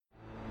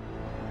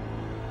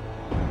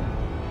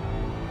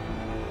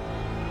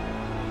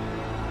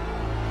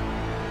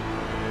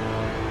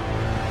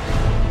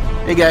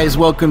Hey guys,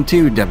 welcome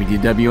to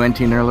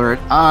WDWNT Nerd Alert.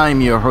 I'm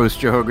your host,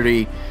 Joe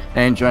Hogarty,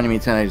 and joining me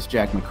tonight is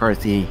Jack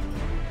McCarthy.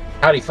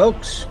 Howdy,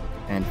 folks.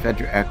 And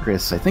Fedra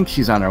Ekris. I think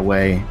she's on her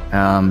way.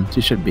 She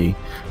should be.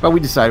 But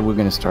we decided we're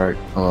going to start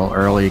a little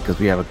early because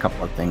we have a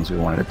couple of things we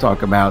wanted to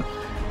talk about.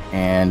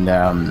 And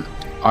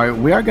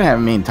we are going to have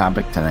a main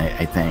topic tonight,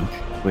 I think,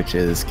 which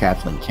is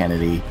Kathleen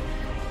Kennedy.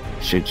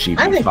 Should she be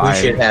fired? I think we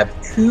should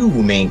have two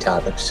main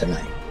topics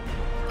tonight.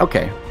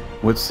 Okay.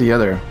 What's the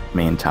other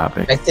main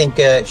topic? I think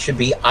it should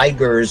be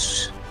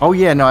Iger's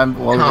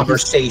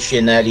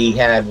conversation that he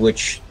had,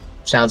 which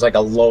sounds like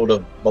a load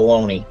of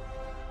baloney.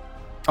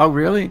 Oh,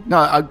 really? No,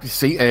 I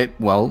see it.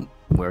 Well,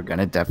 we're going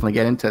to definitely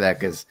get into that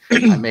because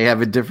I may have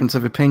a difference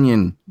of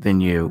opinion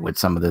than you with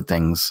some of the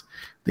things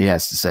that he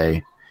has to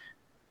say.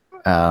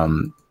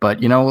 But,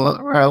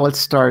 let's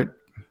start.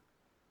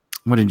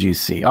 What did you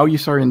see? Oh, you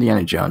saw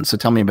Indiana Jones. So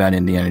tell me about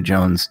Indiana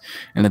Jones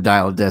and the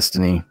Dial of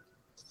Destiny.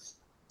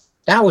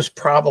 That was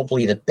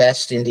probably the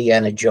best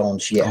Indiana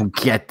Jones yet. Oh,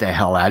 get the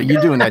hell out of it.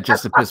 You're doing that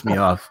just to piss me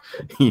off.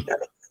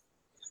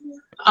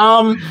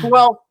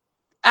 Well,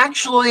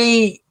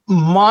 actually,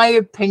 my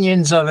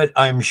opinions of it,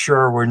 I'm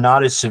sure, were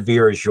not as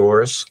severe as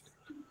yours.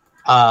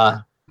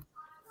 By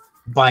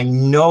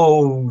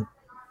no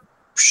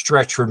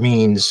stretch or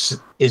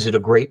means is it a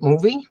great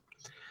movie.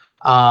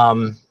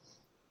 However,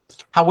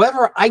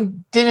 I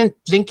didn't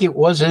think it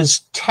was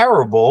as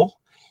terrible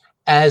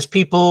as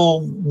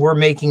people were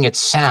making it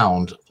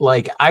sound.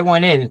 Like, I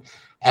went in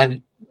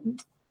and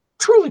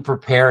truly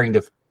preparing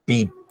to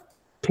be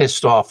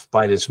pissed off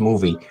by this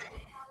movie,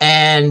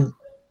 and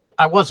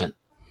I wasn't.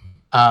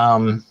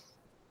 However,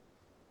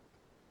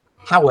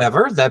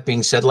 that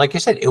being said, like I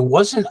said, it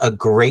wasn't a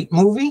great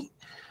movie,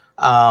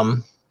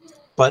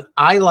 but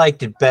I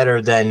liked it better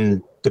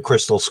than The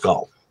Crystal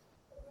Skull,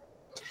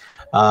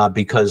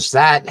 because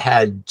that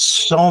had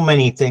so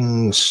many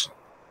things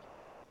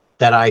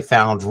that I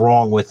found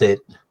wrong with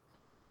it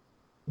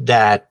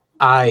that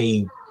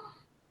I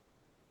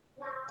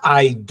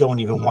don't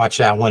even watch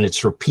that when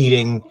it's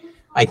repeating.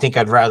 I think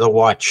I'd rather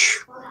watch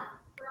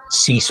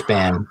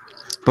C-SPAN.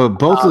 But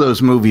both of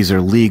those movies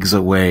are leagues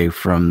away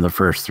from the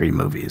first three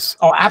movies.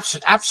 Oh,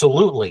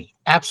 absolutely.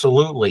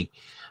 Absolutely.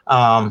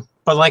 But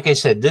like I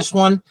said, this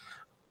one,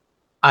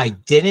 I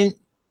didn't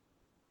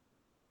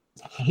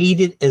hate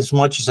it as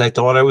much as I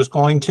thought I was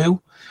going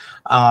to.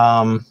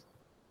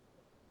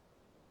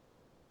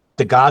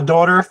 The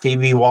goddaughter,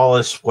 Phoebe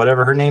Wallace,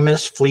 whatever her name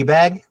is,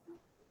 Fleabag.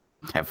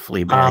 Yeah,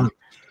 Fleabag.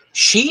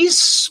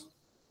 She's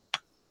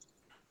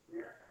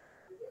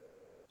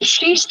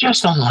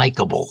just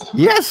unlikable.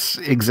 Yes,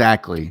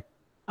 exactly.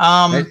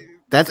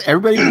 That's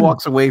everybody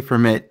walks away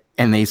from it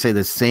and they say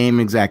the same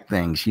exact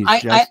thing. She's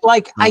I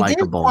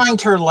didn't find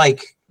her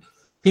like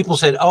people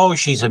said, oh,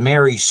 she's a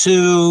Mary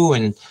Sue,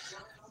 and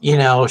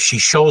she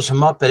shows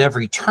him up at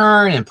every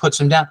turn and puts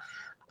him down.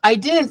 I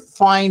didn't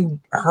find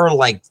her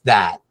like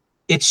that.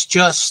 It's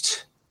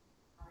just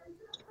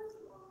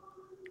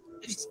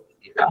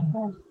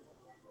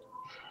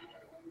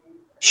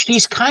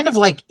she's kind of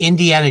like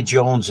Indiana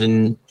Jones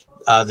in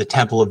the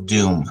Temple of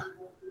Doom,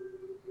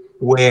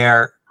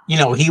 where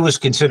he was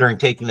considering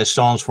taking the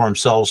stones for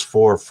himself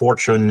for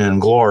fortune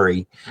and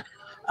glory.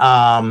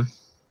 However,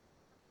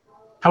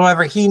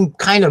 he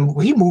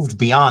moved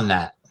beyond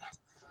that.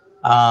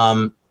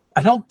 I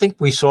don't think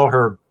we saw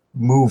her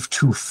move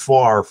too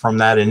far from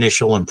that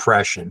initial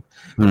impression.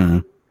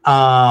 Mm-hmm.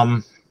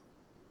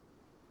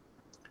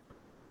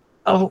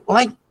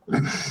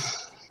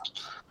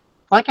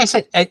 Like I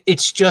said,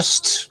 it's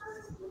just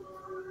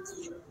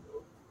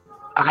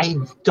I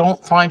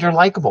don't find her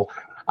likable.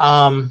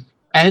 And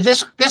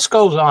this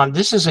goes on.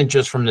 This isn't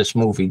just from this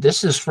movie.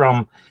 This is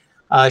from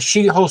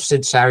she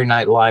hosted Saturday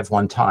Night Live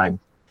one time,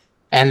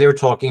 and they were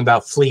talking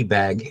about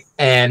Fleabag,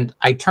 and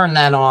I turned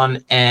that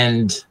on,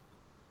 and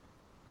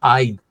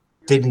I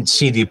didn't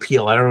see the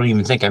appeal. I don't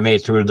even think I made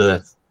it through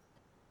the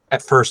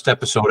first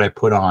episode I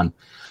put on.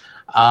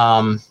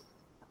 I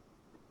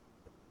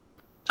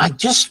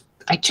just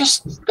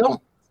don't.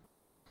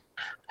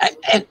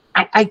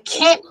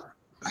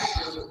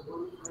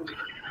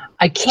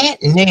 I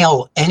can't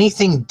nail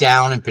anything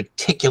down in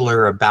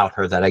particular about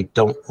her that I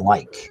don't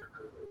like.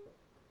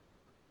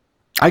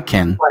 I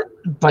can,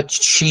 but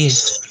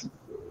she's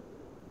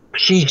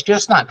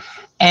just not.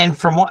 And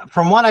from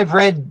what I've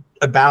read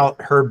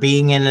about her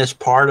being in this,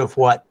 part of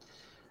what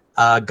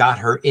got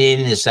her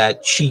in is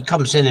that she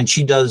comes in and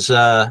she does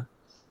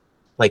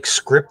like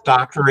script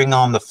doctoring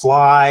on the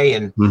fly,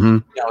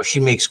 and she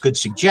makes good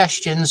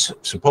suggestions.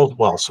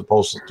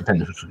 Suppose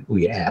depending on who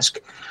you ask.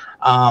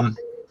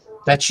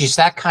 That she's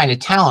that kind of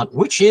talent,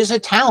 which is a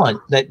talent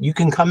that you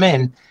can come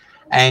in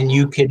and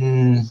you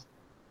can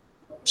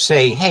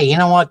say, hey, you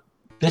know what?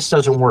 This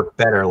doesn't work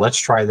better. Let's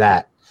try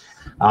that.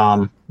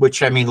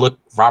 Which, I mean, look,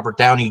 Robert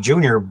Downey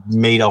Jr.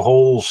 made a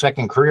whole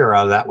second career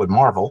out of that with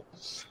Marvel.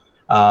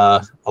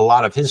 A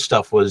lot of his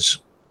stuff was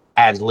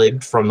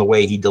ad-libbed from the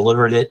way he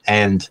delivered it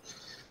and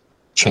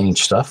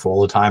changed stuff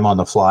all the time on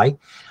the fly.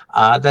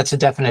 That's a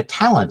definite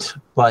talent,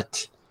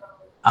 but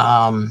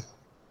I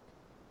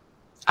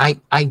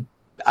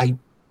I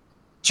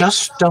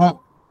just don't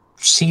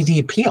see the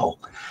appeal.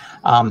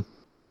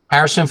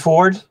 Harrison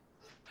Ford,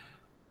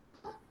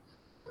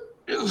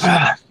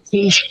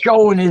 he's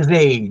showing his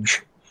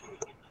age,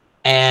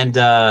 and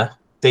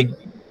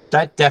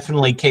that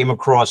definitely came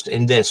across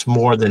in this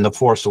more than The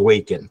Force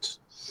Awakens.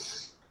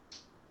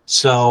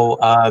 So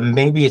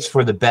maybe it's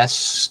for the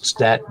best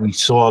that we've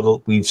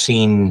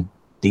seen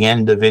the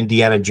end of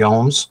Indiana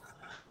Jones.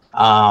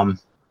 What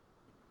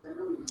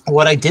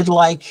I did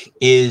like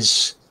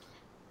is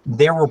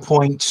there were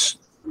parts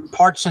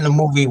in the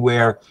movie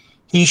where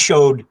he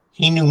showed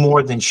he knew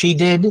more than she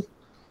did.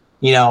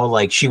 You know,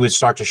 like she would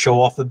start to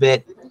show off a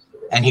bit,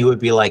 and he would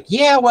be like,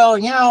 yeah, well,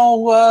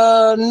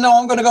 no,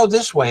 I'm going to go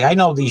this way. I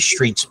know these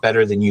streets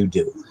better than you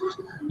do.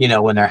 You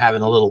know, when they're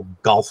having a little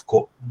golf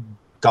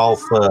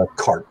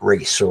cart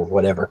race or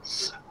whatever.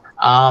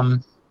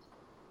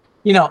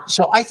 You know,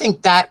 so I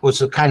think that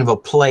was a kind of a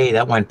play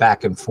that went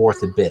back and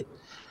forth a bit.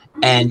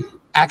 And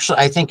actually,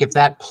 I think if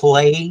that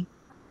play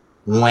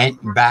went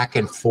back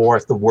and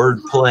forth, the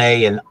word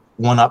play and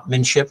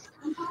one-upmanship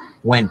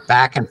went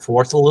back and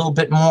forth a little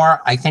bit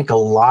more, I think a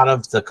lot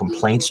of the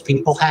complaints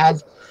people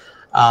had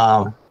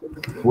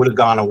would have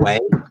gone away.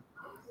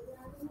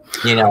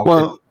 You know,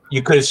 well,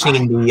 you could have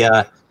seen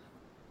the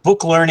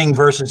book learning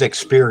versus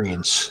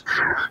experience.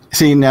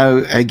 See, now,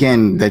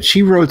 again, that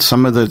she wrote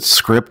some of the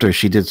script, or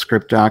she did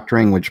script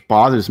doctoring, which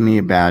bothers me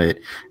about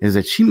it, is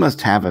that she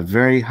must have a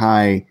very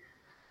high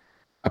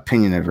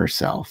opinion of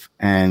herself.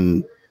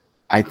 And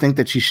I think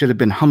that she should have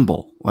been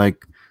humble.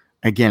 Like,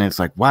 again, it's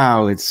like,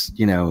 wow, it's,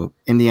 you know,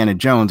 Indiana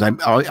Jones.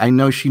 I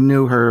know she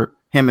knew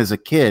him as a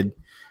kid,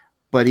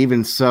 but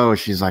even so,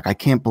 she's like, I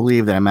can't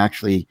believe that I'm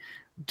actually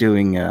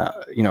doing,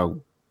 you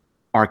know,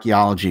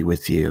 archaeology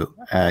with you.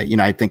 You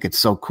know, I think it's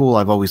so cool.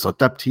 I've always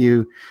looked up to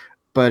you,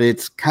 but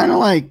it's kind of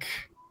like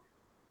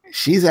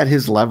she's at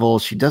his level.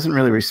 She doesn't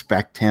really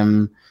respect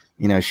him.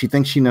 You know, she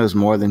thinks she knows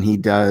more than he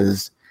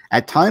does.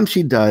 At times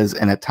she does,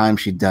 and at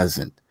times she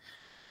doesn't.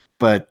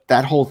 But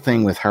that whole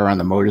thing with her on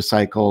the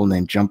motorcycle and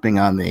then jumping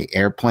on the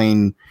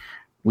airplane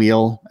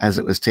wheel as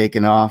it was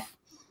taken off.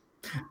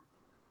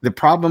 The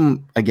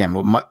problem, again,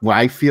 what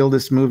I feel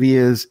this movie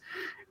is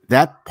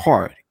that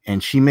part,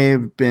 and she may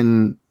have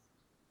been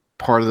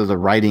part of the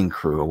writing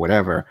crew or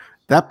whatever,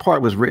 that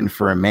part was written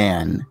for a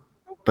man,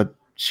 but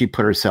she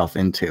put herself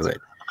into it.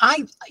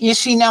 You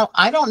see, now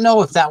I don't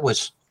know if that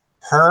was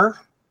her.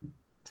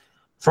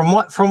 From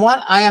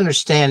what I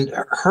understand,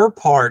 her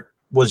part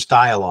was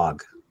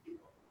dialogue.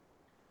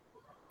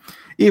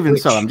 Even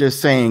so, I'm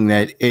just saying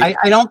that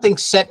I don't think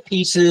set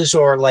pieces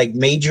or like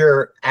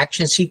major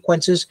action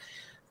sequences,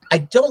 I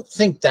don't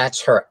think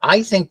that's her.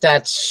 I think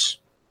that's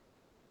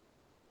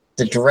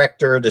the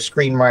director, the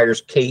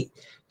screenwriters,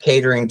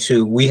 catering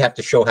to, we have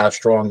to show how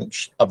strong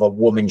of a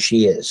woman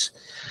she is.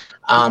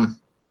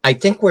 I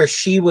think where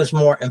she was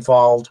more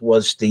involved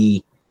was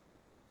the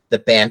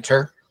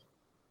banter.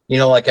 You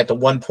know, like at the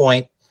one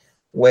point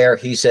where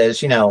he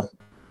says, you know,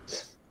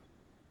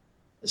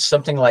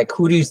 something like,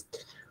 what do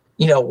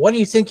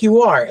you think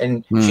you are?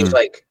 And she's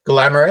like,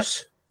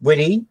 glamorous,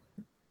 witty,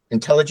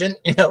 intelligent,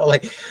 you know,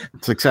 like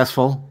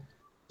successful,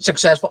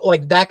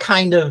 like that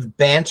kind of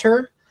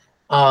banter.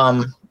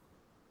 I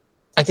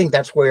think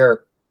that's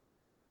where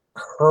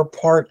her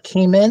part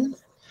came in.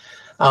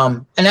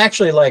 And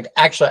actually,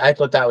 I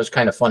thought that was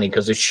kind of funny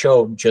because it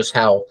showed just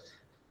how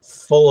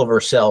full of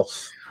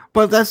herself.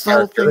 But that's the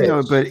whole thing,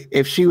 though. But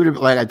if she would have,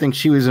 like, I think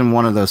she was in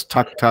one of those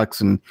tuk-tuks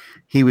and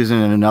he was in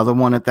another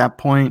one at that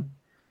point.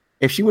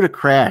 If she would have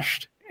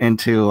crashed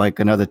into like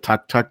another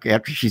tuk-tuk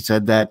after she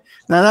said that,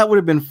 now that would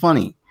have been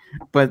funny.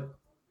 But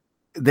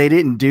they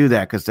didn't do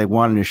that because they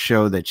wanted to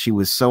show that she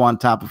was so on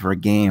top of her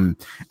game.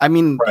 I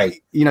mean, right.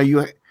 You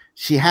know,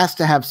 she has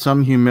to have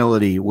some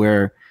humility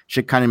where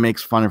she kind of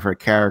makes fun of her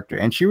character,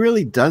 and she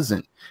really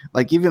doesn't.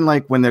 Like, even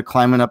like when they're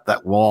climbing up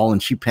that wall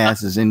and she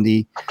passes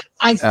Indy.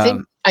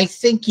 I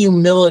think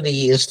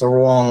humility is the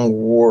wrong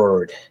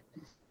word.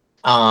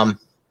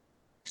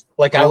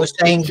 Like I was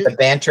saying, the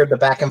banter, the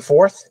back and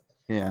forth.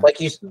 Yeah.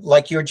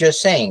 Like you were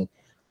just saying,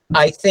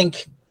 I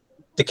think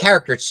the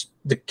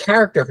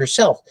character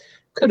herself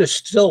could have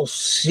still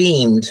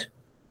seemed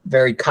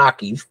very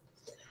cocky,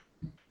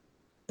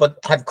 but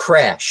have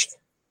crashed.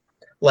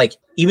 Like,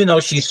 even though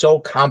she's so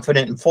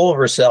confident and full of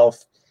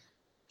herself,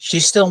 she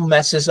still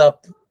messes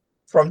up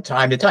from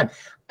time to time.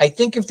 I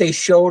think if they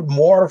showed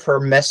more of her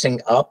messing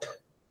up,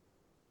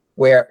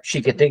 where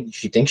she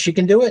thinks she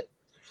can do it,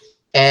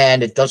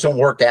 and it doesn't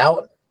work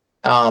out.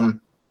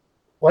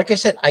 Like I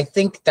said, I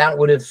think that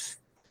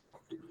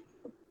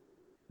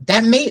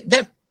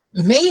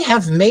may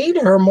have made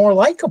her more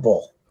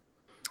likable.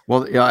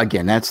 Well,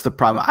 again, that's the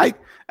problem.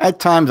 At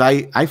times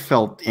I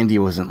felt Indy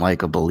wasn't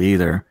likable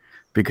either,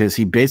 because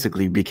he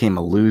basically became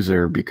a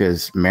loser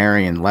because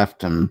Marion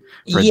left him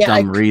for a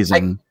dumb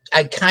reason.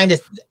 I kind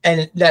of,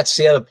 and that's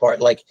the other part.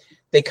 Like,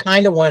 they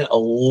kind of went a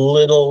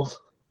little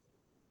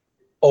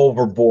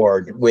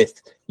overboard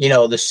with, you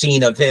know, the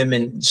scene of him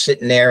and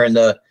sitting there in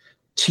the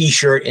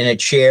t-shirt in a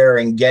chair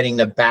and getting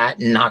the bat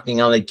and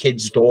knocking on the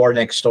kid's door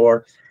next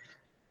door.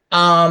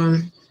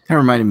 That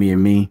reminded me of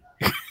me.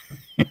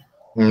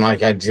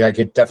 Like I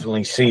could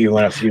definitely see you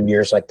in a few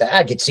years like that.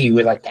 I could see you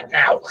like that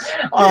now.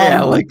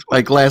 Yeah,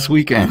 like last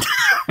weekend.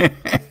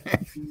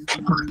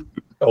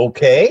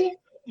 Okay.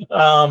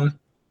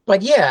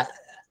 But yeah,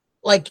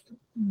 like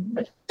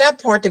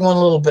that part they went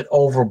a little bit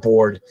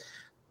overboard.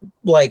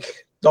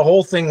 Like the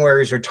whole thing where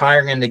he's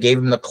retiring and they gave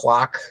him the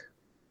clock.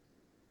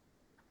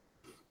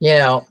 You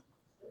know,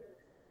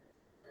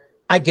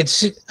 I could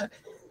see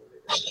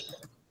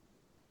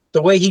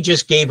the way he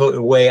just gave it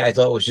away. I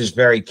thought was just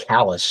very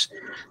callous.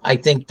 I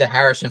think the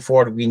Harrison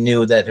Ford we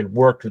knew that had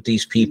worked with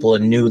these people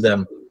and knew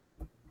them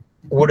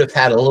would have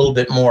had a little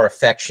bit more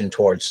affection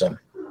towards them,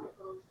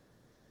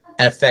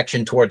 and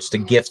affection towards the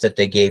gift that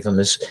they gave him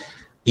as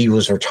he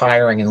was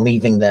retiring and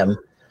leaving them.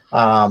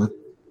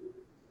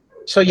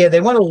 So yeah, they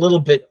went a little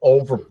bit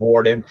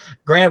overboard. And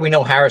granted, we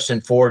know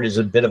Harrison Ford is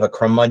a bit of a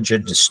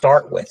curmudgeon to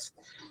start with,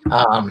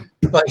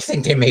 but I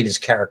think they made his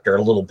character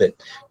a little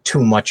bit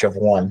too much of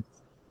one.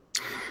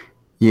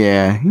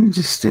 Yeah, he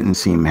just didn't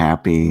seem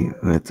happy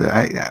with it.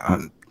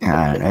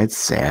 It's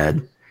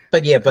sad.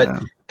 But yeah,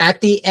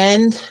 at the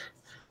end,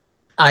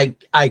 I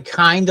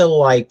kind of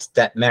liked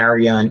that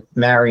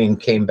Marion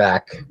came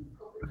back.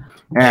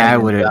 Yeah, I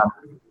would have.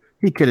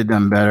 He could have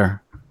done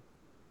better.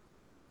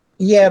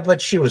 Yeah,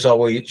 but she was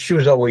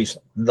always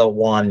the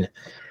one.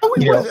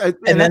 Oh,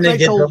 and then they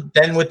did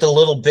then with the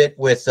little bit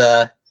with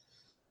the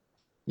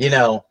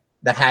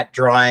hat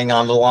drying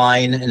on the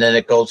line, and then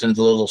it goes into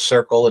the little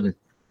circle and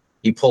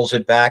he pulls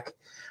it back.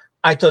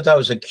 I thought that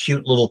was a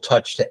cute little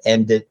touch to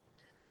end it.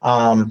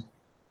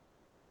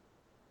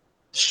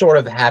 Sort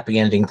of a happy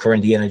ending for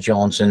Indiana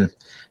Jones. And,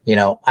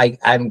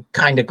 I'm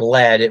kind of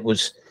glad it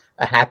was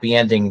a happy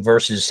ending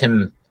versus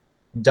him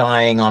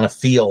dying on a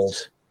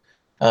field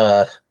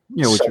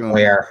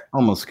somewhere.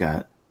 Almost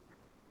got.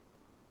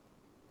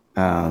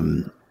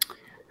 Yeah,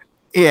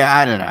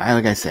 I don't know.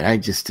 Like I said, I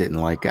just didn't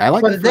like it. I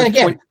like. But then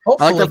again,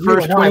 hopefully, the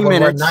first 20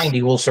 minutes.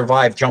 90 will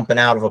survive jumping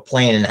out of a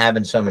plane and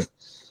having some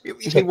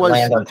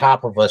land on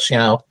top of us.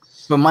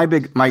 But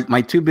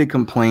my two big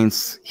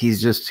complaints: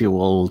 he's just too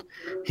old.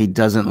 He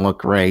doesn't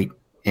look right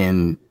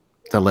in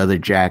the leather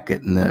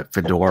jacket and the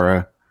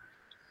fedora.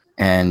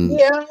 And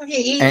yeah,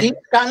 he's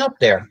gotten up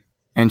there.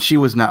 And she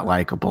was not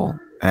likable.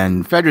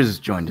 And Fedra has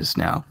joined us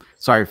now.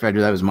 Sorry,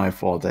 Fedra, that was my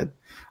fault.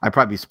 I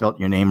probably spelt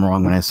your name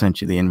wrong when I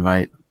sent you the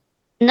invite.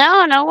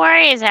 No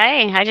worries.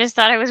 Hey, I just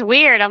thought it was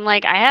weird. I'm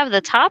like, I have the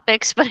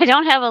topics, but I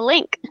don't have a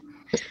link.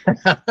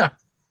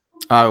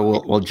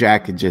 Well,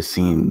 Jack had just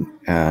seen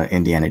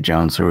Indiana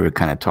Jones, so we were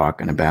kind of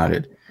talking about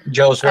it.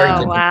 Joe's very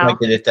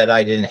disappointed at that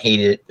I didn't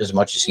hate it as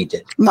much as he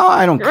did. No,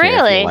 I don't care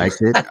really? if he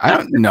liked it. I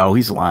don't know.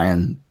 He's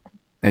lying,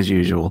 as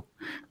usual.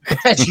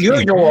 As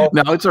usual.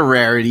 No, it's a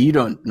rarity. You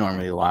don't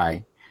normally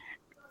lie.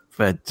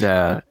 But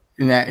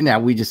now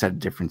we just had a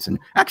difference.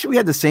 Actually, we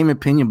had the same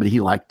opinion, but he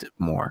liked it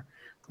more.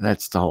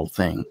 That's the whole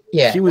thing.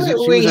 Yeah. She was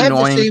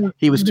annoying.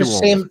 He was too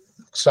old.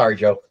 Sorry,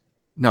 Joe.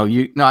 No,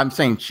 I'm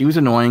saying she was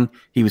annoying.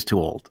 He was too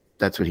old.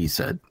 That's what he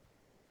said.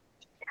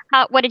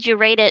 What did you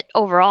rate it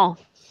overall?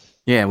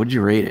 Yeah, what did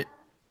you rate it?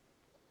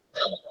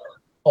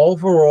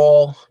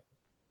 Overall,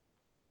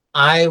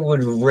 I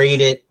would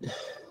rate it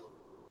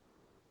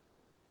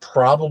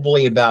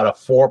probably about a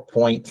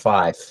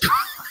 4.5.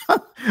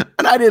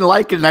 And I didn't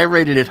like it, and I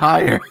rated it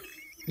higher.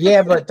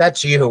 Yeah, but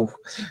that's you.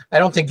 I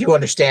don't think you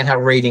understand how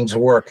ratings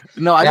work.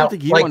 No, I don't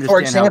think you understand for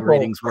example, how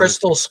ratings work.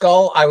 Crystal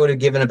Skull, I would have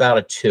given about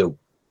a 2.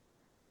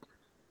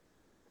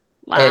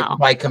 Wow.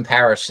 By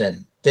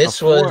comparison,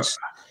 this was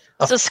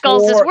so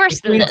Skulls is worse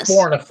than this.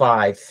 4 and a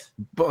 5.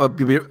 But a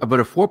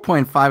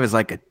 4.5 is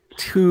like a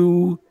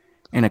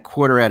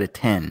 2.25 out of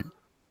 10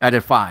 out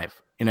of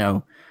 5.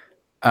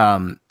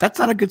 That's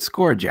not a good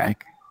score,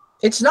 Jack.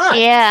 It's not.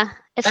 Yeah,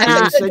 it's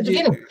not.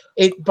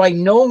 It by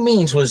no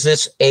means was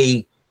this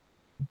a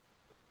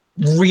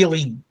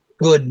really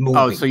good movie.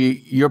 Oh, so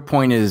your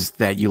point is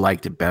that you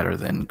liked it better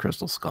than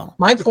Crystal Skull.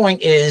 My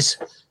point is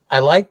I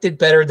liked it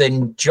better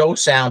than Joe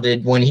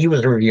sounded when he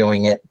was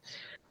reviewing it.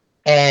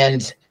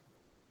 And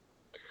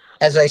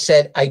as I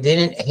said, I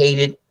didn't hate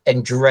it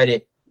and dread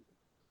it.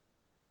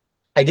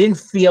 I didn't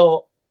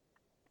feel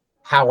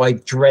how I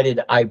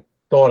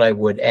thought I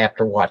would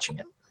after watching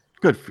it.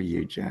 Good for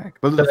you, Jack.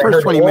 But the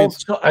first 20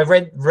 minutes. I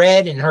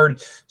read and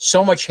heard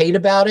so much hate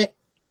about it.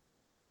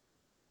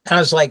 And I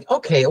was like,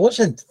 okay, it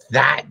wasn't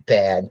that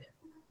bad.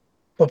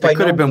 But it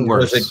could have been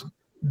worse. Was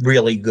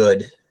really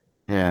good.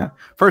 Yeah.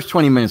 First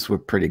 20 minutes were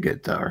pretty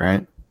good, though,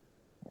 right?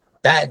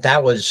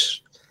 That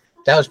was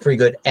pretty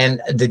good. And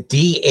the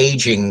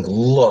de-aging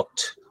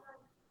looked,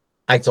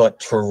 I thought,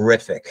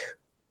 terrific.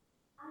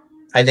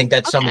 I think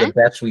that's some of the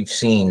best we've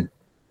seen.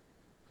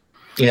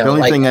 The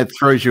only thing that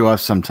throws you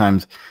off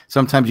sometimes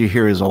you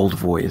hear his old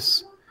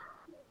voice,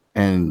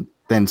 and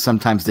then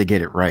sometimes they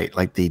get it right,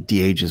 like they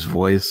de-age his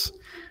voice.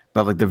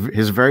 But like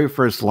his very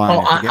first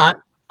line.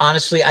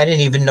 Honestly, I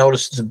didn't even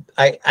notice.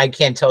 I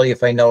can't tell you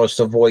if I noticed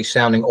the voice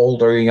sounding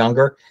older or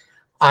younger.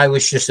 I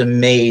was just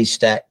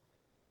amazed at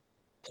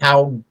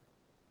how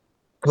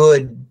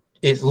good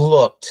it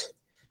looked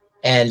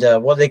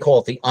and what do they call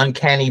it? The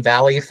uncanny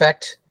valley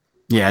effect.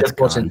 Yeah, it's Just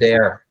wasn't gone.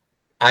 there.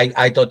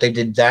 I thought they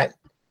did that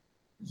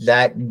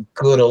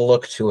good a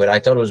look to it. I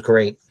thought it was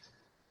great.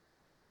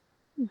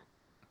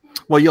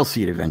 Well, you'll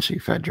see it eventually,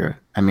 Fedra.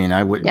 I mean,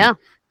 I wouldn't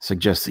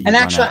suggest that you And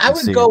run actually, out I and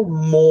would see go it.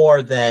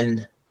 more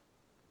than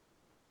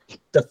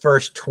the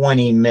first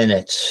 20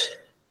 minutes.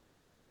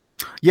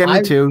 Yeah,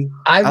 me too.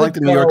 I like would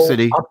the New York go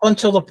City. up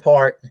until the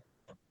part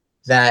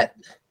that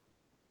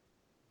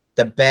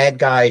the bad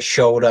guy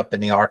showed up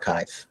in the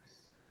archive.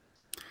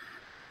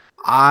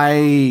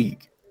 I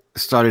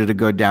started to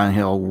go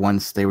downhill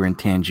once they were in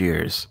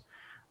Tangiers,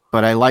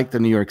 but I like the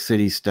New York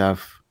City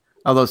stuff.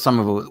 Although some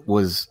of it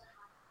was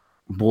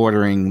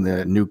bordering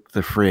the nuke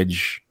the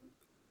fridge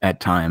at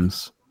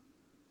times.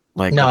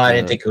 Like No, I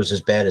didn't think it was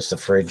as bad as the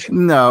fridge.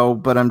 No,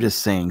 but I'm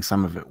just saying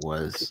some of it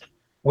was.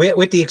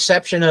 With the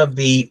exception of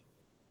the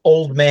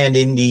old man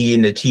Indy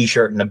in the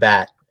t-shirt and the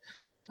bat.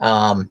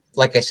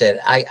 Like I said,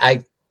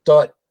 I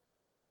thought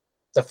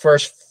the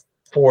first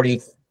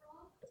 30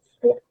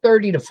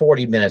 to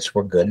 40 minutes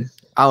were good.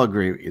 I'll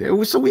agree with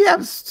you. So we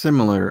have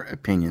similar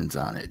opinions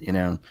on it. You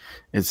know,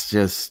 it's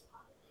just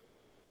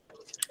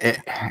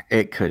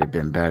it could have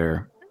been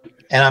better.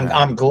 And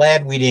I'm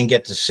glad we didn't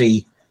get to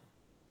see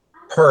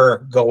her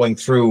going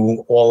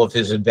through all of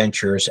his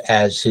adventures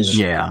as his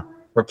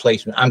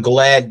replacement. I'm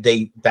glad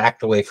they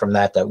backed away from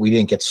that we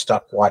didn't get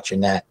stuck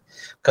watching that,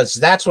 because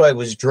that's what I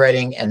was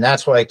dreading, and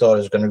that's what I thought I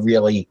was going to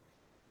really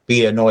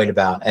be annoyed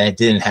about, and it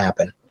didn't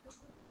happen.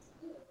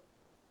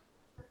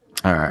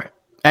 All right.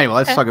 Anyway,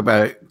 let's talk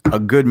about a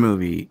good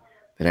movie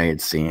that I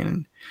had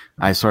seen.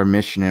 I saw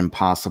Mission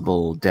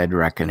Impossible Dead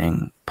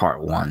Reckoning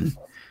Part 1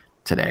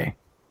 today,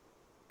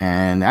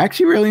 and I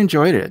actually really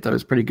enjoyed it. I thought it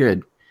was pretty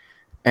good.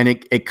 And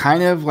it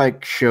kind of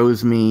like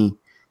shows me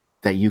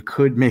that you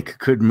could make a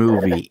good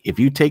movie if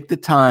you take the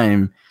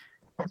time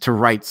to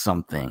write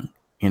something,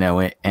 you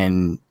know,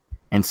 and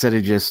instead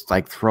of just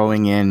like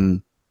throwing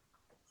in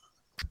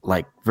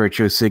like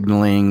virtue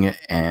signaling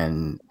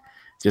and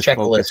just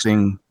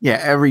focusing. Yeah,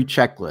 every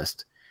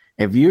checklist.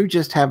 If you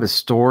just have a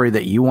story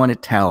that you want to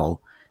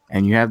tell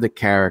and you have the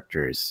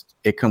characters,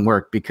 it can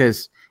work.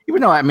 Because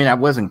even though, I mean, I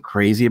wasn't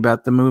crazy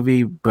about the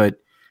movie, but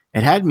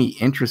it had me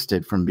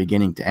interested from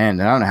beginning to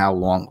end. I don't know how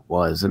long it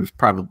was. It was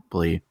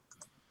probably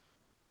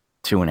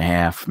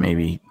 2.5,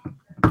 maybe,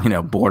 you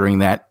know, bordering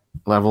that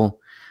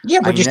level. Yeah,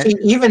 but you see,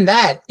 even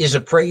that is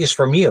a praise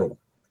from you.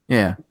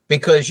 Yeah.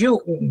 Because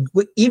you,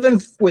 even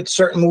with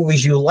certain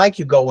movies you like,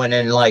 you go in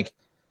and like,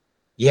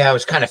 yeah, I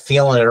was kind of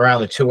feeling it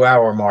around the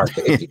 2-hour mark.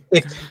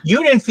 If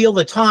you didn't feel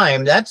the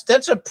time,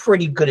 that's a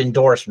pretty good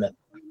endorsement.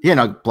 You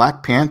know,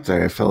 Black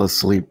Panther, I fell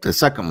asleep. The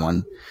second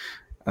one,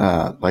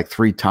 like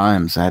 3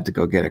 times. I had to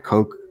go get a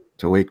Coke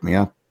to wake me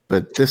up.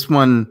 But this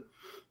one,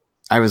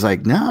 I was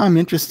like, no, I'm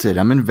interested.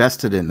 I'm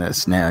invested in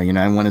this now. You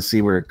know, I want to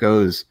see where it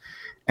goes.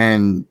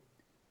 And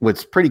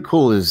what's pretty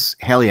cool is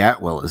Haley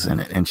Atwell is in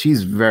it, and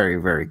she's very,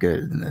 very good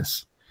in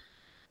this.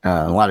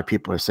 A lot of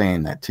people are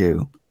saying that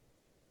too.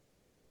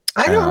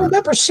 I don't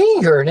remember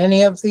seeing her in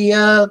any of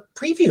the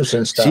previews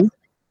and stuff.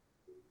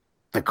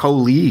 The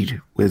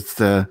co-lead with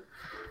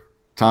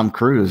Tom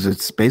Cruise.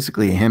 It's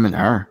basically him and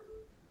her.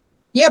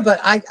 Yeah, but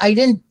I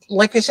didn't,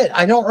 like I said,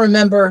 I don't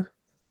remember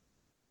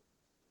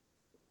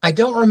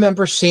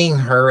seeing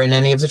her in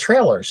any of the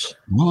trailers.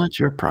 Well, that's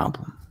your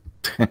problem.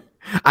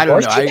 I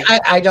don't know.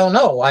 I don't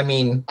know. I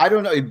mean, I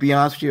don't know. To be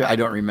honest with you, I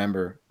don't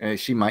remember.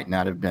 She might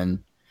not have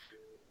been.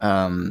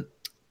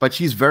 But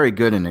she's very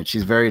good in it.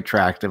 She's very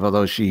attractive,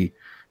 although she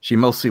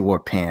mostly wore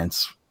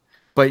pants.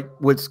 But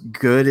what's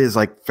good is,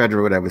 like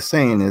Fedra, what I was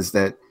saying is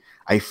that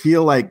I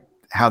feel like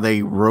how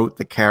they wrote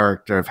the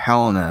character of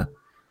Helena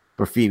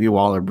for Phoebe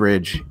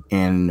Waller-Bridge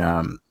in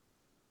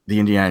the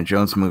Indiana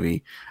Jones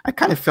movie. I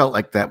kind of felt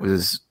like that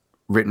was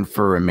written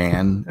for a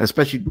man,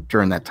 especially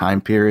during that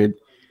time period.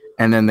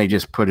 And then they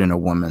just put in a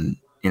woman.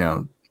 You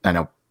know, I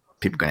know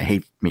people are going to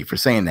hate me for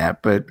saying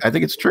that, but I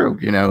think it's true.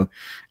 You know,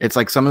 it's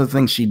like some of the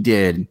things she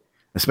did,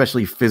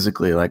 especially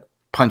physically, like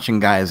punching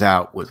guys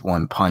out with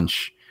one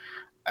punch,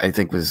 I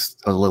think was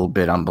a little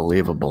bit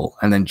unbelievable.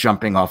 And then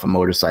jumping off a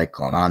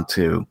motorcycle and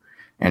onto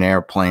an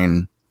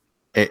airplane,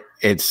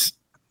 it's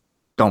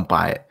don't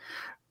buy it.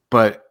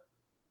 But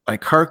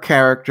like her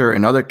character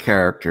and other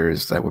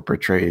characters that were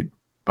portrayed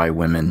by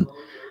women,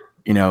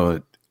 you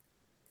know,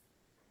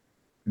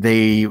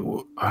 they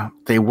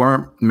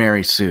weren't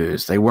Mary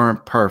Sue's. They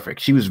weren't perfect.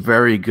 She was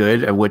very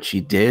good at what she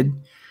did,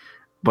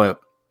 but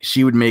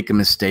she would make a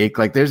mistake.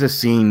 Like there's a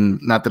scene,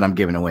 not that I'm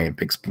giving away a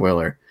big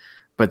spoiler,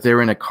 but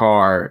they're in a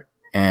car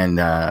and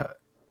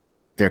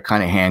they're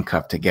kind of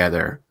handcuffed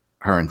together,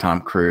 her and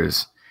Tom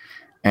Cruise.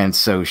 And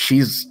so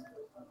she's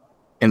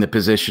in the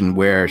position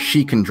where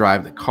she can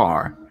drive the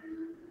car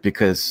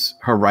because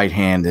her right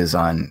hand is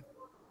on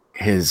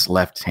his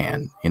left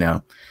hand, you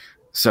know?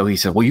 So he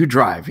said, well, you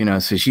drive, you know?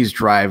 So she's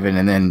driving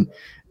and then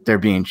they're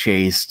being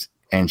chased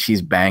and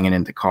she's banging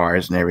into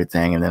cars and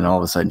everything. And then all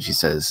of a sudden she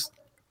says,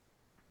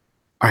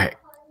 all right,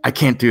 I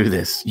can't do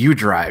this. You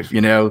drive, you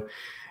know?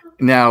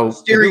 Now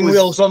steering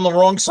wheel's on the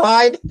wrong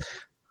side.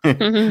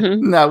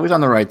 No, it was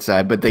on the right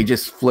side, but they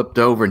just flipped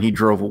over and he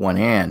drove with one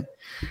hand.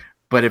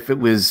 But if it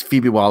was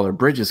Phoebe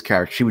Waller-Bridges'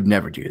 character, she would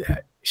never do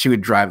that. She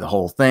would drive the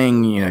whole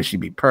thing. You know, she'd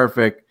be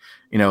perfect.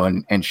 You know,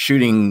 and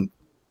shooting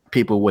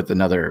people with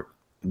another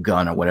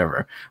gun or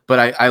whatever.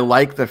 But I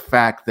like the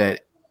fact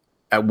that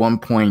at one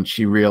point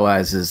she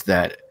realizes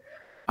that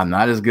I'm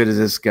not as good as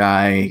this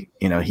guy.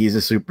 You know, he's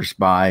a super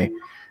spy.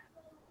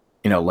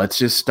 You know, let's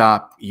just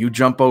stop. You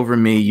jump over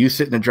me. You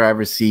sit in the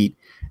driver's seat,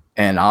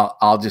 and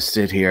I'll just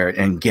sit here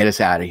and get us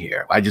out of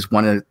here. I just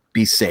want to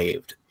be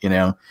saved. You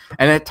know,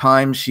 and at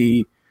times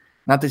she.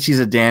 Not that she's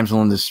a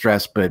damsel in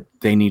distress, but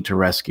they need to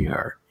rescue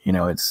her. You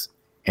know,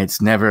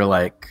 it's never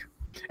like,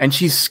 and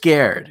she's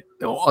scared.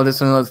 Oh,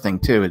 that's another thing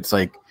too. It's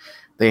like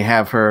they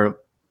have her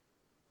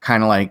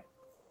kind of like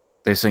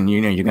they're saying, you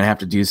know, you're gonna have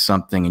to do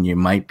something, and you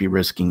might be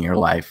risking your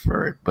life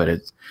for it,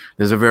 but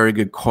there's a very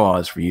good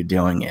cause for you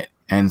doing it,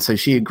 and so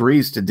she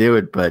agrees to do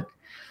it. But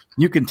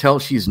you can tell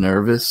she's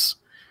nervous,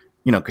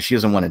 you know, because she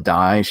doesn't want to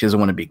die. She doesn't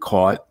want to be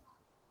caught,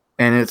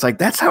 and it's like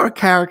that's how a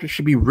character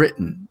should be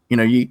written. You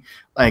know,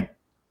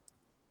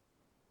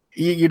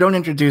 you don't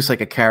introduce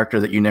like a character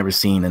that you've never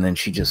seen, and then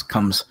she just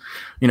comes,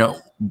 you know,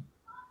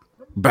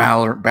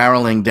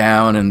 barreling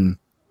down. And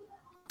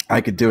I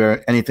could do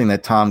anything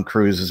that Tom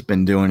Cruise has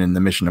been doing in the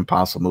Mission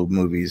Impossible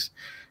movies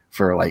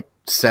for like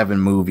 7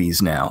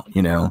 movies now.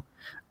 You know,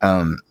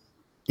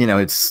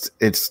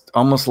 it's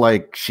almost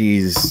like she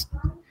is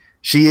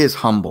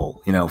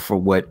humble, you know, for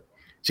what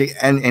she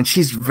and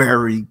she's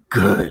very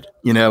good.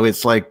 You know,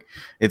 it's like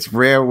it's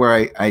rare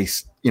where I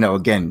you know,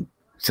 again,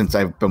 since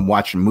I've been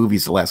watching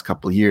movies the last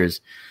couple of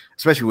years,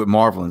 especially with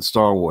Marvel and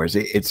Star Wars,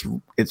 it's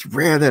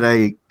rare that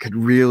I could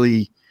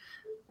really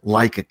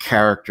like a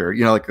character,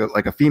 you know,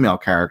 like a female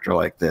character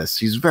like this.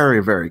 She's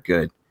very, very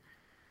good,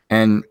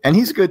 and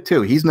he's good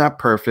too. He's not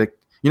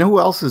perfect. You know who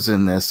else is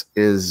in this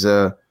is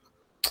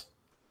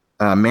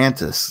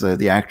Mantis,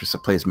 the actress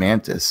that plays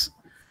Mantis.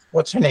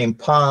 What's her name?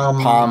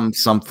 Palm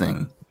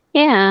something.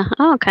 Yeah.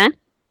 Oh, okay.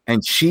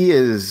 And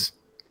she's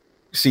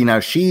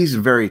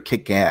very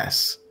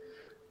kick-ass.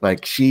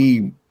 Like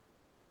she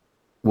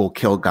will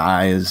kill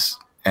guys,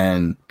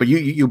 but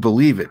you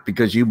believe it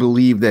because you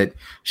believe that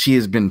she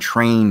has been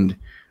trained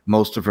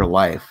most of her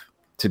life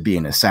to be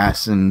an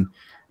assassin,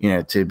 you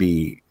know, to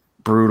be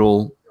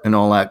brutal and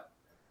all that.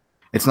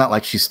 It's not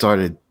like she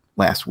started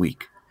last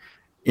week.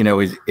 You know,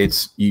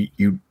 it's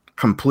you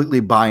completely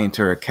buy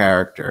into her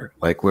character,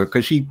 like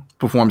because she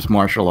performs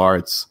martial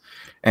arts,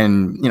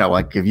 and you know,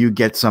 like if you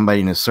get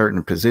somebody in a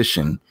certain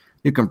position,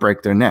 you can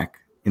break their neck.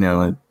 You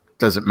know, it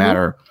doesn't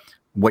matter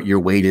what your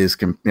weight is.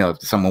 You know,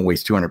 if someone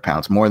weighs 200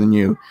 pounds more than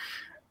you,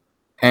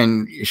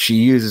 and she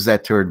uses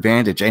that to her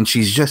advantage. And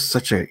she's just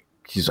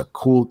she's a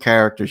cool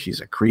character. She's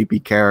a creepy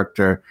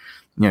character.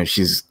 You know,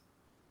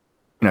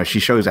 she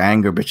shows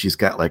anger, but she's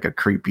got like a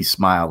creepy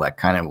smile that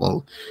kind of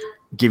will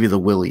give you the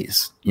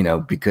willies, you know,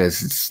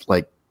 because it's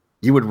like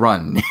you would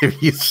run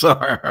if you saw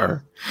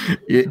her.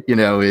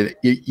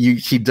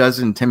 She does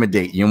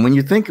intimidate you. And when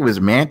you think it was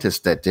Mantis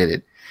that did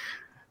it,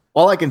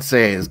 all I can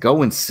say is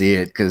go and see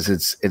it because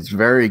it's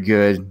very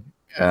good.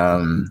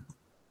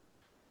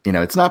 You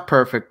know, it's not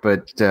perfect,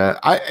 but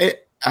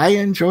I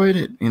enjoyed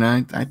it. You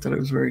know, I thought it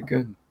was very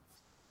good.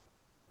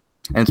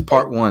 And it's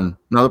part 1,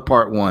 another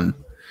part 1.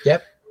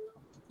 Yep.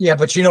 Yeah,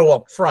 but you know,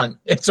 up front,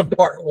 it's a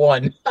part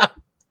 1.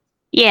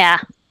 Yeah,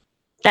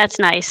 that's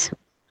nice.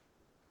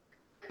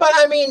 But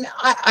I mean,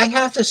 I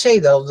have to say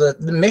though,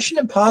 the Mission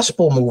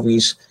Impossible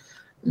movies,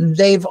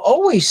 they've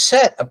always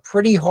set a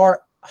pretty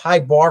high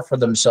bar for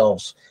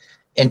themselves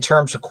in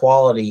terms of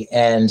quality.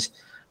 And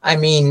I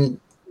mean,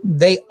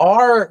 they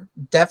are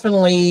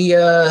definitely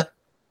an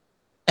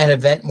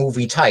event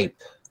movie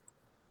type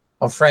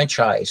of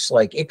franchise.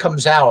 Like it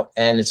comes out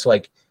and it's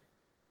like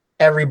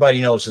everybody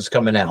knows it's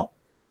coming out.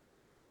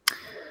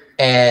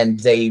 And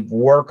they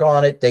work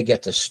on it. They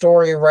get the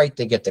story right.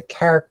 They get the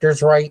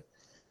characters right.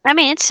 I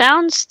mean, it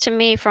sounds to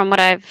me from what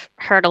I've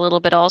heard a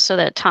little bit also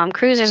that Tom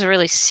Cruise is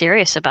really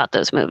serious about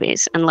those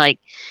movies. And like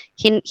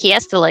he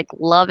has to like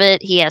love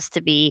it. He has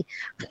to be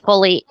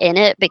fully in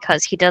it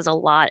because he does a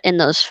lot in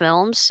those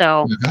films.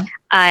 So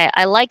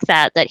I like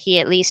that he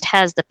at least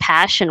has the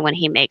passion when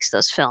he makes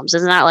those films.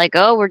 It's not like,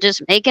 oh, we're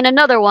just making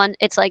another one.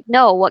 It's like,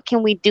 no, what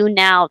can we do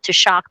now to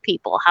shock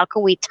people? How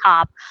can we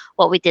top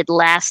what we did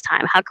last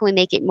time? How can we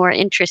make it more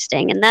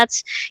interesting? And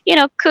that's, you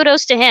know,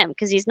 kudos to him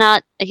because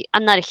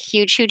I'm not a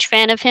huge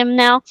fan of him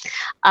now.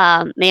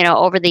 You know,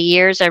 over the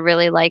years, I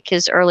really like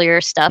his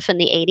earlier stuff in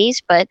the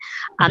 80s, but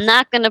I'm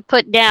not going to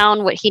put down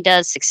what he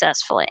does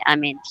successfully. I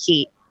mean,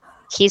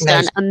 he's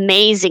done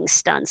amazing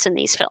stunts in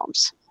these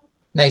films.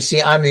 Now,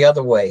 see, I'm the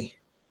other way.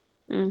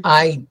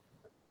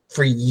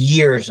 For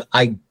years,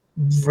 I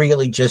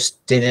really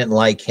just didn't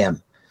like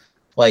him.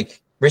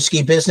 Like,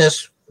 Risky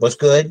Business was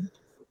good.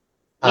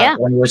 Yeah.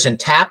 When he was in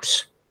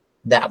Taps,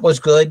 that was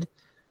good.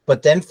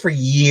 But then for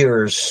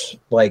years,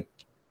 like,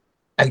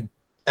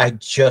 I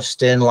just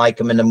didn't like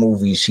him in the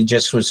movies. He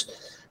just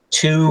was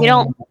too. You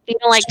don't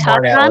like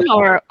Top Gun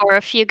or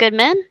A Few Good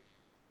Men?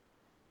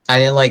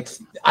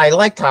 I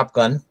like Top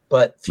Gun,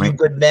 but Few Right.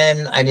 Good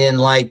Men, I didn't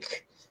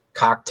like.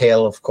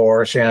 Cocktail, of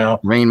course,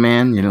 Rain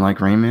Man. You didn't like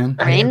Rain Man?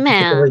 I Rain didn't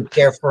Man. particularly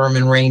care for him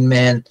in Rain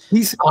Man.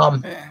 He's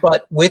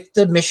But with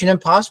the Mission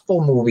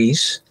Impossible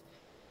movies,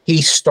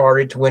 he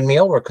started to win me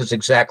over because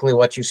exactly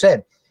what you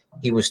said.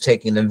 He was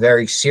taking them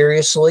very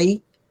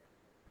seriously,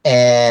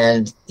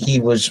 and he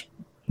was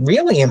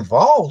really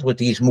involved with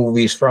these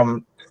movies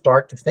from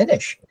start to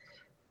finish.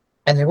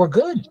 And they were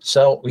good.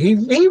 So he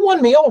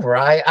won me over.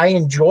 I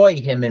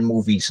enjoy him in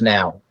movies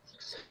now,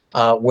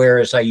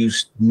 whereas I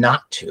used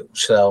not to.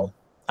 So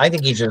I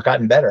think he's just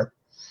gotten better.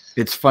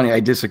 It's funny.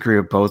 I disagree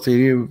with both of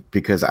you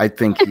because I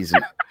think he's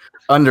an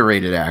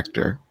underrated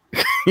actor.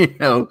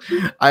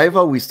 I've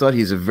always thought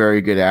he's a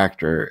very good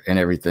actor in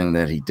everything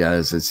that he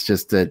does. It's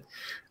just that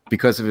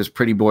because of his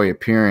pretty boy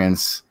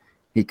appearance,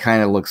 he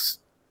kind of looks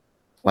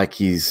like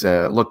he's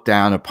looked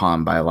down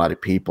upon by a lot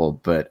of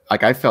people. But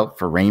like I felt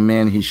for Rain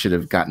Man, he should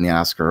have gotten the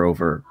Oscar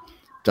over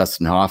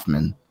Dustin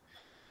Hoffman.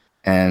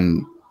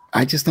 And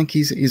I just think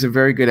he's a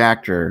very good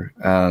actor.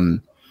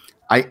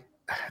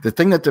 The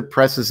thing that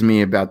depresses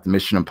me about the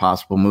Mission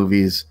Impossible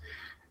movies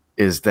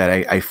is that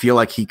I feel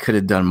like he could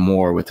have done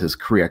more with his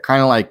career.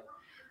 Kind of like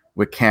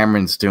what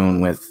Cameron's doing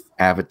with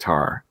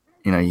Avatar.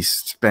 He's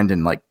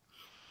spending like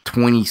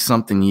 20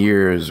 something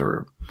years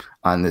or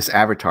on this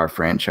Avatar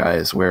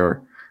franchise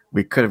where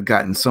we could have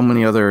gotten so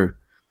many other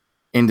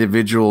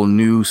individual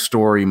new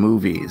story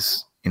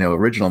movies,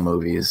 original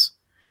movies.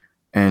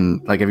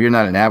 And like, if you're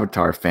not an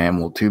Avatar fan,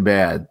 well, too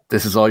bad.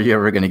 This is all you're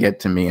ever going to get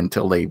to me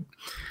until they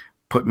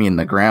put me in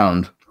the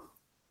ground.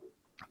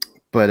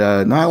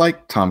 But no, I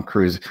like Tom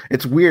Cruise.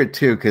 It's weird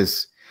too,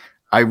 because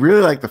I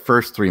really like the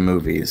first three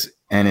movies,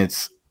 and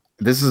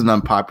this is an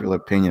unpopular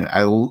opinion.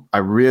 I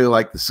really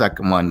like the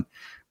second one.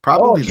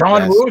 Probably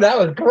John Woo, that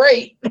was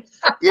great.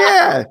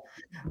 Yeah.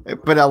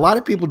 But a lot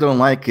of people don't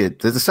like it.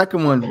 The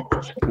second one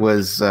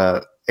was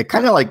it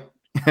kind of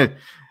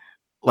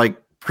like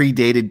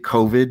predated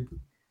COVID,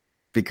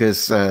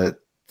 because the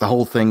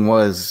whole thing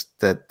was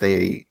that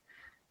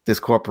this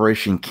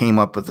corporation came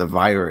up with a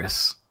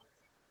virus,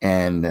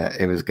 and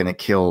it was going to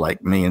kill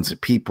like millions of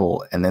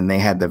people, and then they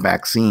had the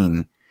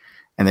vaccine,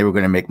 and they were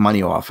going to make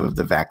money off of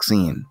the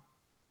vaccine.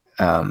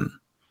 But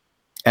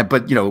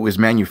it was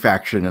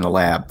manufactured in a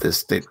lab.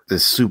 This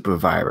super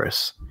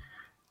virus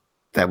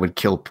that would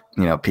kill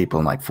people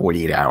in like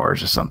 48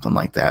 hours or something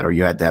like that, or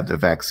you had to have the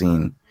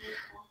vaccine.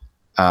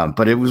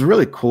 But it was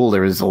really cool.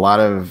 There was a lot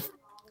of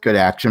good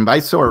action. But I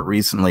saw it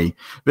recently.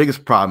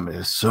 Biggest problem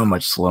is so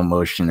much slow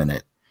motion in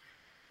it.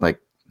 Like,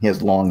 he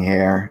has long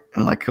hair,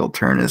 and like he'll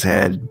turn his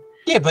head.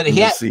 Yeah, but he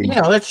had,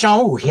 that's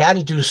John Woo. He had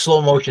to do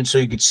slow motion so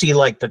you could see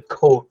like the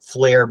coat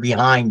flare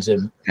behind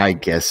him. I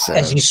guess so.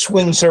 As he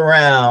swings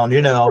around,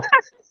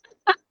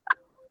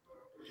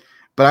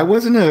 But I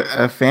wasn't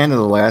a fan of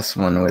the last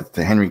one with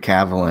Henry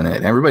Cavill in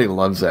it. Everybody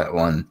loves that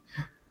one.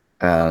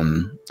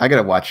 I got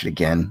to watch it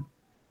again.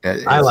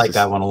 I like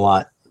that one a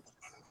lot.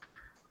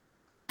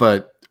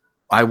 But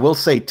I will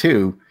say,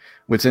 too,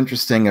 what's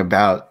interesting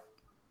about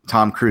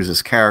Tom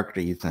Cruise's character,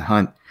 Ethan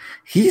Hunt,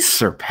 he's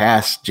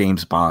surpassed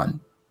James Bond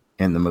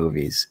in the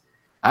movies.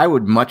 I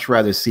would much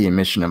rather see a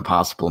Mission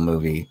Impossible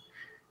movie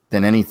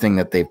than anything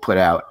that they've put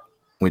out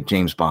with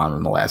James Bond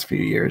in the last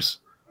few years.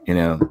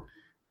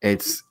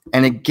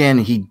 And again,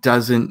 he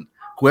doesn't,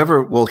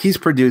 he's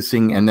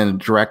producing, and then the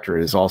director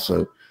is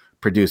also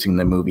producing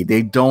the movie.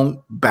 They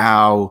don't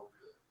bow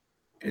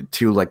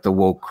to like the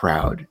woke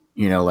crowd,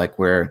 like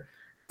where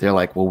they're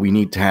like, well, we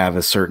need to have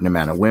a certain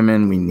amount of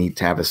women. We need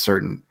to have a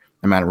certain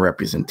amount of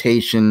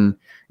representation.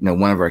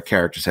 One of our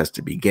characters has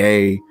to be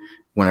gay.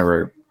 One of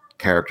our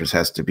characters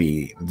has to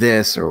be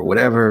this or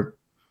whatever.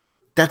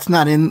 That's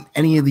not in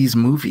any of these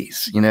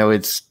movies.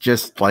 It's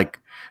just like,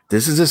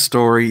 this is a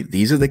story.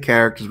 These are the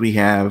characters we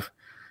have.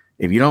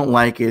 If you don't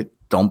like it,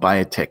 don't buy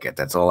a ticket.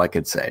 That's all I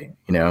could say,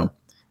 and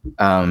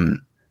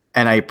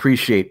I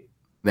appreciate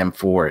them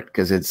for it,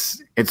 because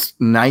it's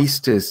nice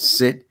to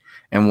sit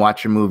and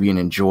watch a movie and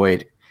enjoy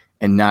it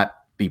and not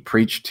be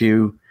preached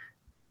to.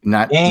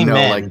 Not,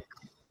 Amen.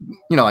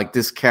 like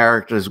this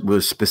character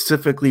was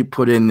specifically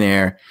put in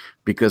there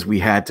because we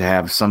had to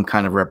have some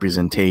kind of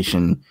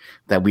representation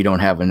that we don't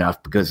have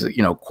enough, because,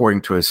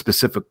 according to a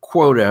specific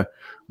quota,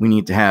 we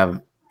need to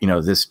have,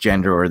 this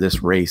gender or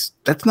this race.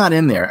 That's not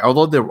in there.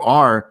 Although there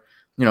are,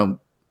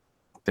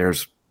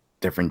 there's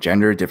different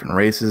gender, different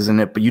races in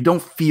it, but you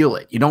don't feel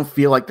it. You don't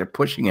feel like they're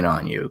pushing it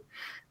on you,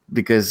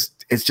 because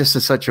it's just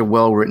such a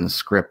well-written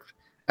script.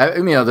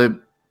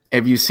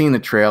 Have you seen the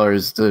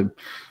trailers?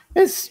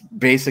 It's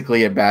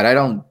basically about, I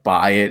don't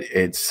buy it.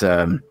 It's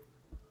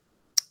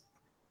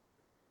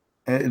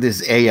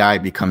this AI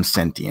becomes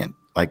sentient,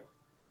 like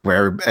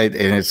and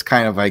it's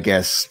kind of, I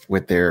guess,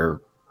 what they're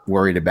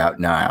worried about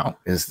now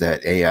is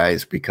that AI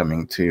is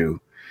becoming too,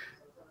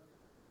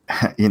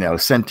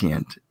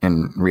 sentient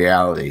in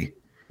reality.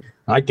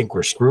 I think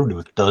we're screwed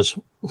with those.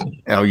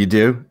 Oh, you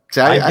do?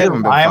 I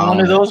am one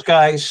of those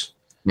guys.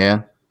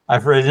 Yeah.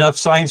 I've read enough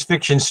science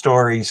fiction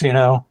stories,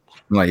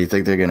 What, you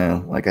think they're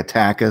gonna like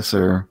attack us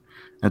or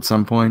at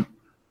some point?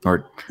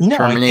 or No,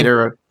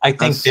 Terminator. I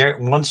think they're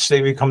once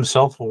they become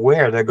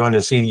self-aware, they're going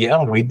to see,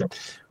 yeah,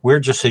 we're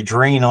just a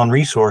drain on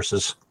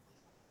resources.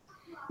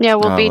 Yeah,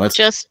 we'll be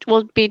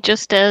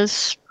just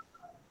as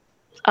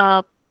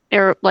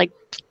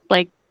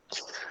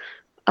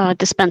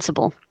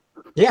dispensable.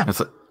 Yeah,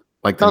 it's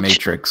like the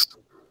Matrix.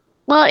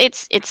 Well,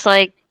 it's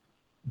like,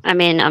 I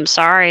mean, I'm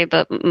sorry,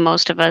 but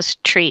most of us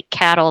treat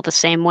cattle the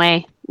same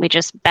way. We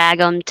just bag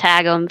them,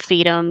 tag them,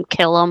 feed them,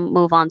 kill them,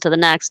 move on to the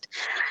next.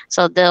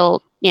 So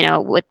they'll,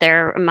 with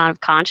their amount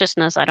of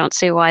consciousness, I don't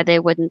see why they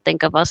wouldn't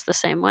think of us the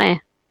same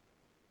way.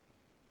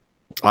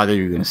 I thought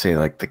you were going to say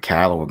like the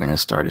cattle were going to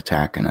start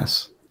attacking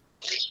us.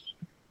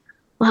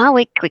 Well,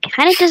 we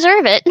kind of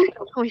deserve it.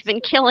 We've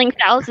been killing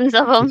thousands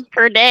of them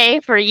per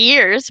day for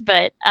years,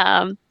 but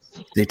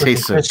they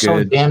taste so good.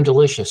 So damn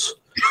delicious.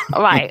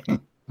 Right.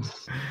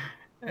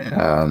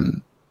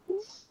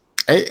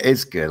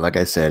 It's good. Like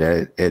I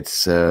said,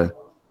 it's. I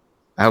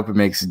hope it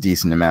makes a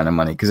decent amount of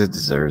money because it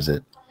deserves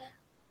it.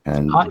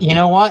 And you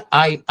know what?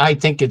 I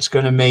think it's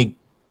going to make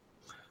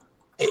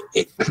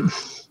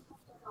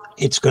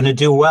it's going to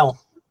do well.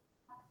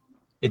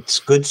 It's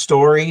good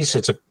stories.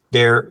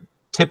 They're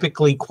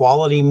typically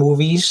quality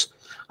movies.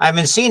 I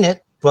haven't seen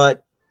it,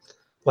 but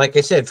like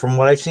I said, from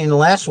what I've seen in the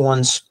last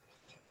ones,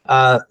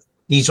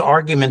 these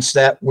arguments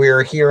that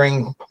we're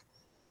hearing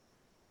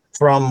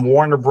from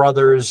Warner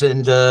Brothers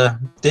and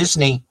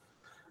Disney,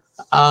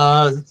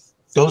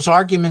 those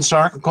arguments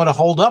aren't going to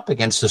hold up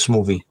against this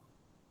movie.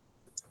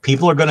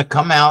 People are going to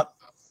come out.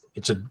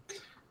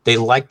 They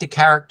like the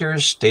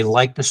characters. They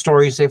like the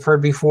stories they've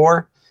heard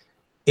before.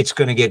 It's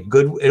going to get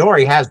good. It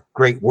already has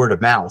great word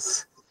of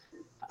mouth.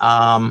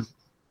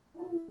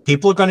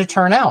 People are going to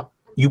turn out.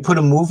 You put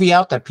a movie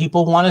out that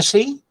people want to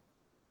see,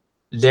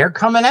 they're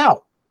coming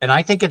out. And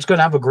I think it's going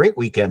to have a great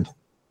weekend.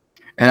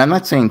 And I'm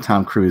not saying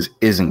Tom Cruise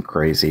isn't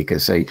crazy,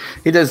 because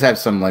he does have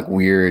some like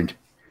weird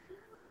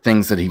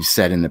things that he's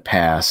said in the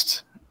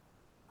past.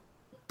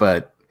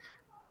 But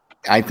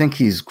I think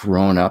he's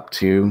grown up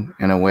too,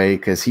 in a way,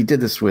 because he did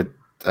this with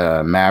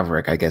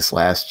Maverick, I guess,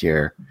 last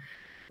year,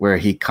 where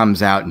he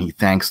comes out and he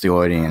thanks the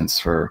audience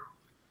for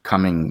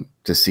coming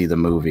to see the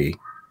movie,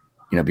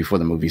 before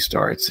the movie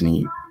starts. And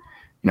he,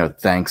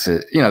 thanks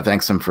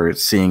them for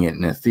seeing it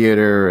in the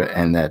theater.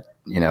 And that,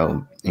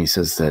 he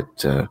says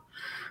that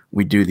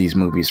we do these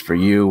movies for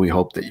you. We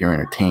hope that you're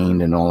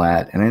entertained and all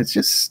that. And it's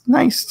just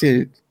nice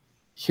to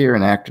hear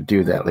an actor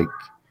do that. Like,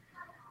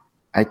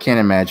 I can't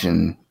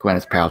imagine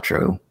Gwyneth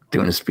Paltrow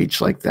doing a speech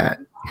like that.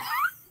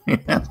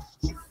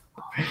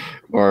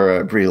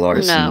 Or Brie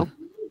Larson.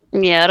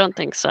 No. Yeah, I don't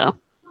think so.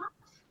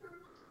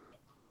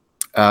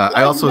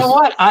 I also, you know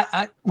what?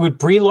 I with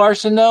Brie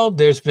Larson, though,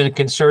 there's been a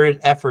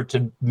concerted effort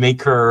to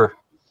make her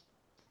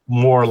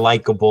more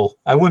likable.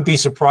 I wouldn't be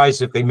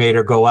surprised if they made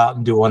her go out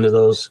and do one of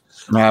those.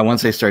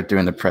 Once they start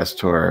doing the press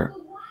tour,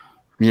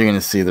 you're going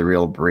to see the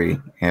real Brie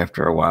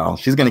after a while.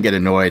 She's going to get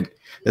annoyed,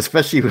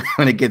 especially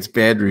when it gets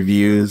bad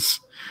reviews.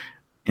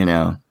 She's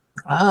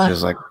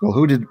like, well,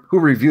 who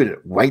reviewed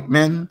it? White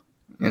men?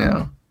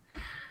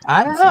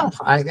 I don't know.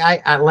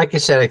 I like I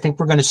said, I think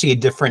we're going to see a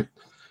different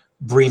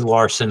Brie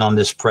Larson on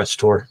this press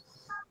tour.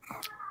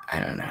 I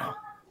don't know.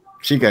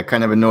 She got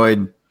kind of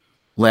annoyed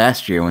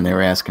last year when they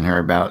were asking her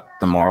about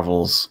the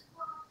Marvels.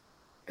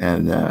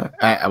 And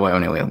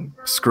anyway,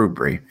 screw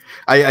Brie.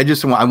 I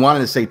wanted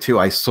to say too,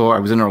 I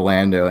was in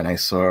Orlando and I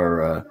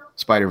saw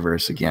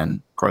Spider-Verse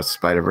again, Across the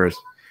Spider-Verse.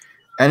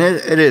 And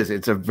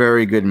it's a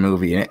very good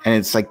movie. And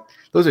it's like,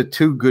 those are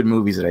two good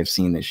movies that I've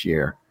seen this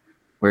year,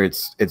 where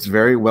it's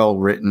very well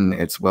written.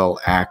 It's well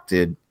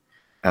acted.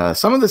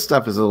 Some of the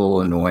stuff is a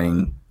little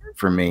annoying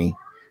for me,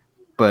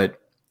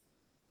 but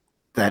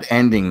that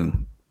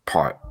ending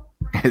part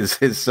is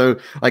so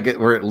like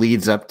where it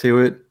leads up to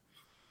it.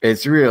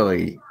 It's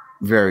really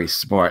very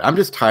smart. I'm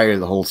just tired of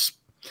the whole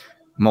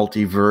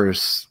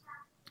multiverse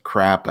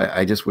crap.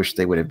 I just wish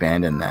they would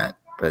abandon that,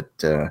 but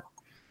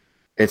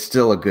it's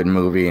still a good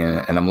movie,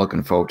 and I'm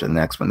looking forward to the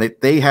next one.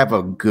 They have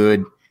a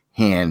good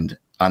hand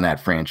on that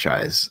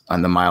franchise,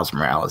 on the Miles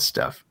Morales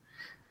stuff,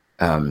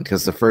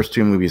 because the first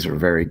two movies are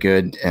very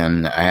good,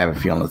 and I have a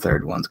feeling the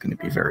third one's going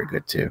to be very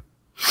good too.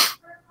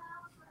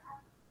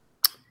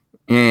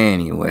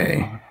 Anyway,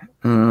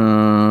 what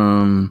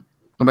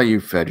about you,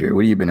 Fedra?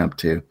 What have you been up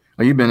to?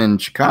 Oh, you've been in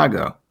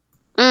Chicago.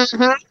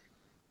 Mm-hmm.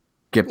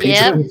 Get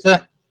pizza?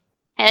 Yep.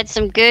 Had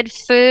some good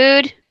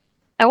food.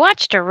 I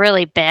watched a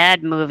really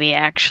bad movie,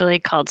 actually,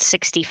 called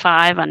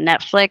 65 on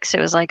Netflix.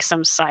 It was like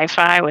some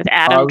sci-fi with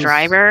Adam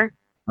Driver.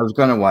 I was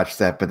going to watch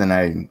that, but then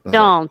I...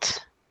 Don't.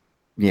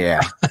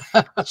 Yeah.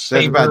 It's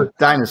about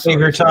dinosaurs. Save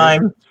your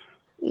time. Right?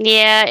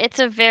 Yeah, it's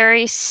a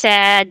very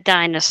sad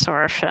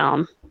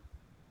film.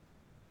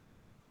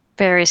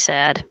 Very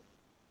sad.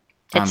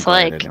 It's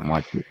like... I didn't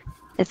watch it.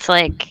 It's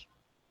like...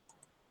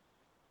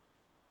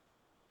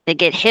 They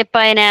get hit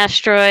by an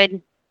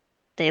asteroid.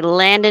 They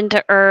land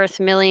into Earth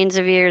millions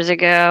of years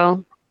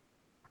ago.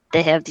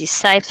 They have these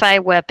sci-fi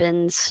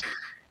weapons.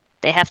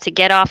 They have to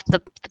get off the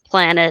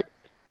planet.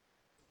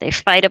 They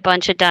fight a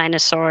bunch of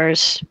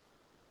dinosaurs.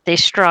 They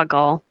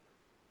struggle.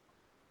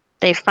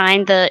 They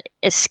find the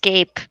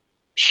escape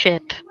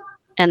ship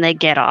and they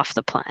get off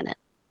the planet.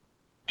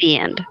 The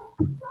end.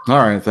 All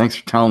right, thanks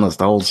for telling us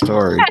the whole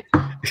story.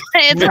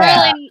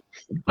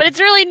 It's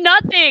really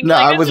nothing. No,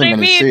 like, I wasn't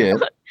going to see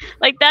it.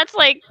 Like, that's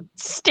like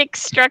stick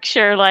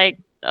structure. Like,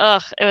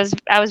 ugh,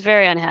 I was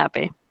very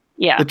unhappy.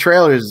 Yeah. The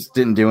trailers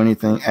didn't do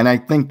anything, and I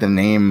think the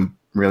name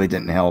really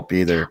didn't help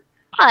either.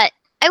 But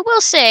I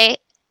will say,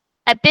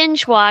 I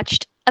binge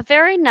watched a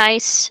very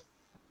nice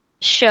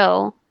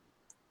show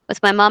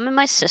with my mom and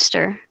my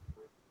sister.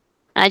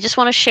 And I just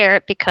want to share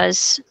it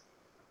because,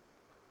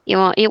 you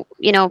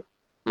know,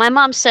 my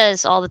mom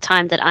says all the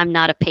time that I'm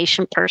not a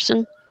patient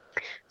person.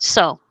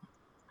 So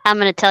I'm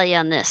going to tell you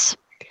on this.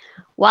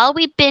 While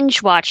we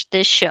binge watched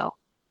this show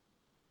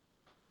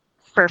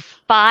for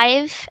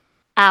 5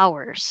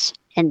 hours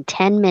and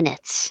 10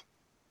 minutes,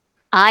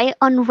 I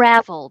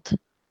unraveled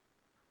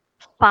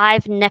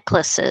 5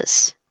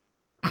 necklaces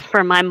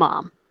for my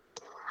mom.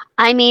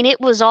 I mean, it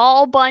was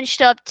all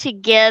bunched up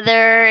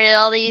together, and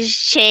all these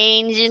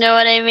chains, you know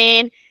what I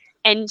mean?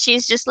 And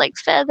she's just like,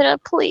 Fedra,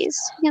 please,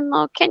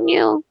 can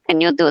you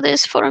do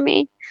this for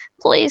me?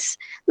 Please.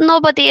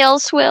 Nobody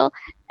else will.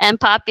 And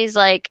Poppy's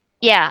like,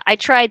 yeah, I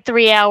tried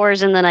 3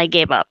 hours and then I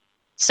gave up.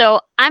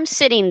 So I'm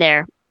sitting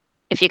there,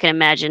 if you can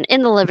imagine,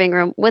 in the living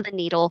room with a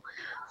needle,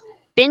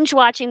 binge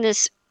watching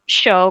this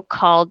show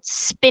called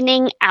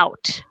Spinning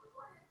Out.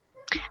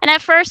 And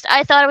at first,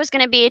 I thought it was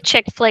going to be a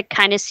chick flick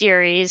kind of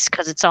series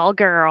because it's all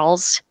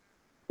girls.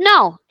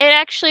 No, it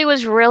actually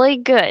was really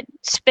good.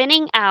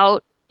 Spinning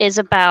Out is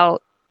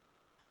about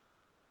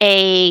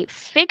a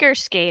figure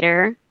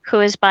skater who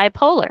is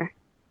bipolar.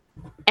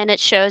 And it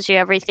shows you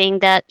everything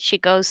that she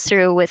goes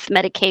through with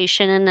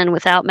medication and then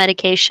without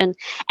medication.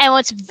 And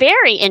what's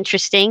very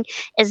interesting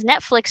is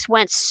Netflix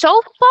went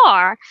so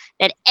far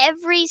that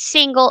every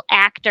single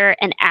actor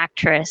and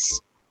actress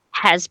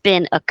has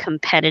been a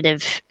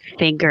competitive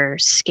figure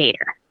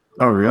skater.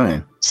 Oh,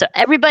 really? So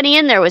everybody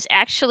in there was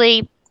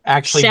actually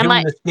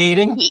doing the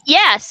skating?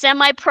 Yeah,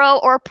 semi-pro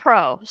or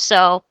pro.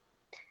 So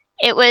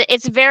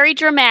it's very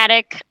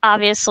dramatic,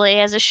 obviously,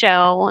 as a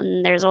show,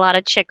 and there's a lot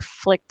of chick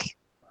flick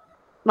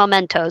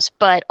mementos.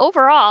 But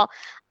overall,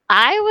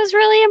 I was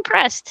really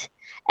impressed.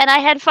 And I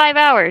had 5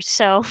 hours,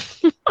 so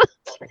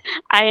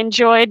I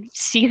enjoyed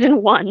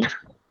season 1.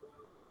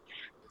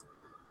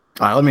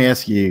 Let me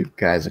ask you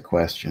guys a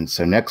question.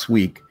 So next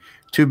week,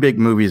 2 big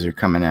movies are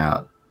coming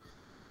out.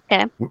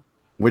 Okay.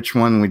 Which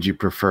one would you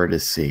prefer to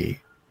see?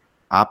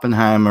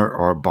 Oppenheimer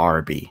or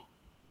Barbie?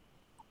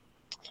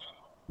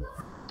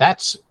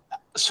 That's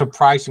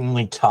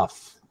surprisingly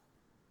tough.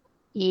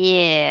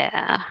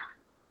 Yeah.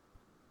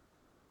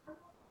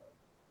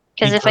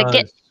 Because if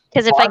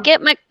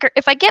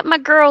I get my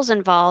girls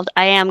involved,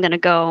 I am gonna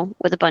go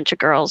with a bunch of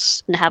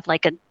girls and have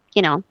like a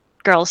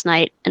girls'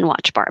 night and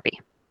watch Barbie.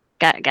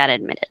 Gotta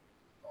admit it.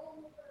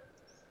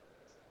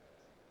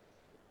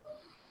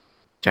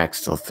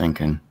 Jack's still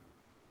thinking.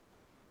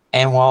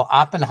 And while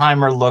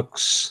Oppenheimer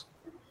looks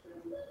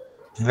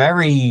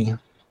it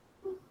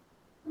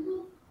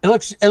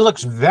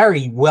looks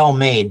very well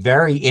made,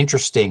 very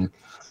interesting,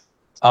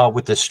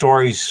 with the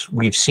stories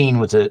we've seen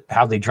with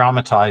how they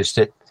dramatized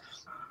it.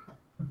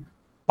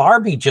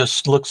 Barbie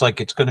just looks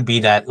like it's going to be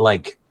that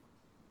like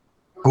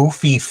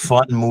goofy,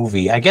 fun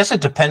movie. I guess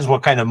it depends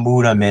what kind of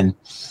mood I'm in.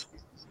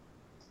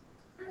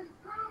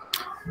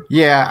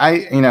 Yeah,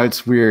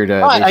 it's weird.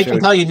 I can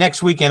tell you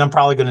next weekend I'm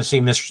probably going to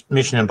see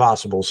Mission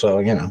Impossible. So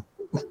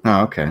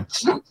Oh, okay.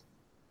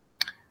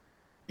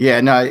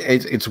 Yeah, no,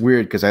 it's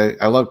weird because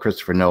I love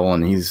Christopher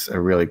Nolan. He's a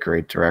really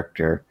great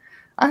director.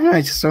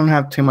 I just don't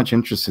have too much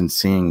interest in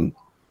seeing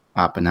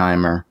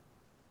Oppenheimer,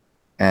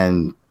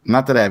 and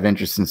not that I have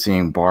interest in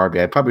seeing Barbie.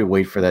 I'd probably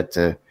wait for that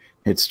to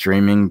hit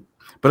streaming,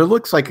 but it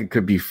looks like it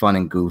could be fun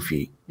and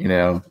goofy.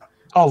 Oh,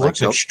 it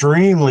looks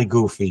extremely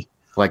goofy,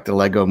 like the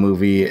Lego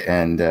Movie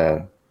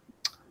and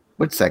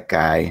what's that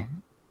guy?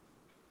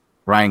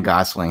 Ryan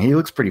Gosling. He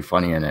looks pretty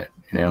funny in it.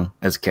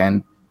 As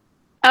Ken.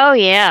 Oh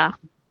yeah.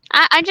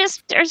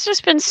 There's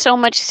just been so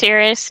much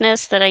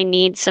seriousness that I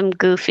need some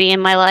goofy in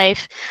my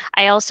life.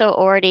 I also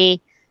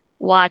already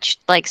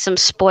watched like some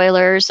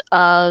spoilers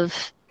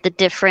of the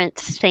different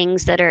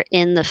things that are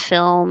in the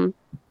film,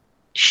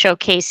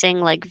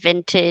 showcasing like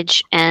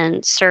vintage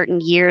and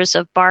certain years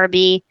of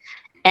Barbie.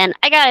 And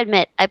I gotta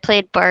admit, I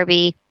played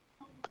Barbie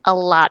a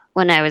lot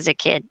when I was a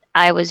kid.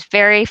 I was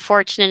very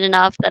fortunate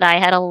enough that I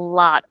had a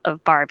lot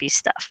of Barbie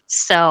stuff.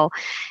 So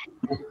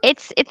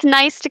it's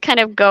nice to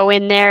kind of go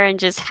in there and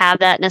just have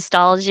that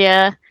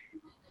nostalgia,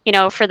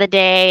 for the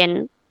day.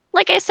 And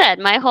like I said,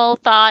 my whole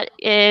thought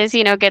is,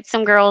 get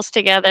some girls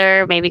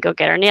together, maybe go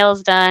get our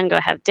nails done, go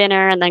have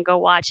dinner, and then go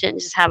watch it and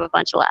just have a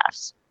bunch of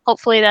laughs.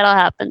 Hopefully that'll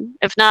happen.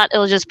 If not,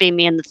 it'll just be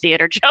me in the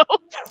theater, Joe.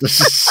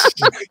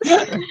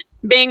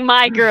 Being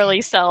my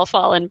girly self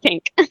all in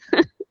pink.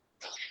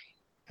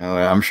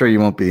 I'm sure you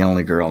won't be the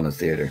only girl in the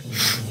theater.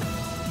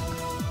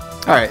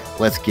 All right,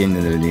 let's get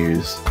into the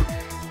news.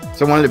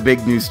 So one of the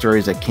big news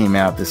stories that came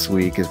out this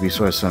week is we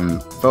saw some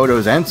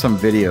photos and some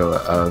video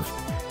of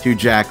Hugh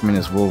Jackman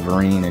as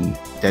Wolverine in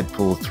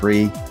Deadpool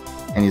 3.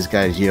 and he's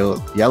got his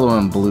yellow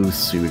and blue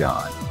suit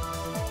on,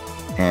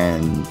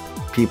 and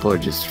people are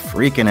just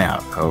freaking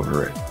out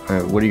over it.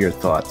 What are your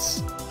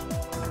thoughts?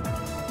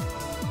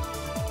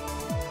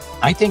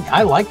 I think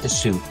I like the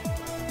suit.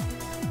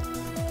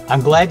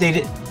 I'm glad they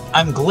did.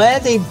 I'm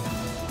glad they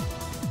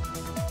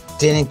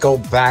didn't go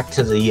back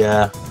to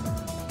the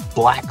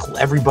black,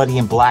 everybody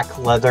in black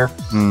leather.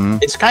 Mm-hmm.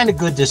 It's kind of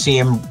good to see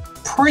him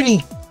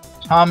pretty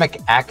comic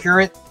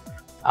accurate.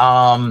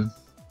 I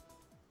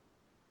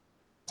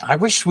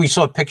wish we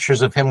saw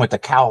pictures of him with the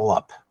cowl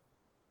up,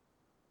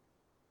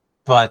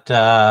 but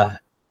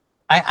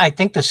I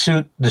think the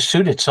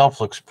suit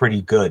itself looks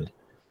pretty good.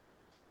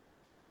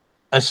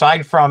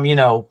 Aside from, you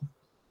know, ...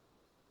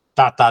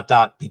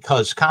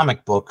 because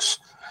comic books,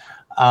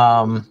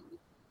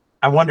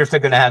 I wonder if they're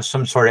going to have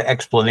some sort of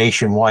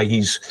explanation why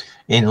he's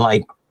in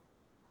like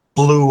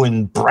blue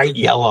and bright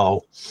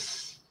yellow.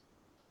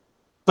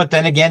 But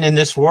then again, in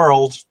this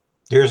world,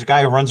 there's a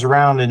guy who runs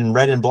around in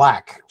red and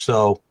black.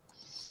 So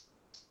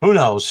who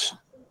knows?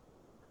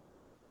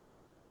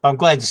 I'm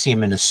glad to see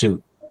him in a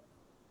suit.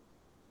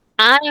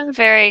 I am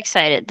very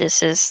excited.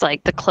 This is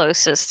like the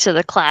closest to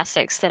the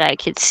classics that I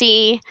could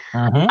see.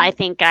 Mm-hmm. I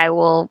think I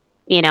will,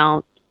 you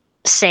know,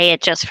 say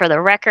it just for the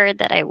record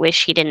that I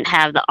wish he didn't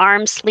have the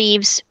arm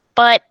sleeves,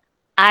 but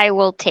I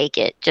will take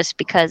it just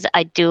because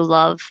I do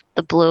love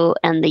the blue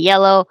and the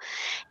yellow.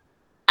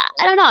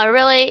 I don't know.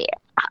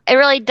 It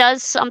really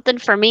does something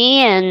for me.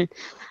 And,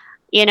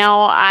 you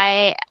know,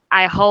 I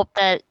hope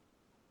that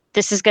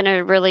this is going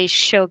to really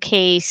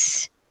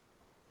showcase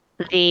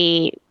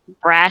the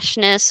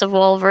brashness of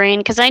Wolverine,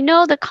 because I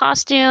know the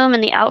costume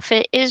and the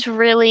outfit is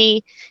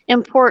really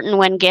important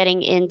when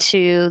getting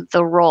into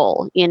the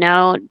role. You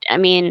know, I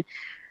mean,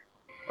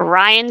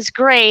 Ryan's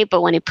great,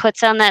 but when he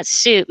puts on that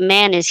suit,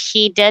 man, is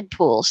he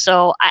Deadpool.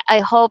 So I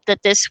hope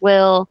that this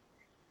will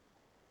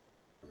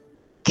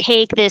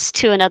take this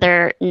to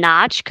another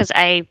notch, because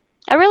I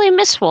really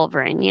miss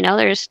Wolverine. You know,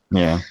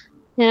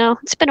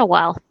 it's been a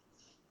while.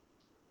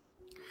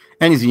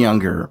 And he's a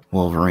younger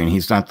Wolverine.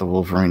 He's not the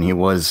Wolverine he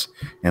was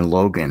in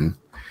Logan.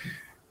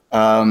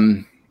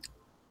 I'm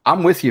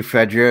with you,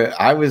 Fedra.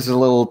 I was a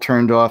little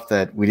turned off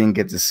that we didn't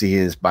get to see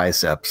his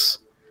biceps,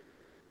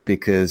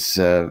 because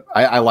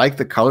I like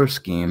the color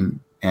scheme,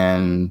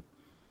 and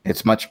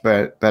it's much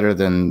better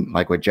than,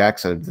 like what Jack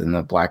said, than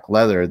the black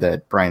leather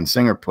that Bryan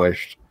Singer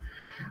pushed.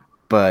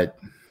 But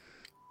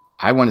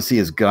I want to see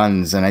his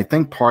guns, and I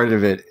think part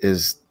of it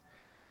is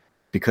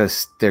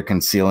because they're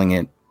concealing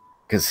it,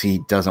 because he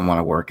doesn't want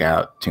to work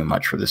out too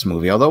much for this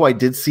movie. Although I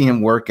did see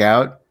him work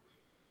out.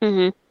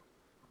 Mm-hmm.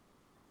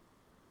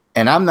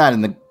 And I'm not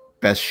in the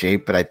best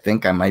shape, but I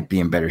think I might be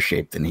in better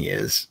shape than he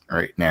is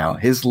right now.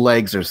 His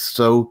legs are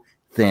so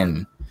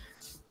thin.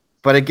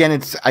 But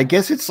again, I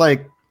guess it's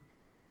like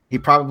he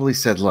probably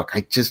said, look,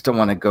 I just don't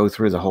want to go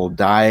through the whole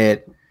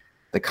diet,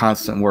 the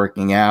constant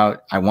working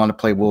out. I want to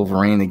play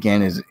Wolverine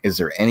again. Is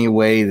there any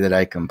way that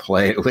I can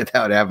play it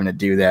without having to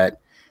do that?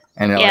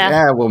 And they're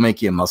like, we'll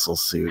make you a muscle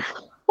suit.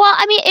 Well,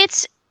 I mean,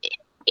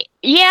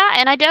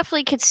 and I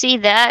definitely could see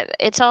that.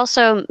 It's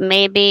also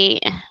maybe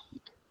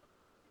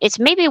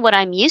what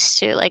I'm used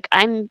to. Like,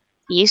 I'm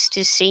used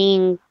to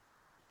seeing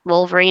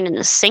Wolverine in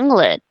a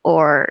singlet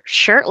or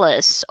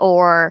shirtless,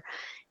 or,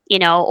 you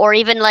know, or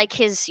even like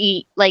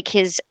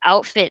his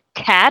outfit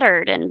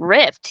tattered and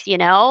ripped, you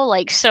know,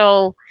 like,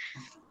 so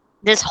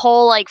this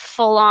whole like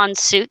full on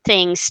suit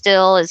thing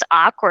still is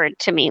awkward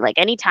to me. Like,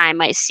 anytime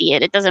I see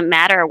it, it doesn't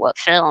matter what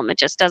film, it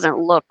just doesn't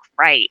look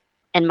right,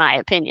 in my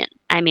opinion.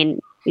 I mean,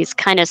 he's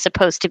kind of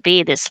supposed to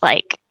be this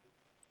like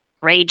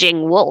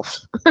raging wolf.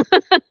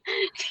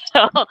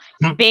 So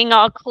being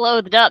all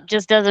clothed up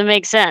just doesn't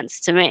make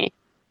sense to me.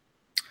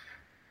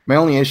 My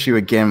only issue,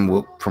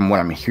 again, from what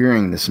I'm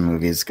hearing, this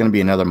movie is going to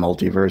be another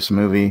multiverse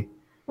movie.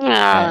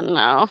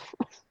 No.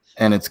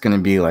 And it's going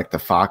to be like the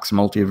Fox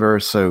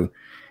multiverse. So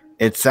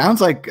it sounds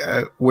like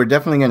we're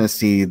definitely going to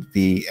see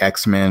the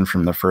X-Men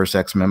from the first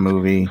X-Men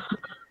movie,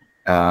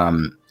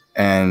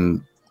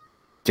 and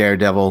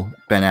Daredevil,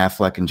 Ben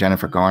Affleck, and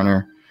Jennifer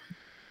Garner.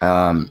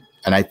 And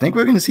I think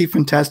we're going to see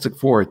Fantastic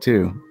Four,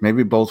 too.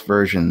 Maybe both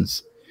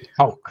versions.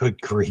 Oh, good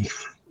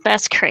grief.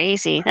 That's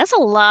crazy. That's a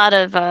lot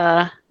of,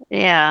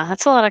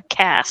 that's a lot of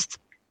cast.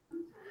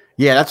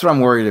 Yeah, that's what I'm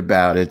worried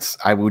about.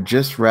 I would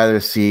just rather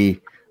see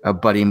a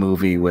buddy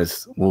movie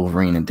with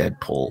Wolverine and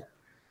Deadpool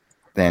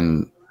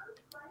than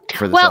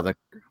for this other.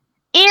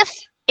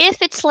 If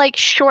it's like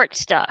short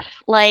stuff,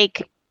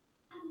 like,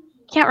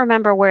 can't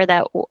remember where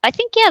that. I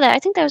think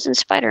that was in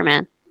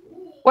Spider-Man,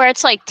 where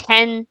it's like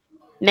 10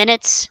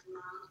 minutes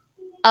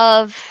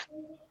of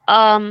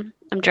I'm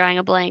drawing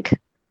a blank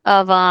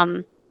of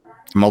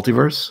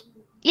multiverse.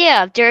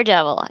 Yeah,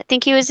 Daredevil. I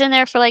think he was in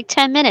there for like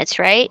 10 minutes,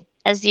 right,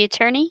 as the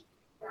attorney.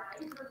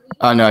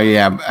 Oh no,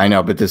 yeah, I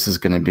know, but this is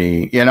going to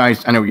be. I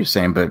know what you're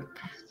saying, but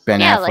Ben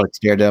Affleck's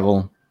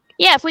Daredevil.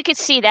 Yeah, if we could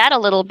see that a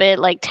little bit,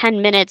 like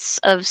 10 minutes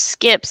of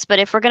skips, but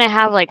if we're going to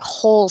have like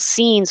whole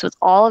scenes with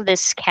all of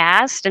this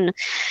cast and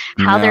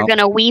how they're No. going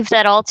to weave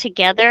that all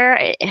together,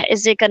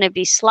 is it going to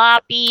be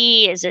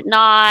sloppy? Is it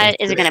not?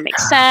 Is it going to make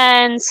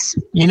sense?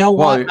 You know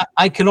Well, what?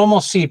 I can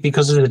almost see it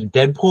because of the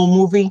Deadpool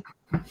movie.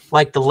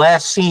 Like the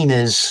last scene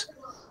is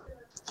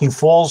he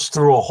falls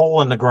through a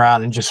hole in the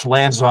ground and just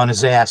lands on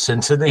his ass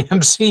into the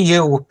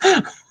MCU.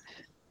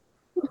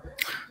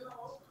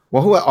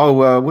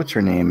 Well, what's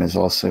her name is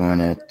also in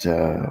it?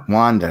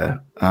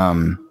 Wanda,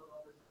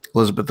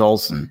 Elizabeth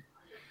Olsen.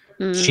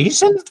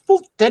 She's in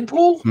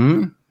Deadpool?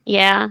 Hmm?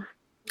 Yeah.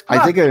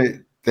 I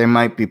think they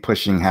might be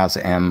pushing House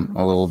M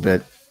a little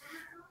bit.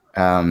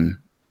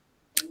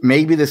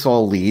 Maybe this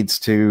all leads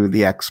to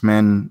the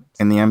X-Men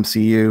in the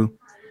MCU,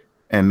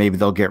 and maybe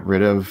they'll get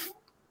rid of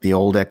the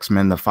old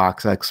X-Men, the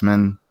Fox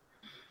X-Men.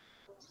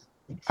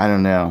 I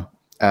don't know.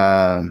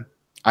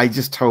 I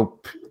just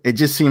hope it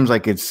just seems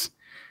like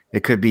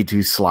it could be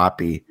too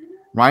sloppy.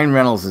 Ryan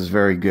Reynolds is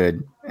very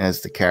good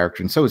as the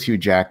character, and so is Hugh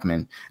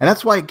Jackman. And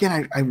that's why,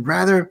 again, I'd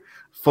rather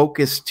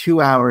focus 2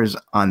 hours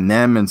on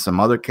them and some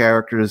other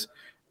characters,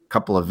 a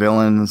couple of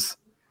villains,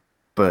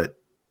 but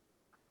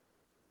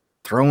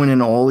throwing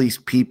in all these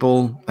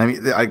people. I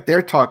mean,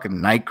 they're talking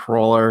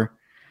Nightcrawler,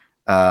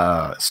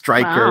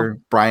 Stryker,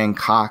 Brian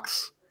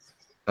Cox,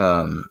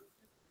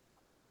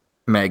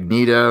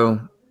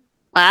 Magneto.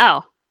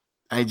 Wow.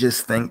 I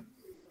just think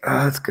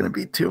it's going to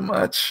be too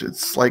much.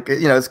 It's like,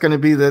 it's going to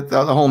be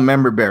the whole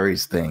member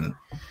berries thing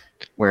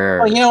where,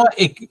 Well, you know what?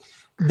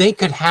 They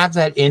could have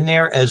that in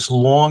there as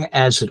long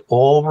as it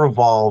all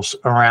revolves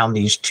around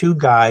these two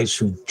guys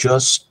who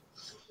just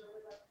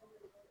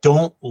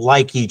don't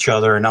like each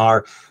other and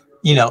are,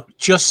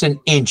 just an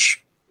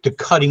inch to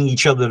cutting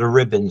each other to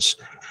ribbons.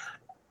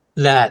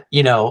 That,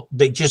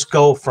 they just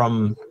go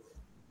from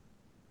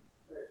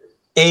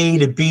A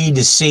to B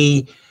to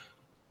C,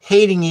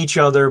 hating each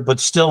other, but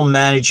still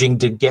managing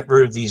to get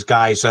rid of these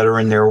guys that are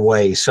in their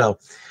way. So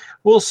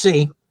we'll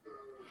see.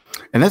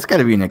 And that's got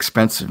to be an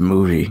expensive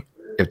movie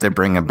if they're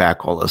bringing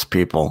back all those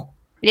people.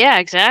 Yeah,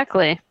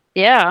 exactly.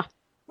 Yeah.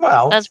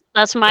 Well,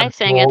 that's my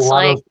thing. Well, it's a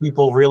lot like of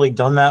people really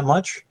done that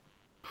much.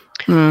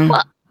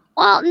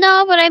 Well,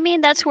 no, but I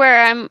mean that's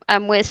where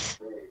I'm with,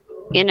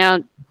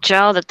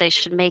 Joe, that they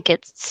should make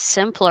it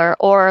simpler,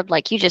 or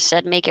like you just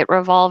said, make it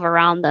revolve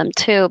around them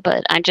too.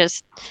 But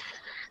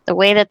the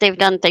way that they've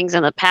done things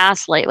in the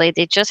past lately,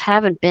 they just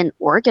haven't been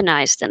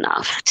organized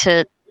enough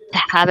to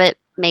have it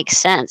make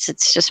sense.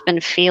 It's just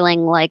been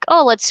feeling like,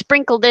 oh, let's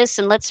sprinkle this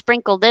and let's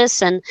sprinkle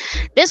this, and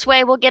this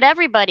way we'll get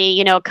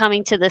everybody,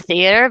 coming to the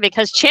theater,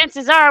 because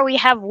chances are we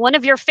have one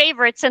of your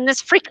favorites in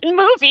this freaking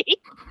movie.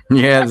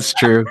 Yeah, that's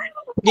true.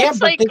 Yeah, It's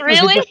but like, this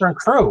was really? a different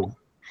crew.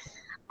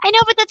 I know,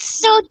 but that's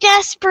so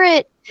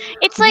desperate.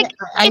 It's like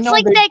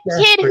that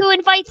kid who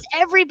invites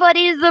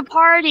everybody to the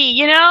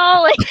party,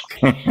 Like,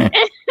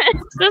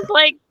 it's just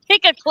like,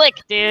 pick a click,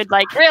 dude.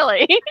 Like,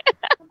 really?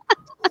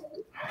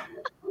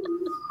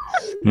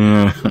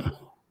 Yeah.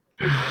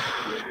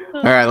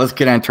 All right, let's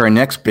get on to our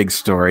next big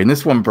story. And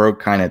this one broke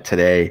kind of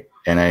today,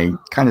 and I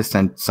kind of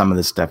sent some of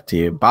this stuff to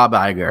you. Bob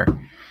Iger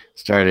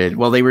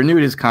they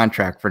renewed his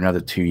contract for another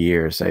 2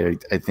 years. I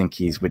think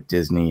he's with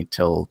Disney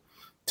till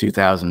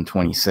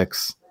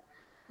 2026.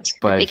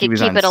 But we could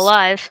keep it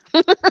alive.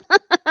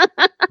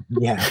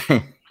 Yeah.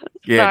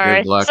 Yeah,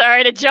 good luck.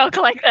 Sorry to joke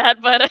like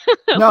that, but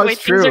no, the way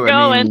it's true. things are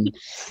going.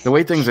 The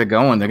way things are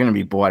going, they're going to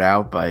be bought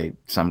out by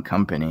some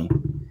company.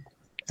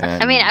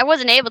 I mean, I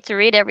wasn't able to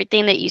read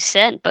everything that you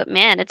sent, but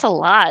man, it's a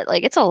lot.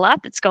 Like, it's a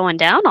lot that's going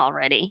down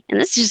already, and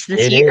this is just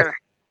this year.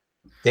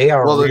 Is. They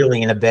are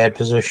really in a bad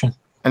position.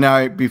 And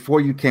now,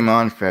 before you came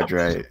on,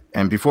 Fedra,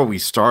 and before we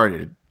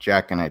started,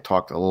 Jack and I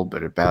talked a little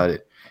bit about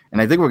it, and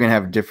I think we're going to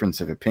have a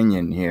difference of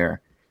opinion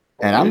here.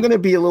 And I'm going to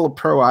be a little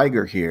pro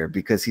Iger here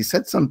because he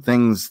said some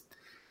things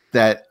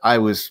that I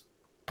was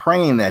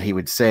praying that he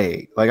would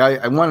say. Like,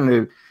 I wanted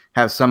to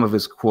have some of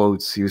his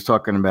quotes. He was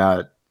talking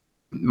about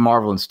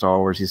Marvel and Star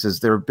Wars. He says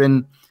there have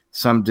been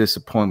some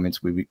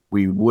disappointments.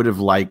 We would have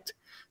liked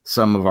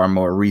some of our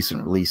more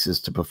recent releases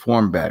to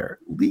perform better.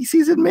 At least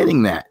he's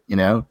admitting that,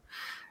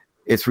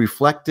 It's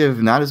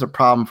reflective, not as a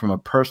problem from a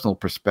personal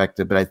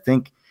perspective, but I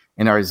think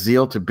in our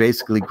zeal to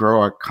basically grow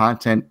our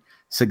content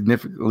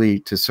significantly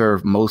to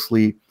serve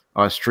mostly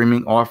our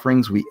streaming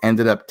offerings, we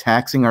ended up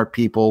taxing our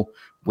people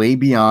way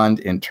beyond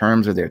in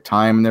terms of their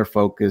time and their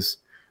focus,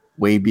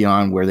 way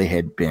beyond where they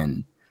had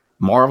been.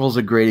 Marvel's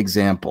a great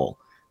example.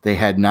 They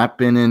had not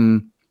been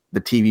in the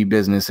TV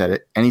business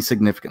at any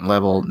significant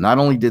level. Not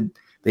only did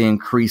they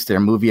increase their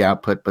movie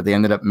output, but they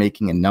ended up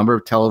making a number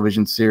of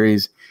television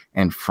series,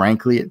 and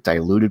frankly, it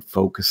diluted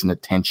focus and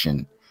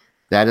attention.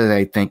 That is,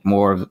 I think,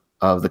 more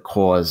of the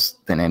cause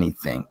than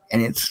anything.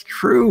 And it's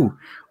true.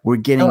 We're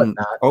getting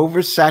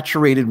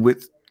oversaturated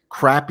with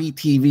crappy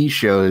TV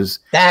shows.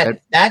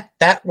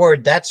 That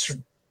word, that's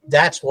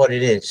what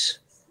it is.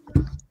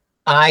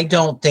 I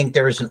don't think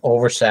there is an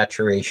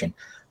oversaturation.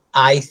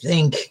 I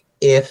think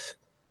if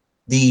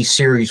the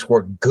series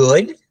were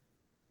good,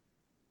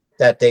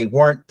 that they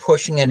weren't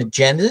pushing in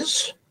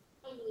agendas,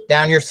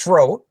 down your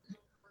throat,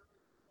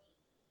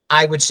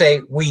 I would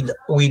say we'd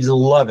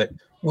love it.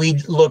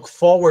 We'd look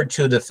forward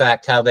to the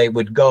fact how they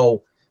would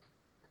go,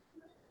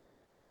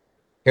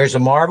 here's a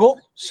Marvel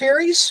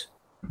series.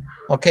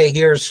 Okay,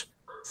 here's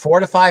 4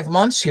 to 5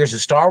 months. Here's a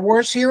Star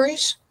Wars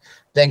series.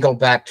 Then go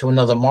back to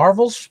another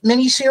Marvel's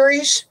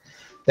miniseries.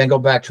 Then go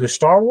back to a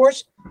Star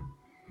Wars.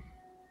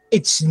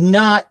 It's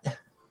not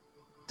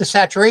the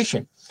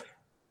saturation.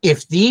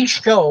 If these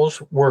shows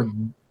were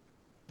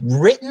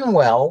written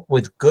well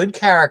with good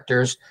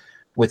characters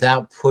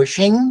without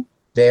pushing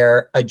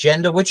their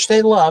agenda, which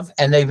they love,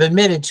 and they've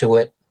admitted to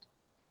it,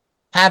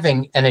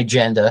 having an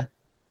agenda,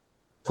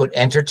 put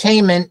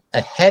entertainment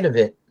ahead of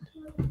it,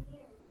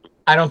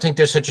 I don't think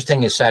there's such a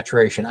thing as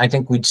saturation. I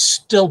think we'd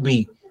still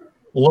be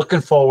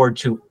looking forward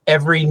to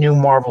every new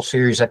Marvel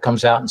series that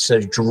comes out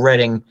instead of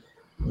dreading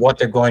what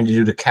they're going to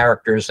do to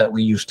characters that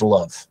we used to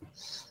love.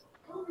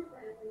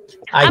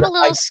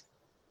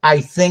 I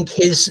think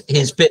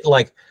his bit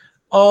like,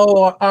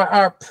 oh,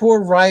 our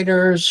poor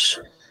writers,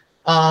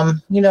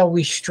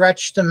 we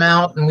stretched them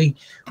out and we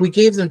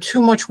gave them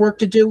too much work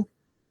to do.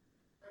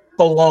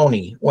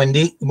 Baloney.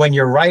 When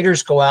your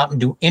writers go out and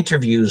do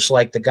interviews,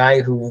 like the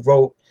guy who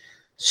wrote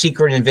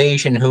Secret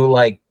Invasion, who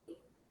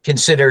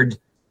considered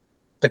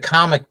the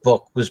comic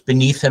book was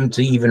beneath him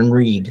to even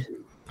read.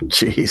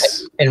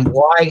 Jeez. And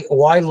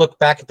why look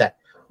back at that?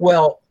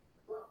 Well,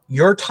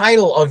 your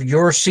title of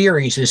your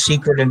series is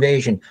Secret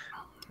Invasion,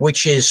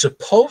 which is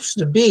supposed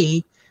to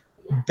be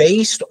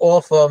based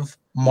off of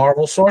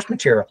Marvel source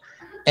material.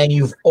 And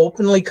you've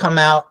openly come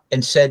out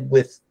and said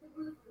with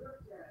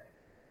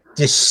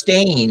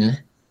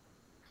disdain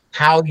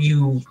how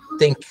you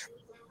think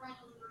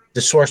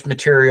the source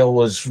material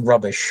was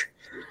rubbish.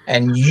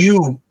 And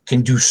you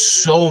can do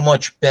so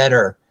much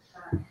better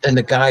than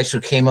the guys who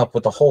came up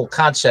with the whole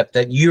concept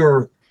that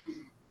you're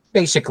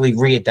basically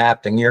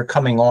readapting, you're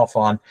coming off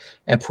on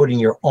and putting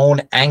your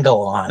own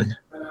angle on.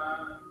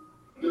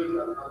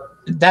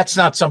 That's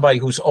not somebody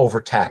who's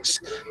overtaxed.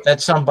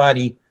 That's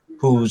somebody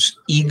whose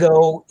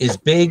ego is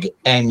big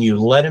and you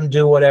let him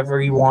do whatever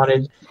he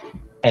wanted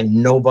and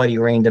nobody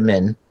reined him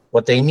in.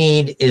 What they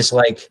need is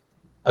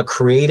a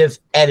creative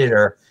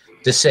editor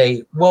to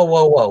say,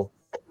 whoa.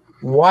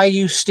 Why are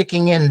you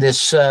sticking in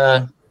this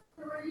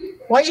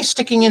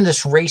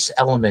race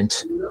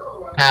element?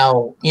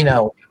 How,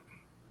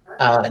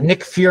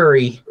 Nick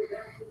Fury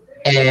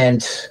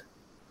and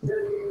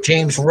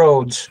James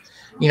Rhodes,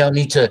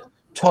 need to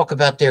talk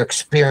about their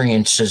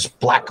experience as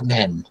black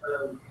men.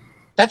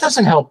 That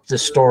doesn't help the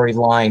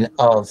storyline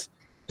of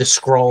the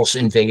Skrulls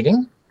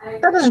invading.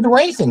 That doesn't do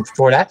anything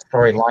for that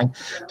storyline.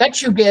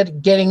 That's you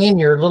getting in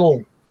your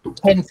little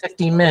 10,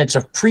 15 minutes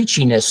of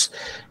preachiness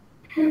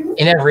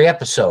in every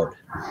episode.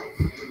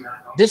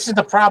 This is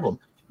the problem.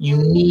 You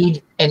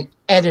need an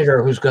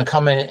editor who's going to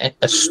come in,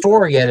 a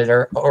story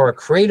editor or a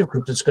creative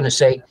group that's going to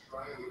say,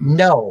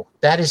 no,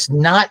 that is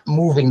not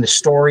moving the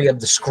story of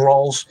the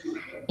Skrulls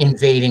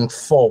invading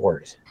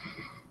forward.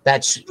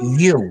 That's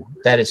you.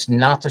 That is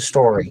not the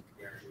story.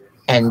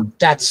 And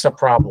that's the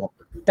problem.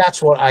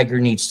 That's what Iger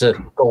needs to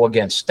go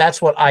against.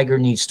 That's what Iger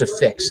needs to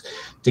fix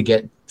to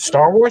get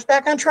Star Wars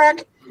back on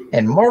track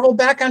and Marvel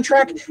back on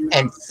track.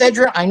 And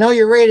Fedra, I know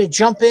you're ready to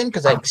jump in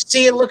because I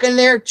see you looking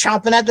there,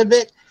 chomping at the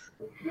bit.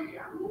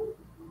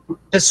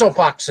 The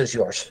soapbox is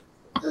yours.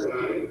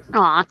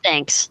 Aw,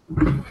 thanks.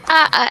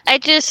 I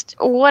just,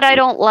 what I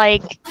don't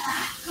like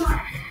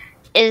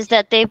is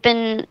that they've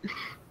been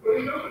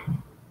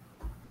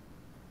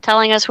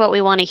telling us what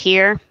we want to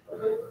hear.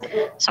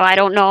 So I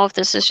don't know if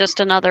this is just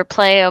another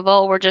play of,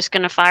 we're just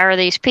going to fire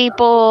these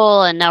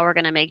people and now we're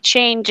going to make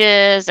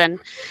changes and,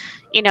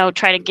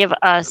 try to give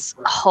us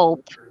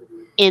hope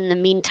in the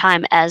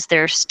meantime as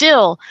they're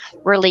still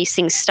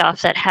releasing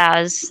stuff that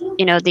has,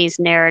 these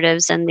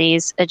narratives and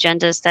these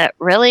agendas that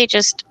really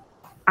just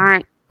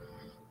aren't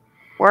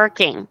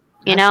working.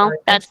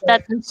 I'm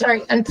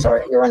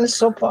sorry. You're on the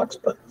soapbox,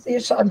 but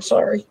I'm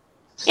sorry.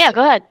 Yeah,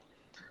 go ahead.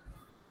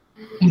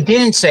 He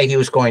didn't say he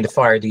was going to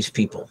fire these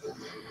people.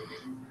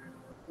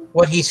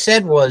 What he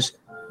said was,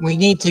 we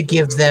need to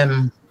give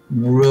them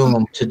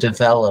room to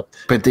develop.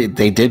 But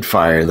they did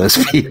fire those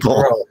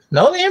people.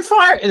 No, they didn't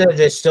fire.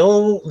 There's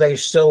still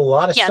a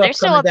lot of stuff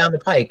coming down the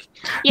pike.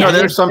 Yeah, no,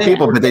 there's some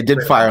people, but they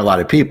did fire a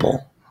lot of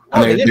people.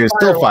 They're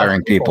still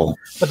firing people.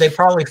 But they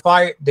probably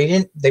fired.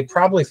 They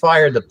probably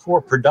fired the poor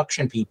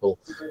production people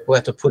who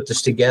have to put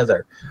this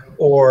together,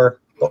 or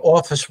the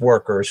office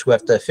workers who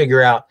have to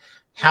figure out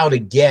how to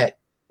get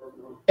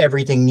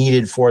everything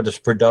needed for this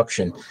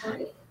production.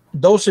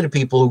 Those are the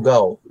people who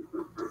go.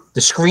 The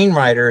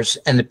screenwriters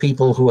and the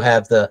people who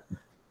have the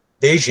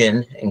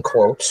vision, in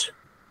quotes,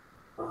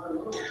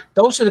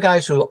 those are the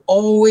guys who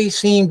always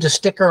seem to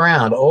stick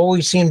around,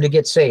 always seem to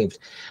get saved.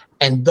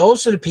 And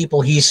those are the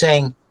people he's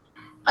saying,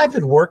 I've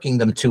been working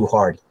them too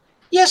hard.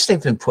 Yes,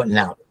 they've been putting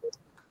out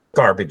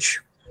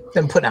garbage,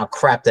 been putting out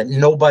crap that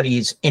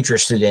nobody's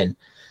interested in.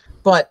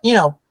 But,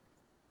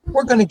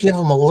 we're going to give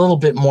them a little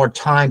bit more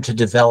time to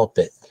develop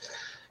it.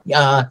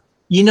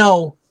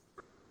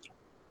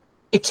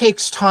 It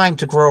takes time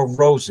to grow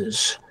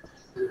roses.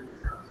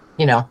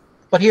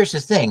 But here's the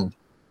thing.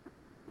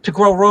 To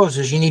grow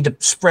roses, you need to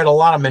spread a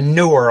lot of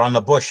manure on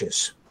the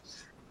bushes.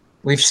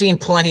 We've seen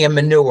plenty of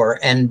manure,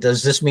 and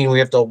does this mean we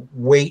have to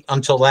wait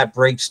until that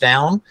breaks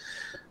down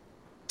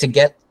to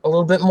get a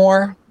little bit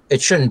more?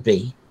 It shouldn't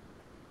be.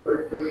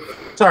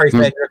 Sorry,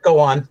 Frederick, go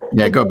on.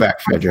 Yeah, go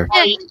back, Frederick.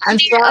 I'm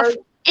sorry.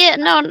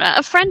 No,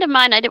 a friend of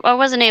mine, I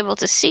wasn't able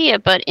to see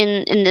it, but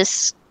in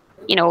this,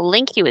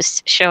 link he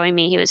was showing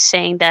me, he was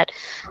saying that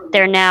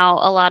there are now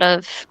a lot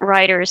of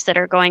writers that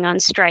are going on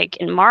strike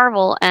in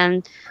Marvel,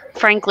 and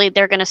frankly,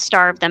 they're going to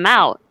starve them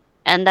out.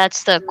 And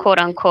that's the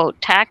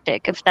quote-unquote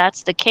tactic. If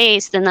that's the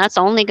case, then that's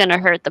only going to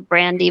hurt the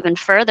brand even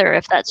further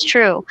if that's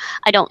true.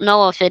 I don't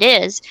know if it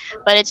is,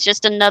 but it's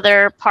just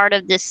another part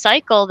of this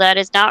cycle that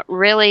is not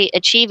really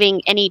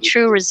achieving any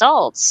true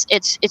results.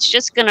 It's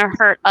just going to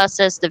hurt us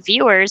as the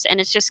viewers, and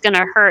it's just going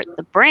to hurt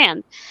the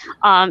brand.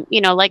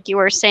 Like you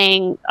were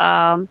saying,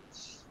 I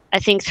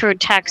think through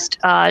text,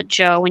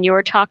 Joe, when you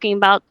were talking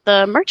about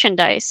the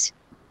merchandise.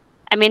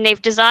 I mean,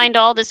 they've designed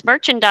all this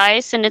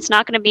merchandise and it's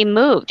not going to be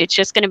moved. It's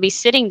just going to be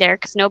sitting there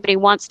because nobody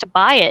wants to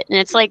buy it. And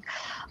it's like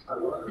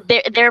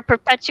they're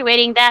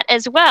perpetuating that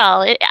as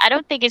well. I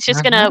don't think it's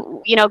just going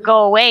to,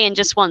 go away in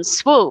just one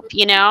swoop,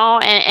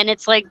 and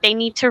it's like they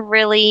need to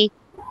really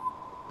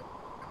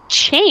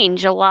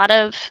change a lot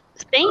of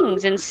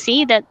things and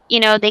see that,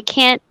 they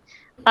can't,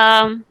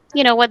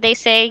 what they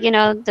say,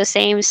 the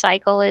same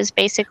cycle is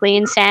basically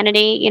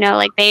insanity,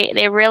 like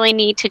they really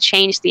need to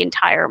change the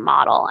entire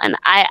model. And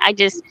I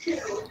just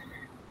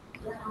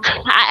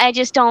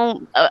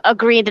don't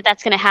agree that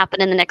that's going to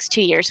happen in the next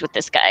 2 years with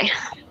this guy.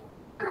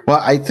 Well,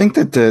 I think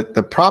that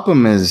the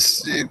problem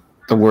is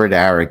the word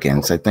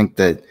arrogance. I think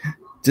that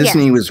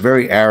Disney was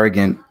very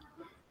arrogant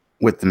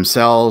with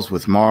themselves,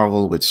 with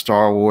Marvel, with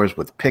Star Wars,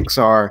 with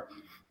Pixar.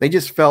 They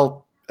just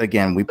felt,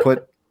 again, we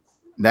put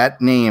that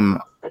name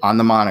on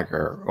the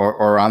moniker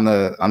or on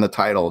the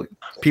title,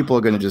 people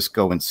are going to just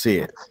go and see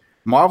it.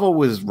 Marvel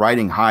was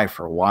riding high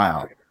for a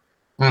while,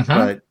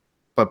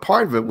 but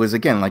part of it was,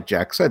 again, like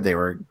Jack said, they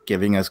were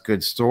giving us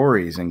good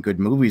stories and good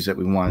movies that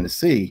we wanted to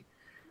see.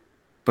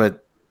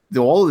 But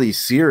all of these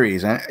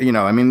series,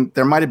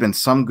 there might have been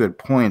some good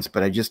points,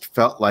 but I just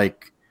felt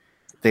like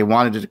they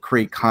wanted to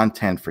create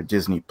content for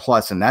Disney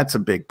Plus, and that's a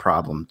big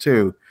problem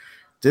too.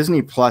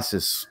 Disney Plus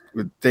is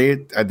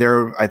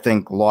they're I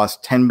think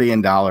lost $10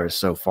 billion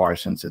so far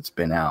since it's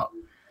been out.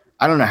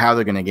 I don't know how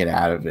they're going to get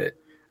out of it.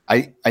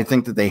 I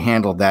think that they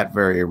handled that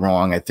very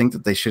wrong. I think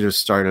that they should have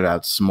started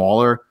out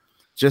smaller.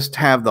 Just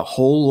have the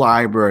whole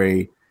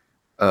library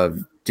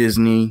of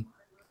Disney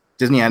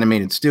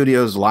animated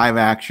studios, live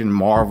action,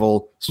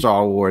 Marvel,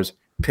 Star Wars,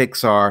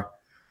 Pixar.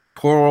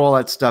 Pour all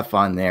that stuff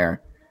on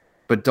there,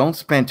 but don't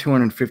spend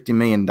 $250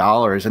 million.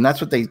 And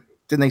that's what didn't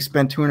they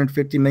spend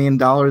 $250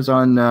 million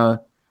on?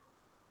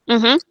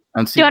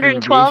 On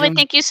 212, I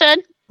think you said.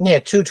 Yeah,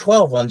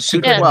 212 on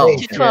Secret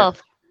Invasion. 212.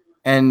 Yeah.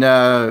 And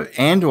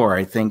Andor,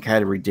 I think,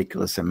 had a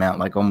ridiculous amount,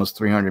 like almost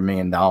 $300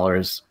 million.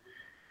 And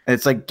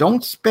it's like,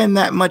 don't spend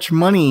that much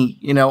money,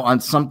 on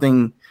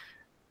something.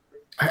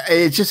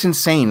 It's just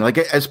insane. Like,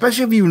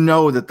 especially if you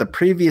know that the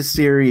previous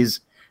series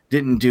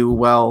didn't do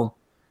well,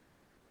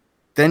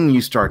 then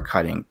you start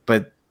cutting.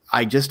 But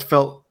I just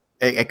felt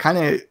it kind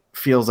of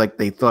feels like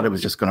they thought it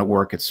was just going to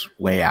work its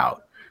way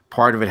out.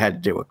 Part of it had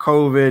to do with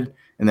COVID.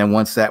 And then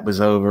once that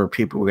was over,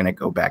 people were going to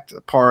go back to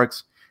the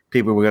parks.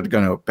 People were going to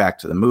go back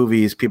to the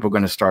movies. People were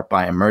going to start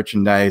buying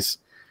merchandise.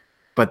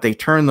 But they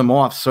turned them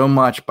off so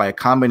much by a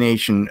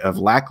combination of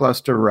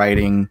lackluster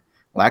writing,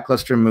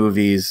 lackluster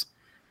movies,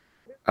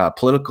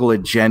 political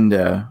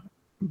agenda,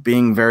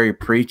 being very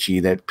preachy,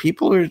 that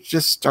people are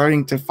just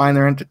starting to find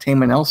their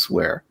entertainment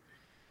elsewhere.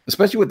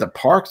 Especially with the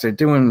parks,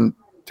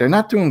 they're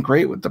not doing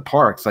great with the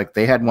parks. Like,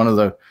 they had one of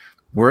the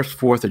worst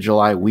 4th of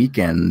July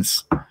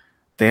weekends.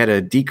 They had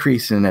a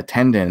decrease in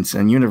attendance,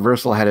 and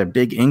Universal had a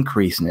big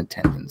increase in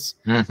attendance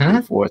on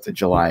the 4th of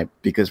July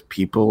because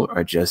people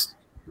are just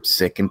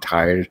sick and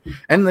tired.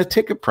 And the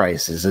ticket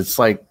prices, it's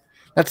like,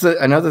 that's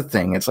another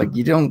thing. It's like,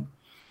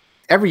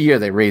 every year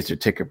they raise their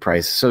ticket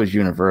price, so is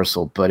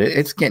Universal, but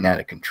it's getting out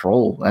of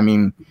control. I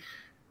mean,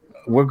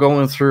 we're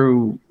going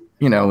through,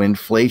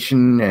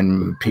 inflation,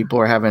 and people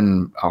are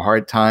having a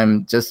hard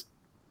time just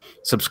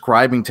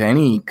subscribing to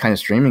any kind of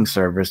streaming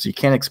service. You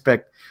can't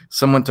expect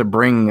someone to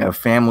bring a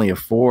family of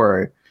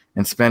 4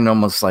 and spend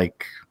almost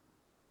like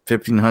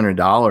 $1,500.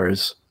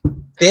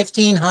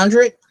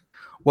 $1,500?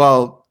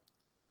 Well,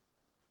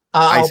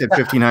 I said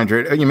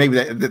 1,500. Maybe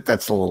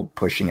that's a little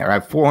pushing it.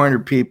 Right?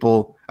 400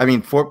 people. I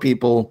mean, 4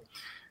 people.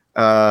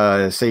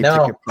 Say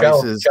ticket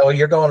prices. Joe,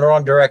 you're going the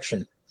wrong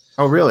direction.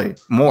 Oh, really?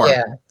 More?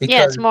 Yeah.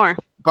 Yeah, it's more.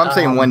 But I'm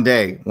saying one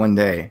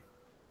day.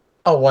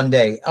 Oh, one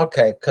day.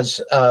 Okay,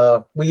 because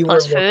we were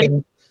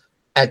looking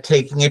at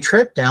taking a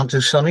trip down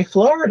to sunny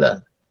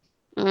Florida.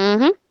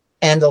 Mm-hmm.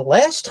 And the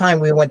last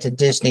time we went to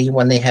Disney,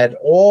 when they had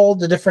all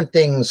the different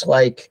things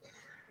like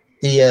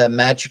the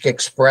Magic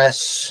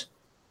Express,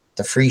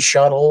 the free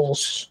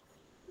shuttles,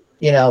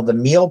 the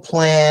meal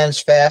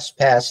plans, fast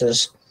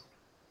passes,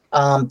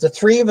 the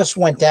 3 of us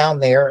went down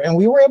there, and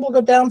we were able to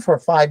go down for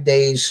 5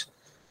 days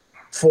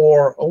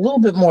for a little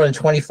bit more than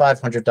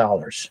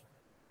 $2,500.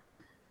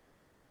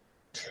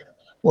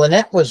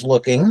 Lynette was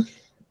looking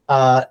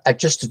at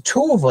just the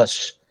two of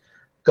us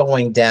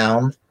going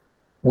down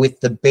with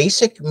the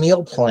basic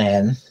meal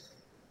plan.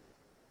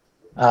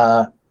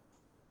 The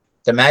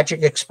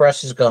Magic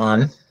Express is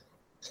gone.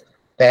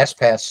 Fast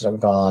passes are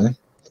gone.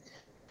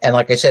 And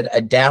like I said,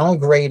 a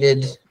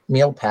downgraded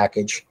meal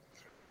package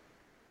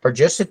for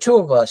just the two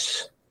of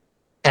us,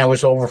 and it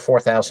was over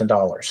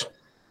 $4,000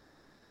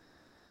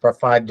 for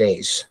 5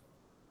 days.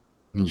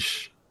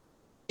 Eesh.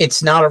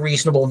 It's not a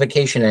reasonable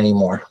vacation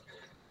anymore.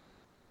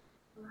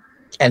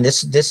 And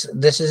this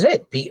is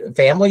it.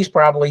 Families,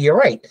 probably, you're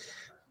right.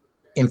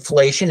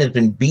 Inflation has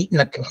been beating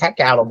the heck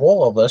out of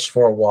all of us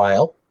for a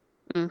while.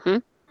 Mm-hmm.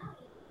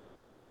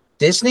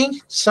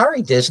 Disney,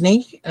 sorry,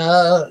 Disney,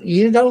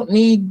 you don't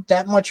need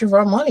that much of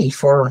our money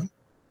for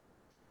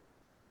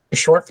a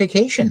short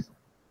vacation.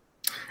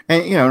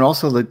 And and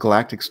also the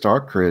Galactic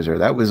Star Cruiser,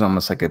 that was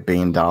almost like $1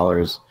 billion,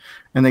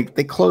 and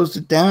they closed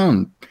it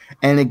down.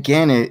 And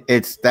again,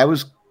 that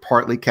was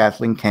partly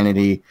Kathleen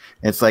Kennedy.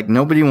 It's like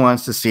nobody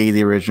wants to see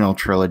the original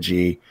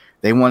trilogy.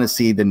 They want to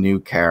see the new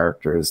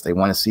characters. They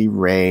want to see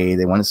Rey.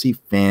 They want to see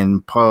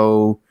Finn,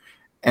 Poe,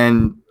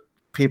 and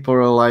people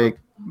are like,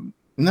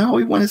 no,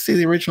 we want to see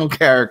the original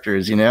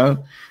characters,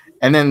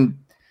 And then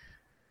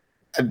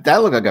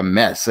that looked like a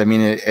mess. I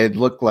mean, it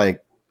looked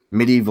like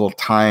medieval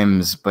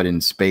times, but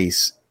in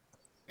space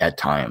at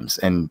times.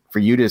 And for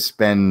you to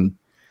spend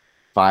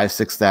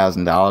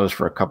 $5,000-$6,000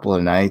 for a couple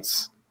of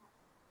nights.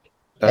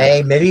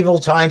 Hey, medieval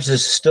times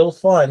is still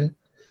fun,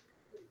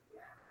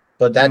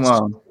 but that's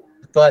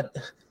but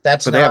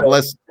they have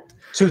less.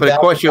 But it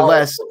costs you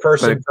less per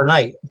person per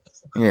night.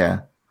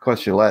 Yeah,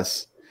 costs you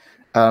less.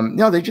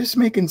 No, they're just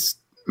making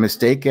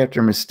mistake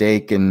after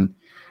mistake, and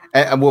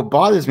what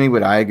bothers me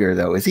with Iger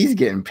though is he's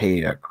getting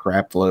paid a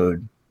crap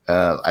load.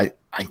 I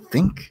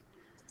think,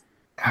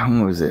 how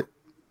much was it?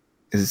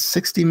 Is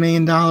it $60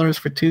 million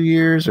for 2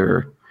 years,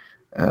 or?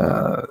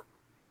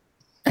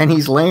 And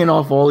he's laying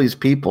off all these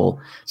people,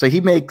 so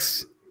he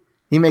makes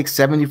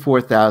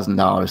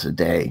 $74,000 a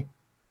day.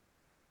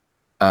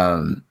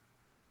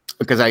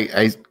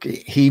 Because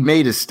he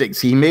made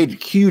he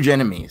made huge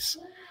enemies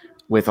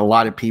with a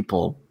lot of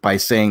people by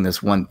saying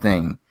this one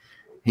thing.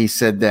 He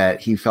said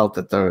that he felt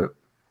that the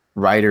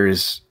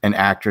writers and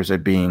actors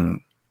are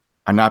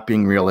not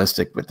being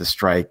realistic with the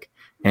strike,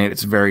 and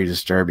it's very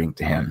disturbing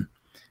to him.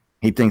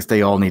 He thinks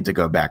they all need to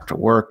go back to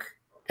work,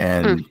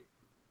 and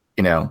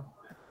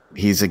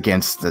he's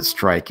against the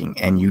striking.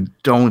 And you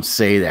don't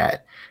say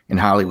that in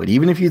Hollywood.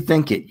 Even if you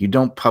think it, you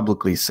don't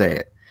publicly say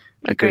it,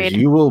 because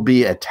Agreed. you will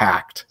be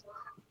attacked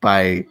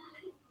by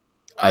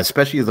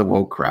especially the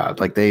woke crowd.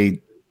 Like they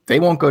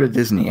won't go to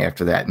Disney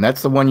after that. And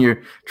that's the one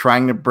you're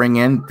trying to bring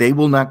in. They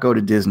will not go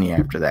to Disney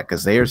after that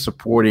because they are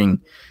supporting,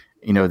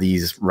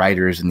 these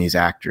writers and these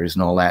actors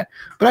and all that.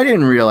 But I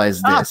didn't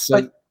realize this.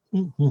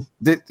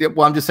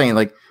 Well, I'm just saying,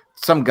 like,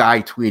 some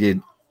guy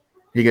tweeted,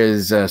 he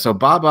goes, so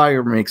Bob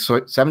Iger makes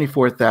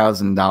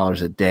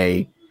 $74,000 a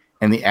day,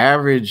 and the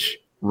average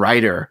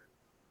writer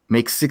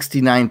makes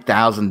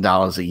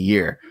 $69,000 a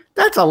year.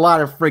 That's a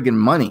lot of friggin'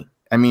 money.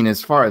 I mean,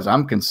 as far as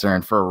I'm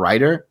concerned, for a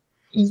writer,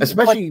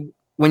 especially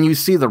when you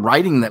see the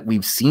writing that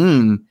we've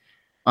seen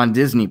on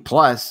Disney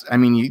Plus. I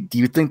mean, do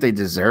you think they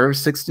deserve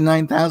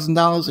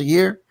 $69,000 a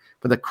year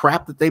for the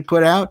crap that they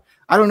put out?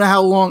 I don't know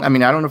how long. I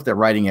mean, I don't know if they're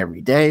writing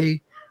every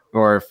day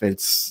or if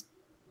it's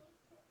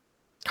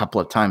a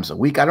couple of times a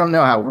week. I don't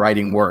know how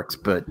writing works,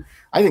 but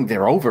I think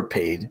they're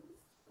overpaid.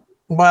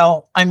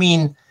 Well, I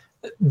mean,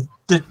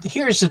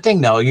 here's the thing,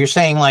 though. You're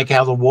saying like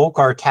how the woke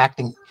are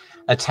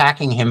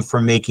attacking him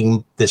for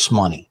making this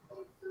money.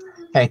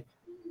 Okay.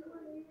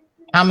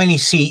 How many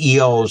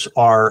CEOs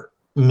are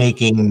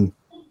making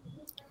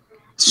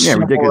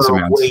ridiculous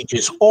amounts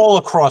wages all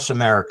across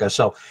America?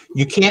 So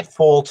you can't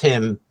fault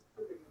him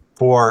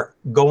for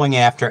going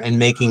after and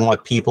making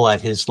what people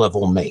at his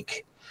level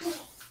make.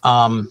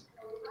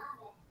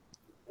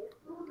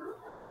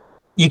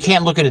 You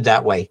can't look at it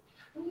that way.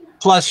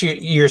 Plus,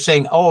 you're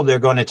saying, oh, they're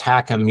going to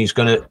attack him. He's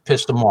going to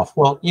piss them off.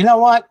 Well, you know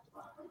what?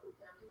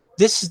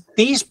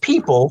 These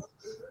people,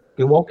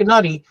 the woke and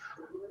nutty,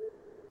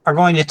 are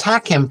going to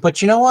attack him.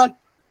 But you know what?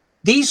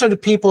 These are the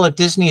people that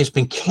Disney has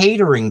been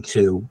catering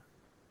to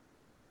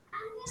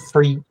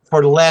for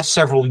the last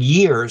several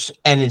years,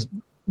 and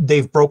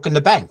they've broken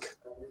the bank,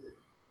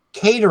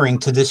 catering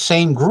to this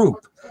same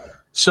group.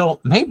 So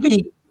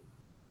maybe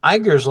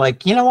Iger's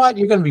like, you know what?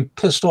 You're going to be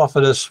pissed off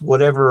at us,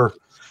 whatever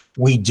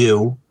we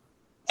do,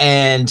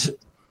 and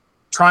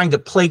trying to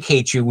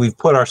placate you. We've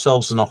put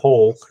ourselves in a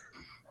hole.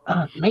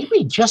 Maybe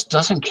he just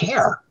doesn't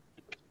care.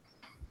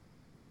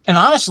 And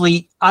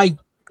honestly, I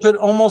could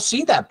almost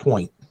see that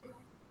point.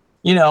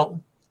 He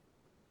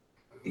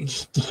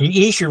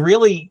should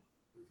really,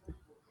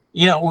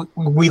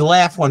 we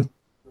laugh when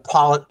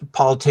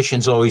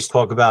politicians always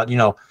talk about,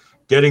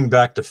 getting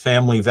back to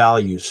family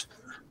values.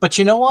 But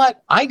you know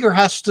what? Iger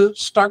has to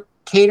start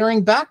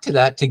catering back to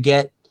that to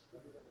get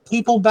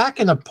people back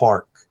in the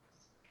park,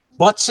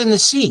 butts in the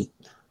seat.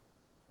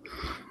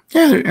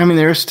 Yeah, I mean,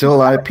 there are still a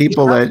lot of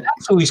people that.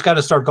 That's who he's got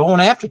to start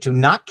going after, to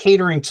not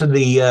catering to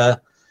the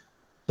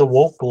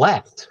woke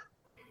left.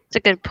 It's a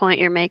good point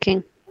you're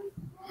making.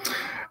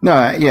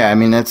 No, yeah, I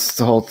mean, that's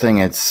the whole thing.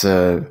 It's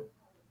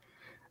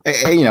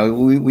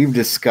we've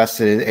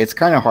discussed it. It's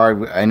kind of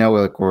hard. I know,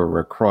 like,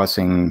 we're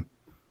crossing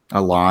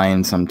a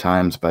line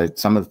sometimes by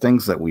some of the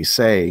things that we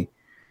say,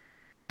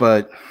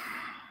 but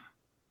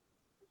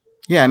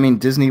yeah, I mean,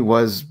 Disney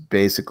was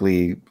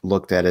basically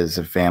looked at as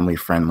a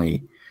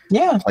family-friendly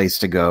place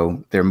to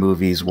go. Their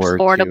movies were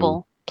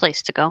affordable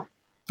place to go.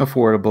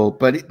 Affordable,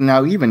 but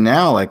even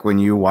now, like, when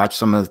you watch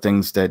some of the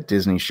things that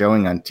Disney's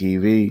showing on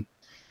TV,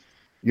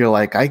 you're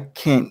like, I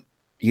can't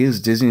use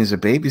Disney as a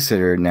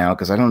babysitter now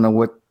because I don't know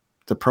what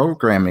the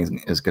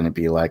programming is going to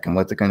be like and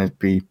what they're going to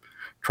be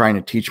trying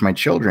to teach my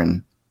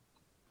children.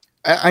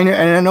 I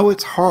know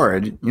it's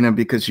hard,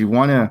 because you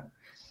want to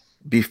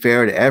be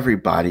fair to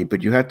everybody,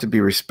 but you have to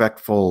be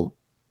respectful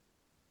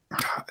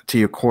to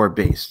your core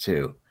base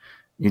too.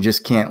 You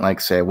just can't, like,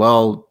 say,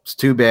 well, it's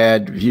too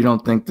bad if you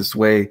don't think this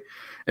way.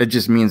 It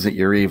just means that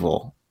you're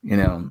evil.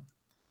 You're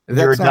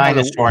a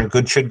dinosaur and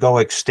good should go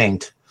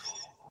extinct.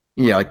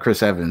 Yeah, like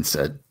Chris Evans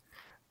said.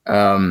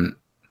 No,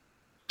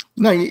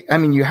 I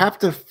mean,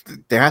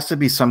 there has to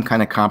be some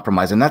kind of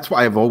compromise. And that's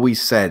why I've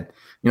always said,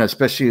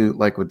 especially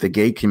like with the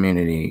gay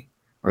community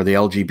or the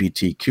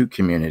LGBTQ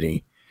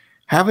community,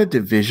 have a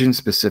division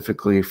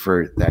specifically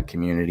for that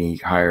community.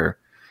 Hire,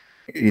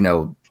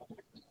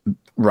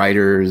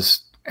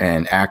 writers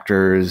and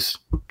actors,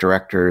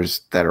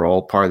 directors that are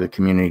all part of the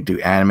community, do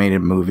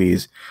animated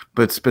movies,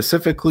 but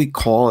specifically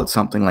call it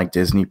something like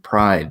Disney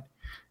Pride,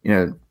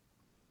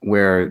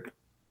 where,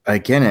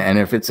 again, and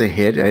if it's a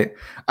hit,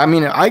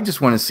 I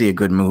just want to see a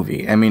good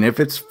movie. I mean, if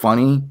it's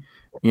funny,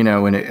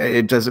 and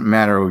it doesn't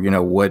matter,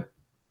 what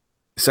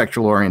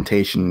sexual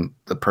orientation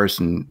the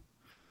person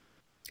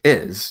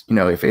is,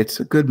 if it's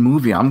a good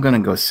movie, I'm going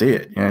to go see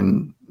it.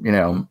 And,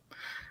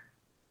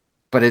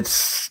 but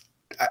it's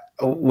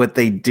what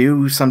they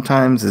do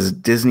sometimes is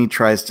Disney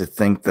tries to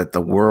think that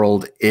the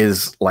world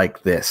is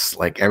like this,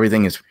 like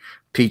everything is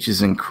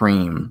peaches and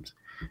cream,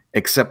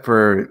 except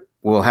for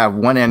we'll have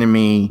one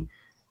enemy,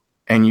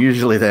 and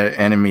usually the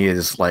enemy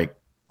is like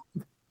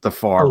the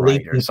far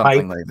right or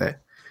something like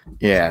that.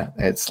 Yeah,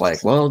 it's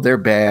like, well, they're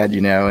bad,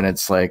 and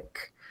it's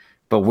like,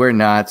 but we're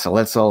not. So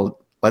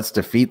let's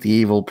defeat the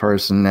evil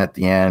person at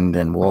the end,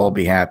 and we'll all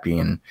be happy.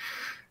 And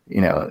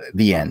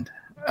the end.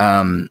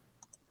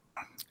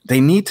 They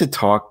need to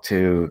talk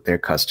to their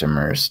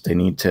customers. They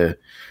need to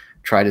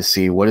try to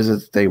see what is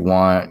it that they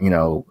want.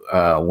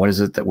 What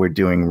is it that we're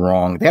doing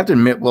wrong? They have to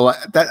admit. Well,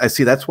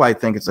 that's why I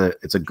think it's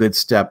a good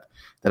step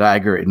that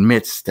Iger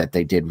admits that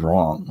they did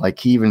wrong. Like,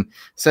 he even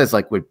says,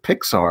 like, with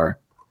Pixar,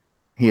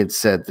 he had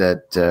said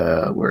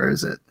that, where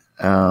is it?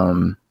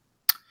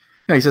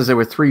 He says there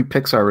were 3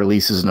 Pixar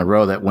releases in a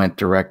row that went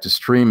direct to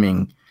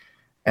streaming,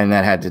 and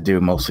that had to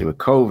do mostly with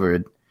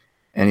COVID.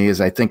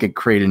 And I think it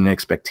created an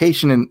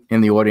expectation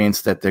in the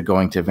audience that they're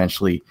going to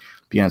eventually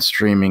be on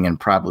streaming, and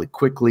probably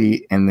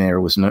quickly, and there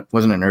wasn't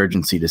an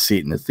urgency to see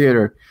it in the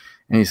theater.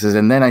 And he says,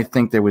 and then I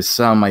think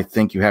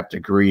you have to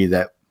agree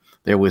that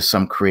there was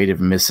some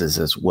creative misses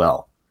as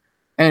well.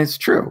 And it's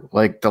true.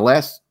 Like, the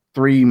last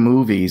 3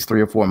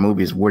 or 4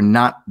 movies were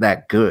not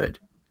that good.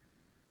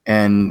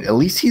 And at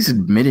least he's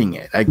admitting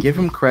it. I give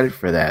him credit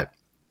for that.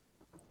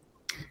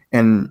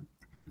 And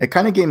it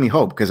kind of gave me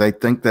hope, because I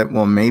think that,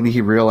 well, maybe he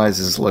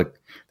realizes, look,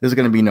 there's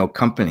going to be no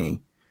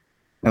company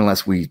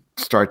unless we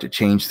start to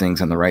change things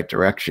in the right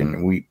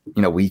direction. We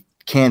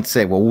can't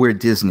say, well, we're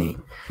Disney.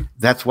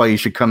 That's why you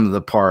should come to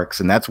the parks,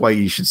 and that's why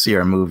you should see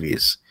our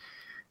movies.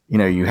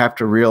 You have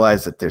to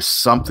realize that there's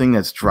something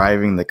that's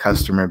driving the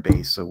customer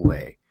base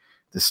away.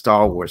 The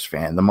Star Wars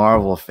fan, the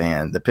Marvel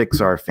fan, the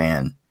Pixar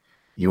fan.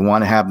 You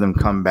want to have them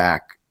come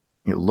back.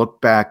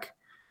 Look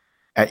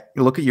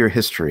at your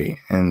history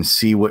and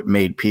see what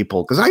made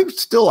people. Because I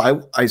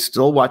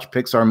still watch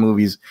Pixar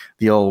movies,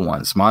 the old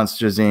ones,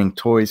 Monsters Inc.,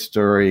 Toy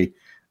Story,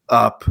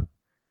 Up,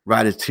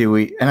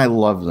 Ratatouille, and I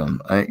love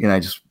them. I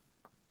just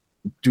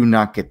do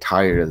not get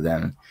tired of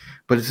them.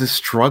 But it's a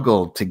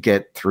struggle to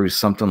get through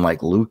something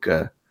like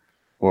Luca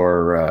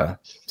or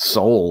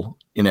Soul.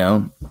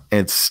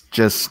 It's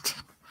just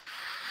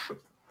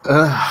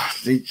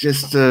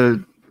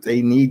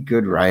they need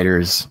good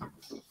writers.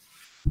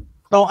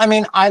 Well, I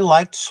mean, I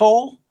liked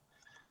Soul,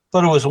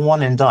 but it was a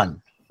one and done.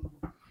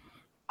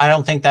 I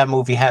don't think that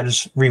movie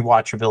has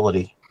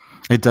rewatchability.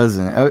 It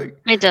doesn't.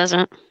 It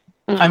doesn't.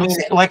 I mean,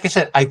 like I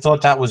said, I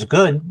thought that was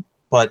good,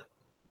 but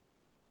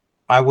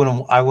I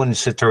wouldn't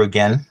sit through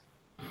again.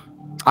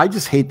 I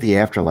just hate the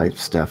afterlife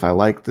stuff. I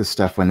like the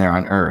stuff when they're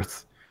on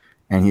Earth,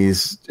 and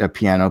he's a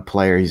piano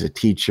player, he's a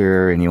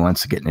teacher, and he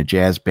wants to get in a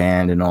jazz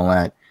band and all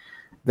that.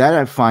 That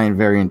I find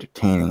very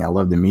entertaining. I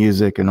love the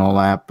music and all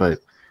that, but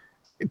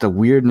the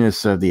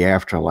weirdness of the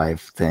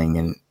afterlife thing,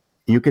 and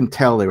you can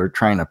tell they were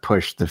trying to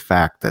push the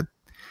fact that,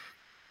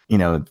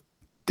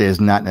 there's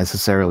not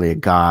necessarily a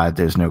God,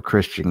 there's no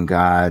Christian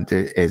God,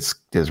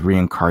 there's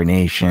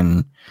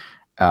reincarnation,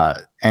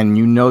 and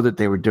that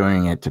they were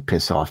doing it to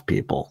piss off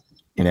people.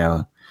 you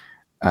know,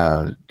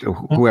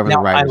 whoever the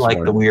Now, I writers like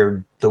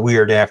were. the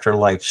weird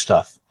afterlife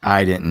stuff.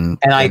 I didn't.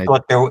 And I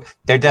thought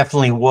there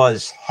definitely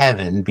was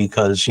heaven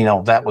because, you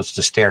know, that was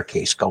the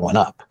staircase going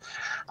up.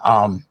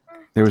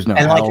 There was no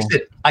And like I hell.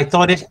 said, I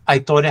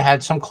thought it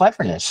had some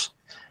cleverness.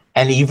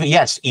 And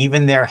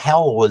even their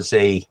hell was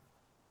a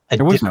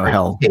There was no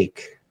hell.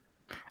 take.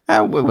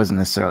 It wasn't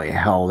necessarily a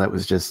hell. That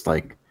was just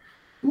like,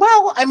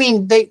 Well, I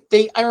mean,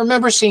 I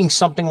remember seeing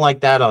something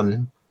like that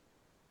on,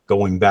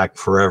 going back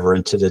forever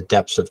into the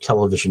depths of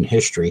television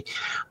history,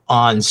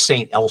 on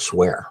Saint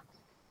Elsewhere,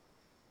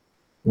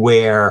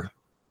 where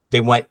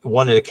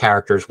one of the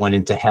characters went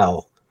into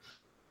hell,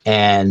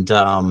 and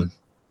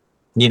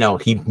you know,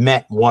 he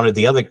met one of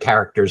the other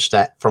characters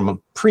that from a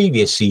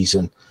previous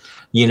season,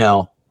 you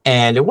know,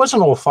 and it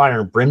wasn't all fire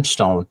and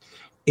brimstone.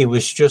 It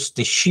was just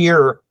the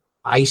sheer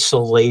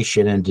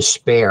isolation and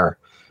despair.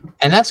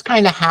 And that's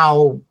kind of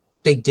how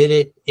they did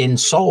it in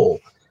Soul.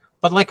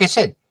 But like I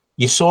said,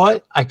 you saw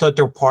it. I thought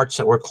there were parts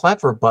that were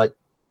clever, but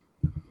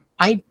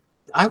I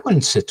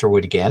wouldn't sit through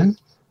it again,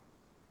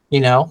 you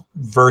know,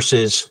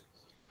 versus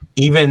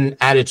even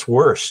at its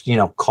worst, you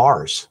know,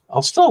 Cars.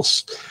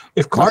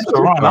 If Cars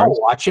are on, I'll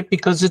watch it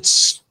because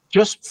it's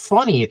just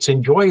funny. It's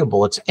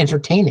enjoyable. It's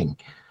entertaining,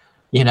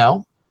 you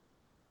know?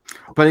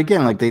 but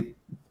again, like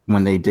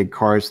when they did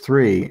Cars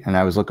 3, and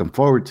I was looking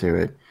forward to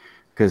it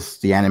because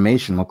the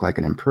animation looked like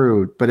it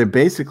improved, but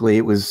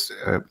it was,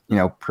 you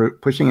know,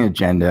 pushing an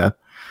agenda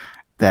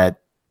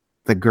that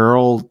the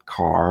girl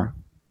car,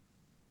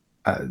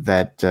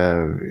 that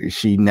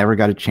she never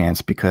got a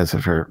chance because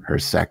of her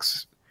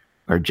sex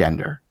or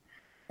gender.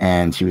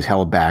 And she was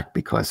held back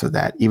because of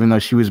that, even though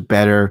she was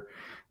better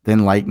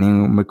than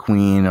Lightning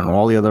McQueen and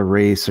all the other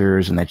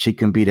racers and that she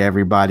can beat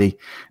everybody.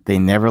 They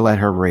never let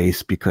her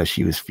race because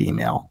she was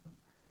female.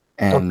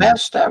 And the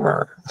best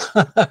ever.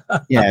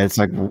 yeah, it's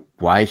like,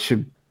 why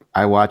should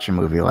I watch a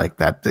movie like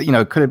that? You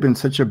know, it could have been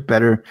such a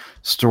better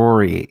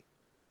story.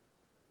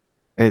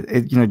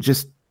 You know,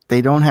 just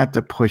they don't have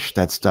to push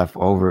that stuff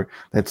over.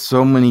 That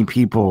so many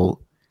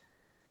people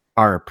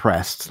are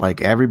oppressed.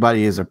 Like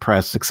everybody is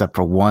oppressed except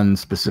for one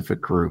specific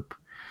group.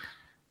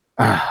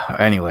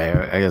 Anyway,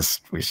 I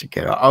guess we should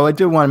get. Oh, I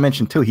did want to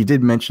mention too. He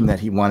did mention that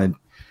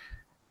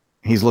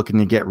he's looking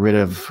to get rid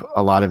of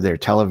a lot of their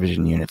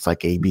television units, like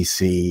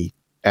ABC,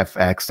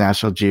 FX,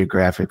 National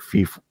Geographic,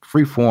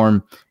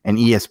 Freeform, and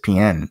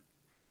ESPN.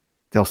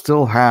 They'll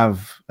still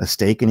have a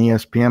stake in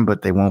ESPN,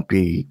 but they won't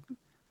be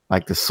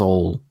like the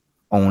sole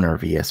owner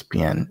of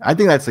ESPN. I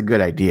think that's a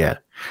good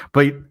idea.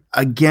 But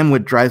again,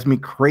 what drives me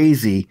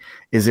crazy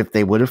is if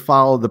they would have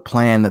followed the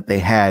plan that they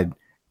had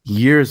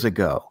years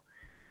ago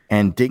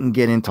and didn't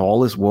get into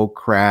all this woke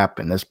crap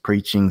and this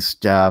preaching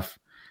stuff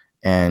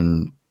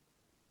and,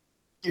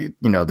 you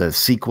know, the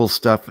sequel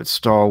stuff at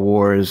Star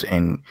Wars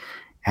and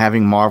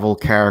having Marvel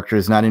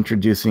characters, not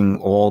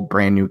introducing all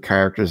brand new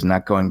characters,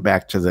 not going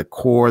back to the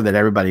core that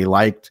everybody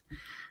liked,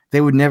 they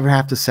would never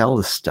have to sell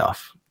this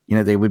stuff. You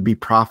know, they would be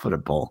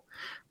profitable.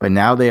 But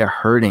now they are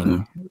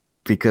hurting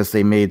because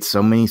they made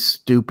so many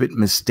stupid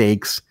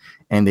mistakes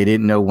and they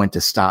didn't know when to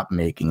stop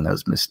making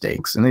those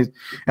mistakes. And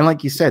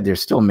like you said, they're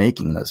still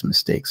making those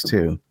mistakes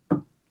too.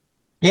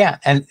 Yeah,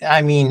 and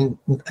I mean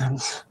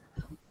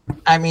the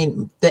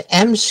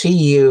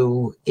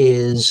MCU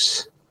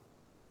is,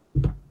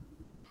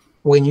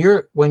 when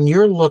you're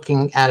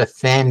looking at a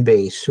fan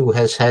base who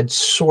has had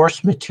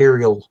source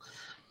material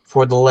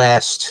for the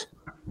last,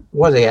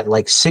 what are they at,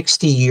 like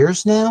 60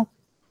 years now?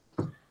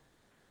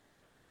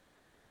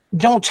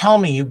 Don't tell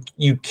me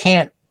you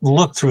can't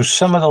look through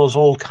some of those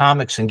old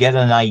comics and get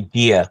an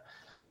idea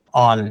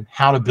on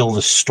how to build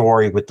a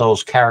story with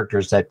those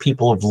characters that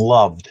people have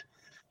loved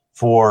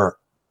for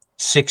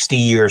 60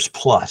 years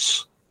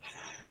plus.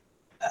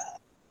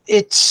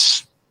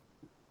 It's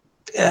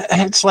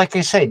like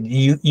I said,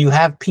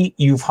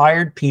 you've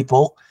hired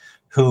people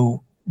who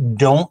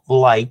don't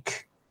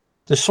like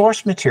the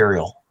source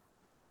material,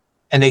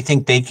 and they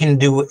think they can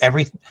do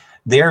everything.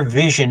 Their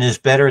vision is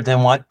better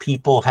than what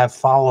people have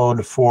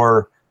followed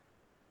for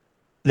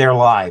their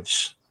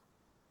lives.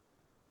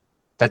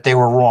 That they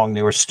were wrong.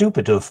 They were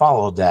stupid to have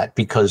followed that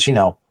because, you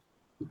know,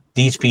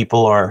 these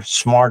people are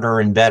smarter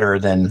and better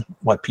than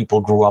what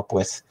people grew up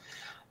with.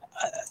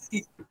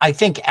 I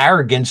think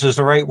arrogance is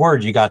the right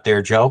word you got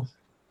there, Joe.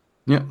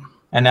 Yeah.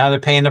 And now they're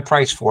paying the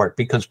price for it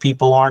because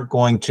people aren't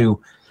going to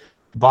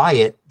buy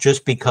it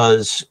just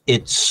because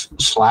it's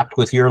slapped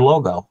with your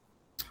logo.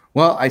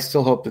 Well, I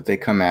still hope that they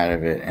come out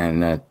of it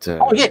and that.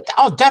 Oh, yeah.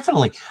 Oh,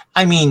 definitely.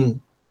 I mean,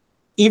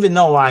 even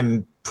though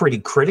I'm pretty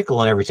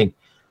critical and everything,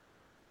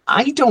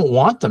 I don't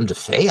want them to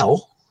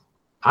fail.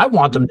 I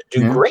want them to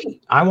do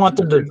great. I want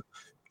them to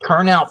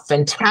turn out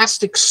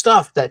fantastic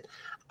stuff that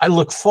I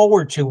look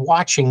forward to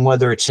watching,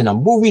 whether it's in a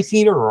movie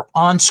theater or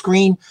on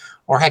screen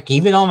or heck,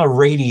 even on the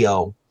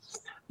radio.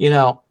 You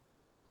know,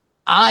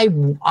 I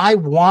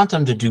want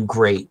them to do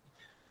great,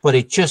 but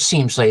it just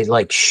seems they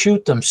like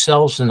shoot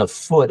themselves in the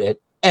foot at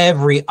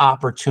every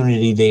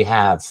opportunity they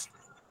have.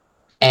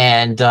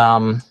 And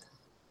I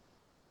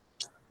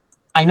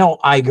know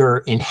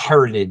Iger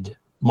inherited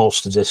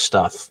most of this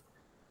stuff.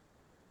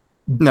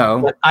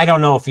 No, But I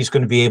don't know if he's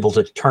going to be able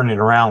to turn it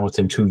around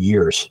within 2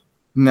 years.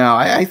 no,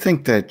 I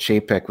think that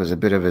Chapek was a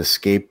bit of a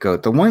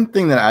scapegoat. The one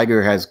thing that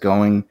Iger has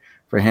going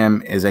for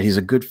him is that he's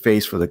a good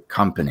face for the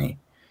company.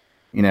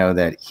 You know,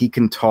 that he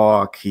can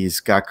talk,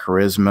 he's got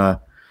charisma.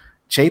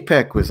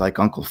 Chapek was like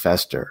Uncle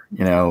Fester,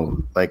 you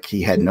know, like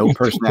he had no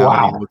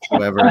personality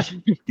whatsoever.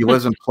 He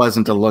wasn't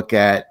pleasant to look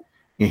at.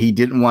 He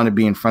didn't want to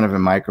be in front of a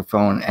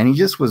microphone, and he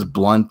just was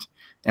blunt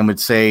and would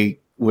say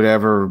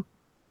whatever.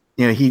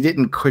 You know, he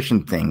didn't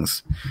cushion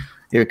things.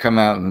 He would come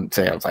out and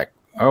say, I was like,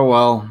 oh,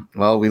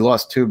 well, we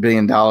lost $2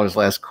 billion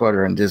last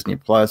quarter on Disney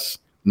Plus.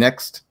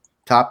 Next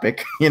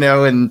topic, you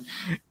know, and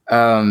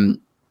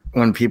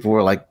when people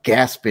were like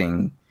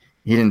gasping,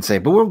 he didn't say,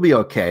 but we'll be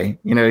okay.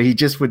 You know, he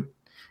just would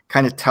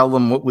kind of tell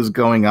them what was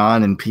going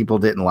on, and people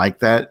didn't like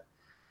that.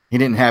 He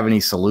didn't have any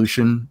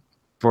solution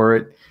for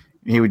it.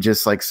 He would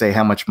just like say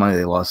how much money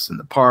they lost in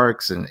the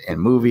parks and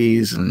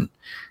movies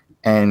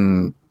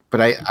but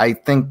I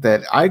think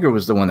that Iger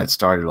was the one that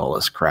started all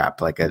this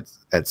crap, like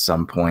at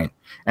some point.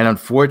 And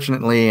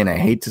unfortunately, and I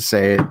hate to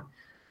say it,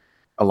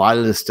 a lot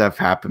of this stuff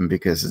happened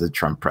because of the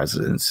Trump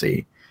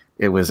presidency.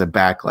 It was a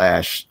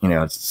backlash, you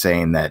know,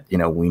 saying that, you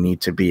know, we need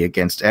to be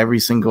against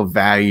every single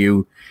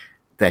value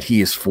that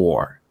he is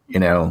for, you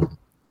know,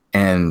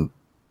 and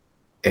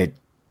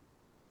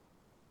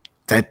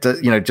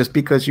just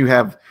because you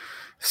have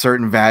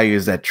certain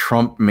values that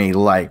Trump may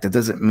like, that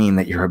doesn't mean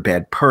that you're a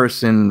bad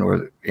person,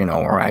 or, you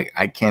know, or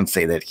I can't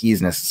say that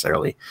he's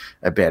necessarily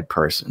a bad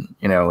person.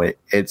 You know, it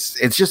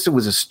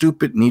was a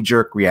stupid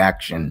knee-jerk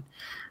reaction.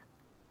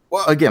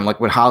 Well, again, like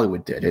what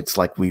Hollywood did. It's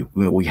like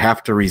we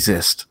have to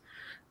resist,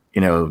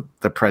 you know,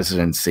 the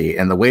presidency.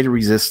 And the way to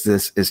resist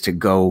this is to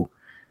go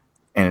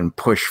and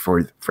push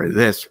for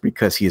this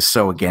because he is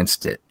so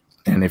against it.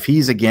 And if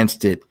he's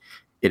against it,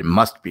 it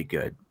must be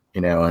good, you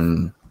know,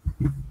 and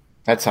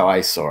that's how I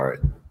saw it.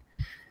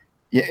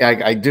 Yeah,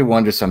 I do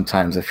wonder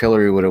sometimes if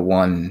Hillary would have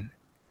won,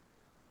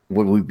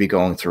 would we be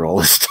going through all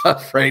this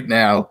stuff right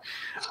now?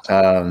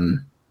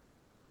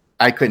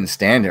 I couldn't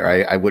stand her.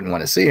 I wouldn't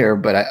want to see her,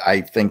 but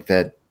I think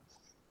that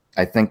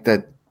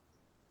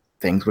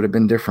things would have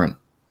been different.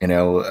 You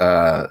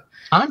know,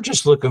 I'm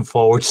just looking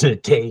forward to the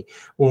day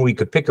when we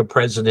could pick a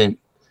president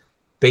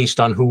based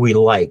on who we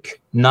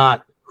like,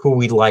 not who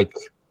we like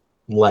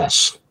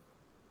less.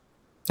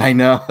 I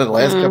know the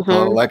last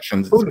couple of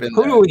elections. Who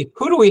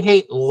do we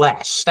hate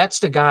less? That's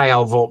the guy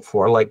I'll vote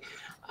for. Like,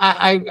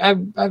 I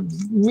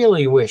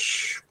really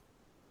wish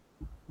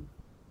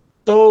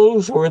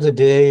those were the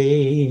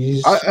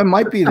days. It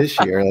might be this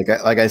year.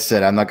 Like I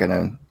said, I'm not going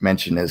to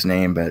mention his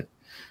name, but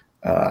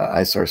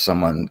I saw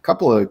a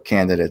couple of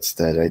candidates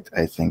that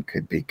I think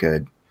could be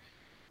good,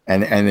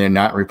 and they're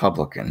not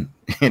Republican.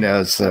 You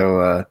know,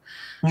 so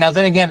now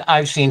then again,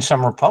 I've seen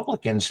some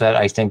Republicans that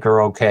I think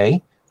are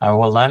okay. I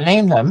will not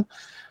name them.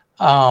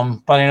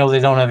 But I know they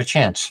don't have a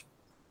chance.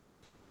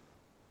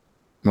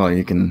 Well,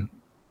 you can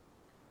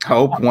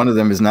hope one of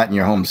them is not in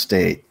your home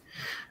state.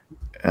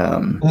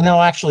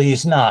 No, actually,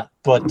 he's not.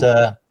 But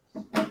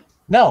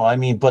no, I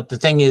mean, but the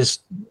thing is,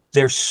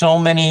 there's so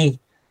many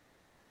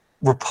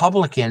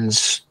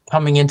Republicans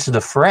coming into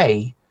the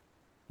fray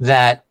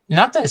that,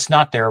 not that it's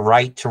not their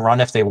right to run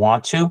if they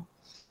want to,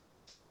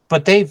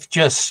 but they've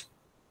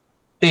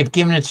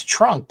given it to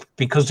Trump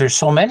because there's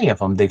so many of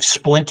them. They've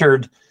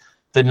splintered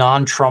the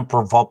non-Trump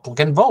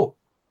Republican vote.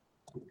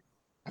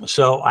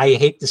 So I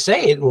hate to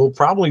say it,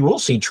 we'll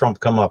see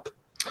Trump come up.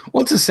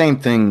 Well, it's the same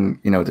thing,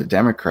 you know, the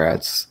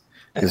Democrats.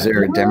 Is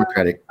there a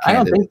Democratic candidate? I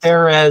don't think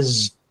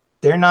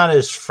they're not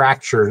as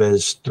fractured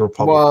as the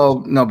Republicans. Well,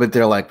 no, but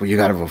they're like, well, you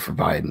got to vote for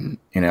Biden.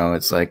 You know,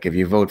 it's like if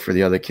you vote for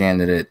the other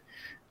candidate,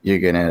 you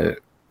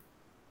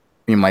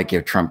might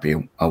give Trump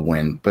a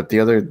win, but the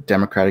other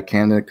Democratic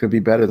candidate could be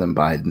better than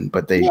Biden.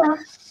 But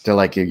they're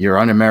like, you're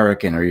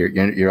un-American or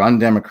you're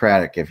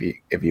undemocratic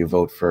if you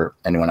vote for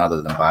anyone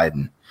other than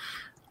Biden.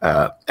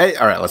 Hey,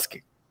 all right, let's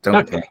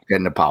don't get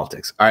into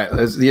politics. All right,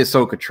 there's the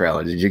Ashoka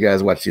trailer. Did you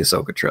guys watch the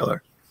Ashoka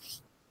trailer?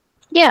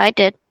 Yeah, I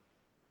did.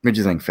 What'd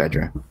you think,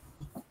 Fedra?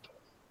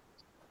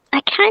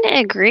 I kind of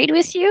agreed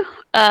with you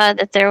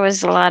that there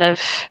was a lot of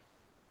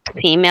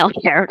female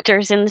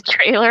characters in the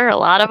trailer, a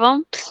lot of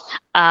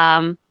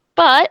them.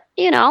 But,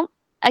 you know,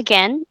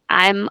 again,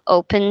 I'm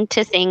open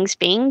to things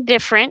being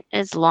different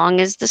as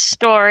long as the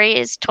story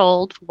is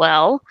told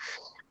well.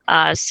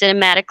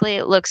 Cinematically,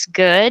 it looks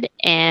good.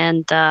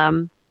 And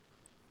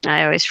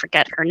I always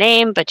forget her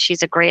name, but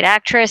she's a great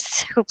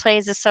actress who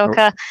plays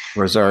Ashoka.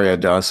 Rosario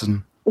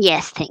Dawson.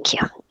 Yes, thank you.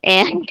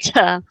 And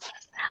so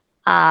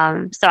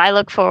I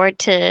look forward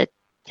to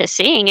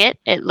seeing it.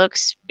 It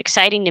looks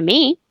exciting to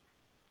me.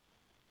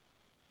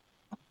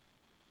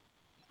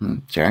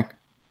 Jack?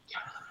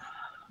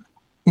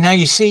 Now,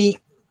 you see,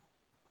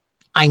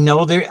 I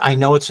know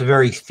it's a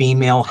very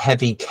female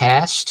heavy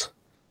cast,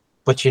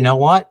 but you know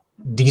what?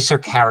 These are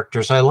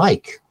characters I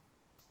like.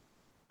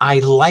 I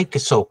like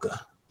Ashoka.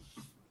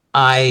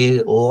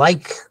 I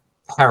like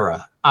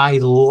Hera. I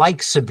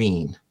like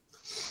Sabine.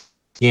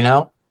 You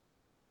know?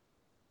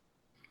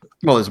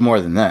 Well, there's more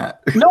than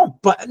that. No,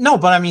 but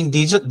I mean,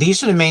 these are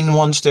the main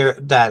ones there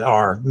that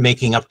are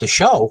making up the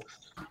show.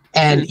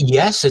 And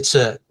yes, it's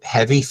a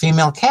heavy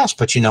female cast,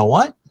 but you know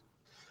what?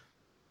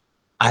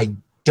 I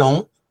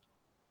don't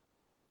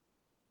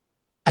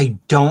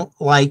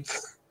like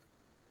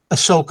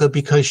Ahsoka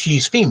because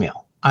she's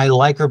female. I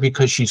like her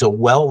because she's a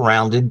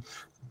well-rounded,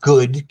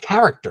 good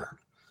character.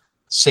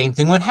 Same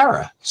thing with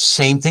Hera.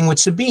 Same thing with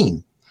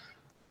Sabine.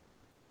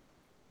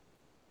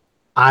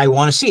 I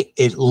want to see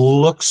it.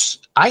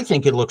 I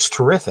think it looks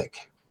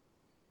terrific.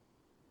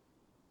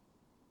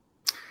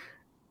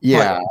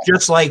 Yeah.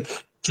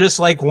 But just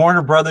like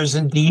Warner Brothers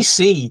and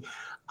DC,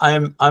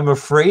 I'm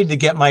afraid to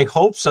get my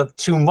hopes up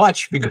too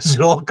much because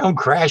it'll all come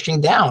crashing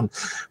down.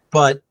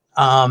 But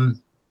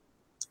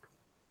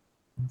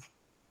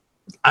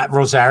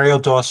Rosario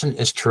Dawson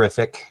is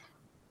terrific.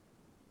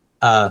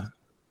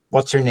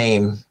 What's her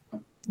name?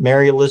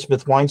 Mary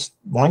Elizabeth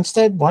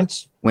Winstead.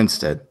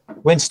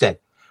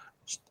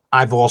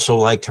 I've also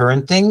liked her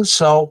in things,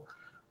 so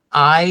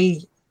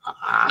I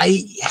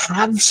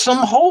have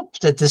some hope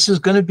that this is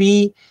going to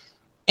be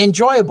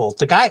enjoyable.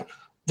 The guy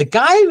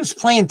who's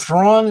playing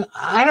Thrawn,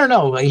 I don't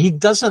know. He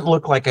doesn't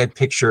look like I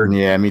pictured.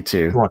 Yeah, me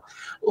too. Thrawn.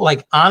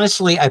 Like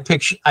honestly, I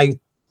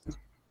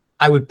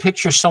would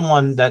picture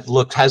someone that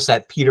has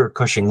that Peter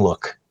Cushing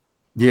look.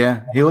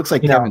 Yeah, he looks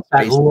like Kevin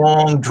that Spacey.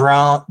 long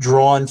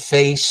drawn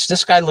face.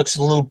 This guy looks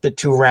a little bit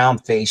too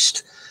round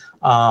faced.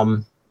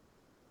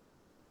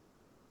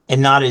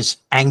 And not as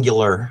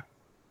angular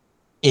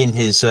in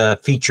his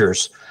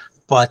features,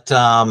 but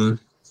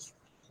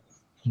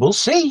we'll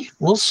see.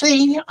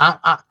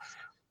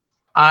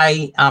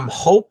 I'm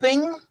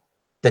hoping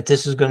that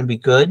this is going to be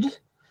good.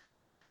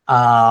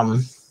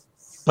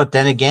 But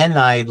then again,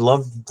 I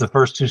loved the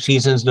first 2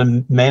 seasons of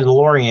The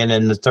Mandalorian,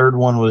 and the third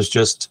one was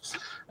just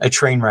a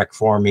train wreck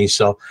for me.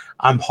 So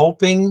I'm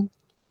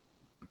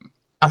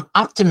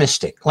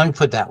optimistic. Let me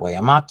put it that way.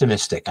 I'm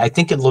optimistic. I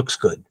think it looks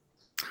good.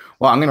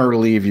 Well, I'm going to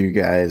relieve you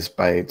guys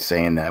by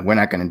saying that we're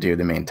not going to do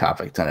the main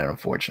topic tonight,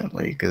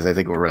 unfortunately, because I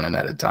think we're running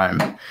out of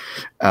time.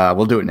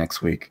 We'll do it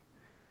next week.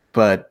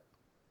 But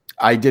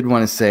I did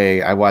want to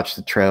say I watched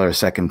the trailer a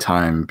second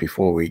time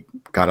before we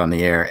got on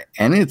the air,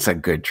 and it's a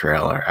good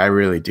trailer. I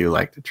really do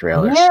like the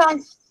trailer. Yeah.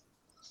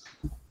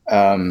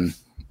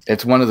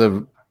 It's one of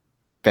the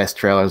best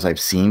trailers I've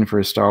seen for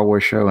a Star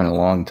Wars show in a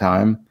long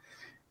time.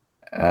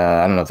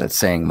 I don't know if that's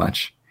saying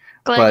much.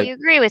 Glad you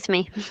agree with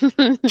me.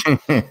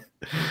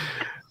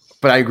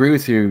 But I agree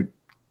with you,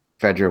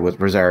 Fedra, with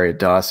Rosario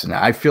Dawson.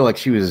 I feel like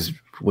she was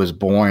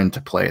born to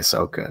play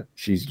Ahsoka.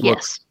 She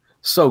looks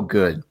so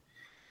good.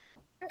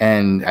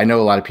 And I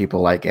know a lot of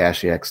people like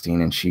Ashley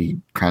Eckstein, and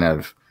she kind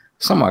of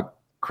somewhat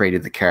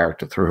created the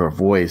character through her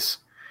voice.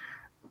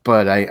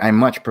 But I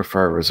much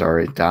prefer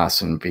Rosario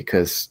Dawson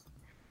because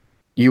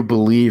you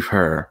believe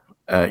her.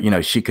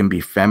 She can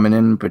be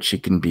feminine, but she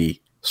can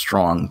be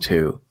strong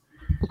too.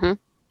 Mm-hmm.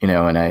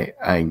 And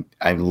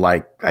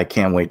I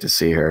can't wait to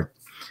see her.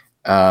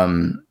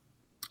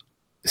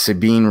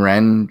 Sabine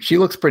Wren, she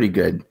looks pretty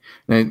good.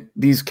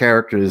 These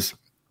characters,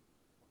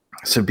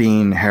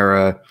 Sabine,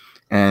 Hera,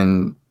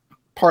 and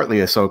partly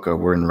Ahsoka,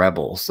 were in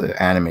Rebels, the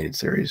animated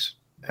series.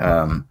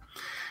 But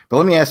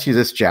let me ask you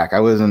this, Jack. I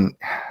wasn't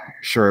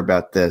sure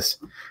about this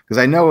because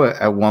I know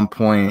at one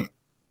point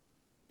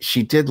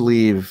she did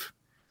leave.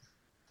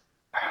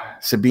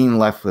 Sabine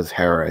left with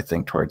Hera, I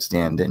think, towards the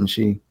end, didn't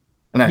she?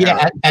 At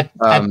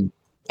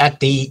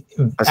the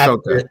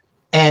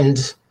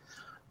end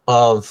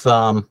of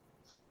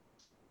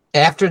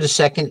after the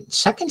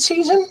second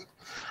season,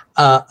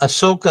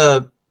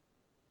 Ahsoka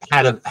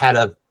had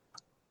a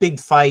big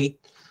fight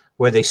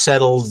where they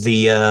settled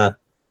the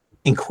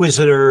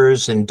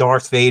Inquisitors and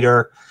Darth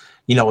Vader.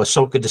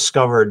 Ahsoka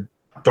discovered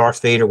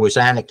Darth Vader was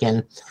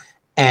Anakin,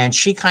 and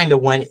she kind of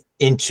went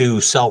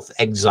into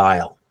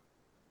self-exile.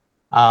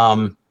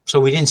 So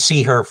we didn't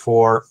see her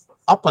for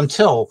up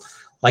until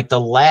like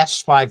the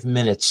last 5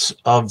 minutes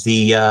of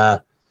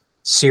the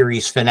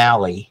series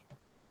finale.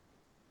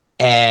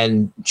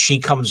 And she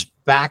comes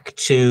back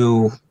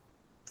to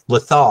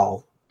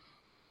Lothal,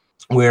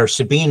 where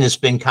Sabine has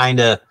been kind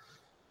of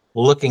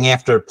looking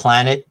after the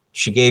planet.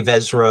 She gave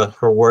Ezra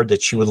her word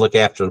that she would look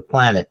after the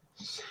planet.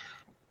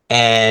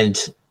 And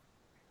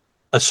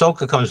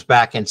Ahsoka comes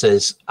back and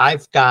says,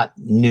 I've got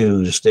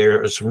news.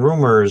 There's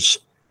rumors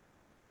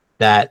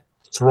that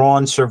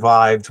Thrawn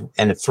survived,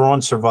 and if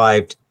Thrawn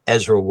survived,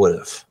 Ezra would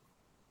have.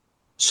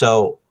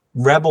 So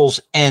Rebels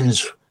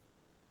ends.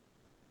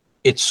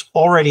 It's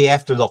already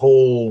after the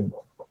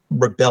whole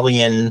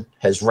rebellion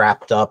has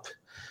wrapped up.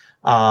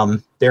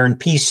 They're in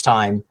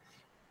peacetime,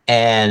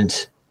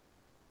 and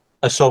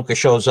Ahsoka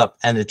shows up,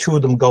 and the two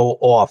of them go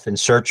off in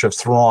search of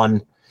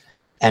Thrawn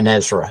and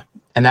Ezra.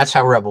 And that's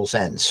how Rebels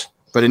ends.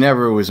 But it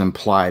never was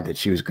implied that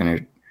she was going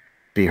to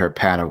be her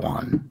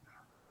Padawan.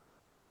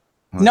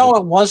 No,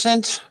 it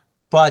wasn't.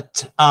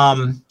 But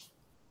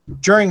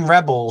during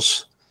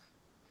Rebels,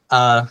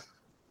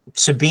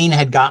 Sabine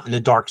had gotten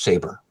the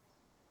Darksaber.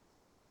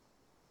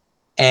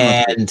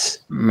 And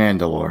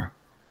Mandalore.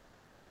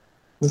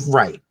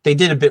 Right. They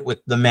did a bit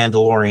with the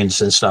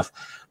Mandalorians and stuff,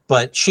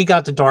 but she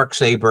got the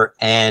Darksaber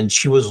and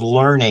she was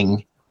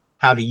learning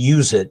how to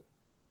use it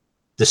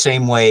the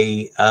same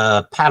way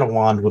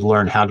Padawan would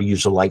learn how to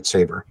use a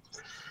lightsaber.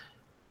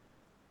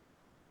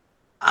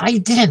 I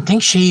didn't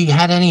think she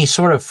had any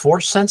sort of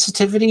force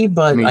sensitivity,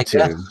 but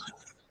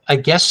I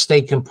guess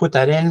they can put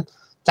that in.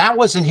 That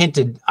wasn't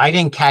hinted. I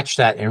didn't catch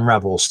that in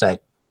Rebels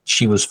that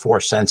she was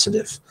force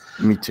sensitive.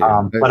 Me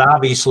too. But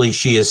obviously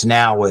she is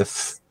now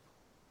if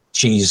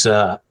she's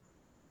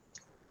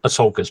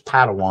Ahsoka's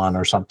Padawan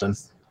or something.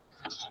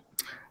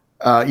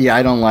 Yeah,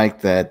 I don't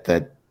like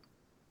that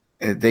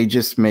they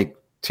just make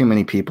too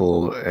many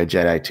people a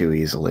Jedi too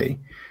easily.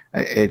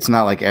 It's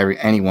not like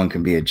anyone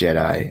can be a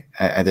Jedi.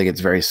 I think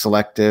it's very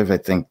selective. I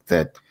think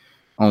that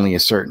only a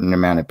certain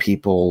amount of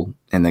people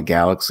in the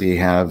galaxy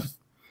have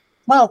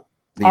the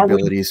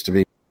abilities to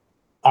be.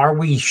 Are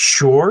we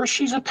sure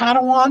she's a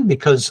Padawan?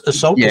 Because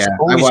Ahsoka's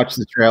I watched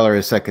the trailer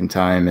a second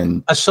time,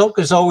 and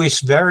Ahsoka's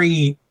always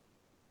very.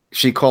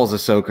 She calls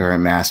Ahsoka her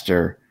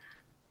master.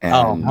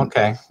 And,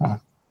 okay.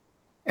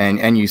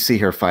 And you see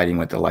her fighting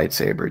with the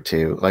lightsaber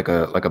too, like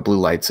a blue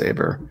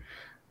lightsaber.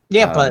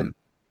 Yeah,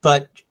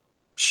 but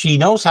she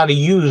knows how to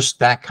use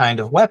that kind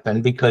of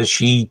weapon because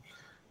she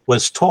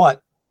was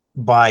taught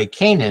by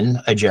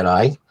Kanan, a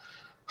Jedi,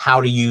 how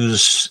to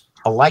use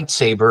a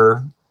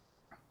lightsaber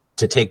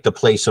to take the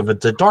place of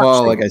the dark.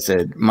 Well, like I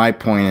said, my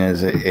point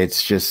is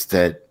it's just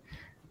that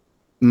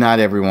not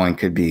everyone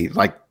could be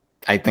like.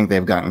 I think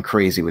they've gotten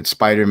crazy with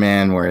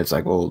Spider-Man, where it's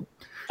like, well,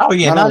 oh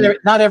yeah,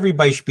 not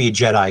everybody should be a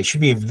Jedi. It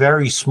should be a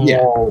very small.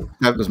 Yeah,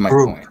 that was my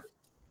point.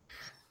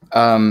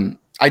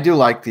 I do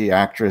like the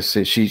actress.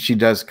 She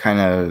does kind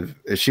of.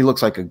 She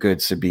looks like a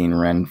good Sabine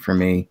Wren for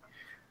me,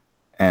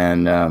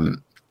 and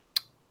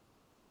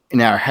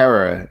now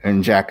Hera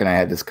and Jack and I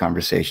had this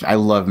conversation. I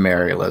love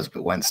Mary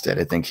Elizabeth Winstead.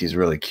 I think she's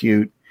really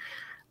cute.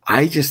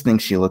 I just think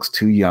she looks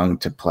too young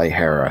to play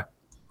Hera,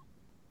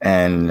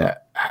 and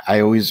I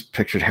always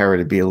pictured Hera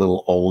to be a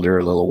little older,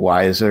 a little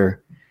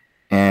wiser,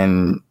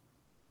 and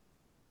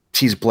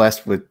she's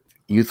blessed with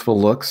youthful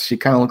looks. She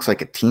kind of looks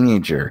like a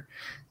teenager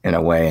in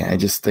a way. I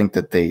just think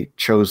that they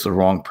chose the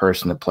wrong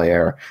person to play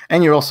Hera.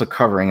 And you're also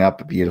covering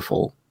up a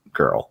beautiful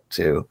girl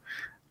too.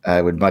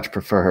 I would much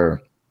prefer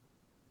her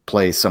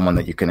play someone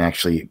that you can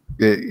actually,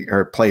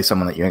 play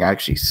someone that you can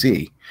actually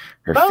see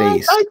her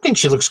face. I think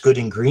she looks good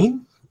in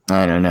green.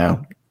 I don't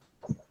know.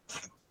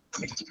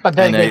 But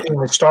then being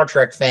a Star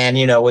Trek fan,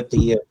 with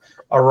the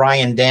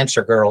Orion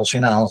dancer girls,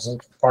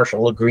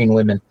 partial to green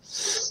women.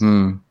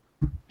 I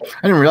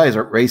didn't realize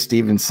that Ray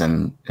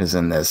Stevenson is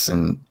in this,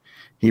 and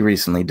he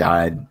recently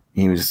died.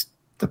 He was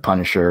the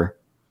Punisher.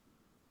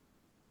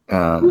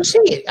 Who's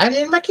he? I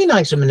didn't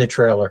recognize him in the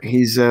trailer.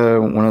 He's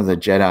one of the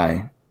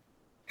Jedi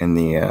in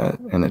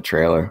the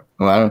trailer.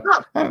 Well,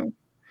 I don't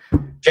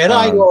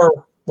Jedi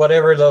or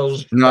whatever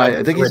those. No,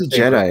 I think he's a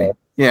Jedi.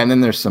 Yeah, and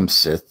then there's some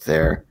Sith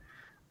there.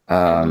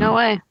 No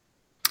way.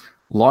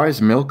 Lars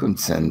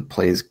Mikkelsen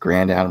plays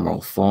Grand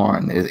Admiral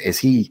Thrawn. Is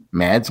he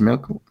Mads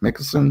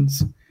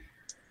Mikkelsen's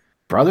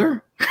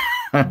brother?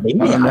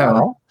 Maybe, I don't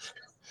know.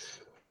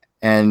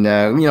 And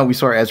we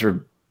saw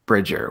Ezra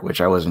Bridger, which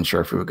I wasn't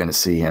sure if we were going to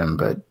see him,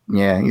 but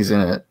yeah, he's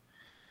in it.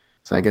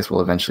 So I guess we'll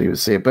eventually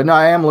see it. But no,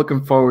 I am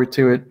looking forward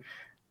to it.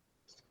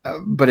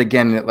 But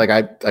again, like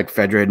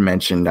Fedra had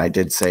mentioned, I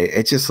did say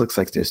it just looks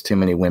like there's too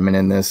many women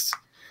in this,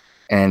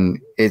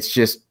 and it's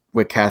just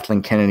what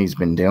Kathleen Kennedy's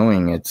been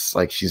doing. It's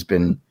like she's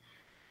been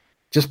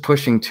just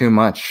pushing too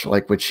much,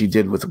 like what she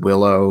did with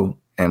Willow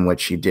and what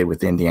she did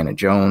with Indiana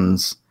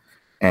Jones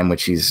and what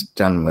she's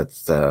done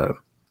with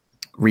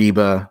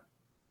Reba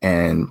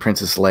and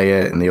Princess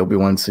Leia in the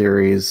Obi-Wan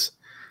series.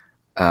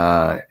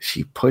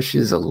 She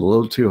pushes a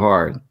little too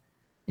hard,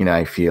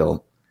 I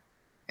feel.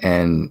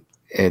 And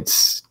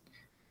it's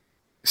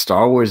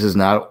Star Wars is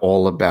not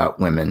all about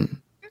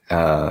women.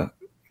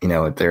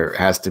 There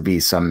has to be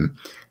some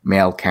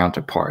male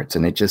counterparts,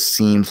 and it just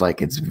seems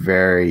like it's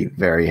very,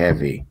 very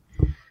heavy.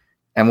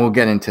 And we'll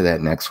get into that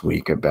next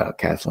week about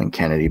Kathleen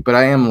Kennedy, but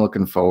I am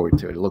looking forward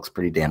to it. It looks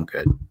pretty damn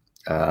good.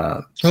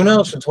 Who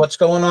knows? With what's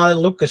going on at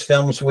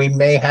Lucasfilms, we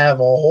may have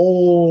a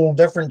whole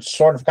different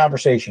sort of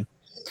conversation.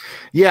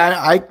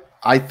 Yeah,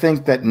 I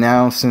think that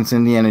now, since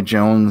Indiana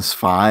Jones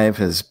 5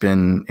 has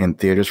been in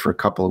theaters for a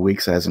couple of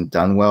weeks, hasn't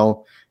done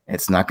well,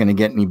 it's not going to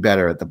get any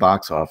better at the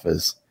box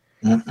office.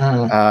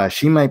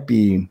 She might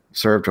be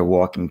served her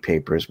walking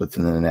papers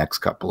within the next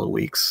couple of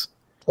weeks.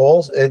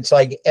 Well, it's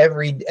like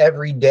every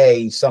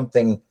day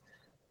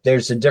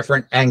there's a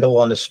different angle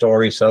on the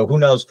story. So who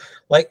knows?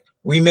 Like,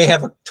 we may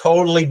have a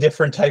totally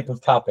different type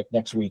of topic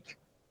next week.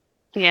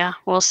 Yeah,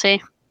 we'll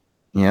see.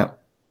 Yep.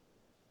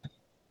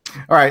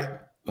 All right,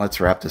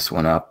 let's wrap this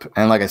one up.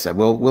 And like I said,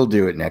 we'll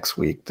do it next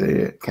week,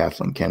 the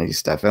Kathleen Kennedy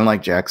stuff. And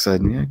like Jack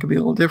said, it could be a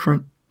little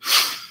different.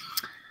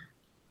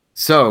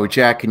 So,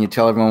 Jack, can you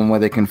tell everyone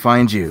where they can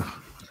find you?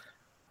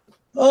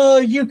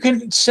 You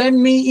can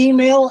send me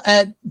email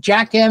at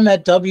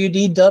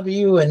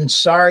jackm@WDW. And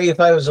sorry if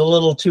I was a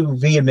little too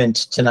vehement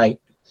tonight.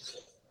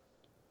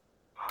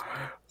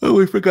 Oh,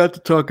 we forgot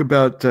to talk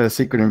about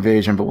Secret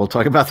Invasion, but we'll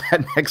talk about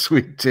that next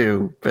week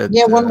too. But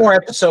Yeah, one more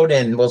episode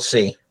in, we'll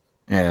see.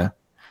 Yeah.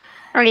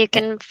 Or you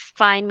can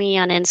find me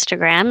on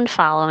Instagram and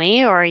follow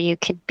me, or you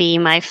could be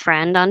my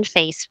friend on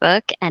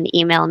Facebook and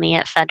email me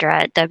at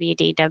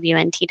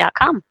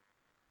fedra@wdwnt.com.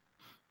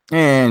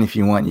 And if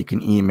you want, you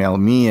can email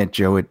me at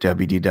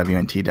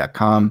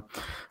joe@wdwnt.com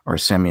or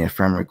send me a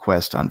friend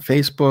request on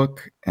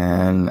Facebook.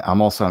 And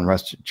I'm also on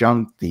Rusted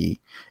Junk, the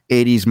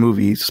 80s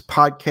movies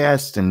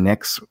podcast. And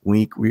next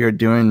week we are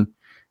doing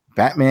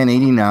Batman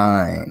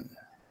 89.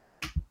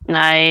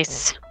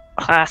 Nice.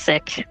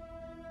 Classic.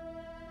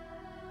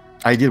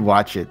 I did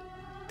watch it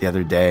the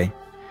other day,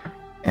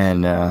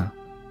 and I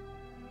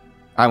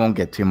won't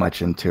get too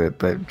much into it,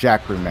 but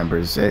Jack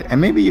remembers it.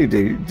 And maybe you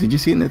do. Did you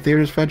see it in the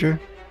theaters, Fedra?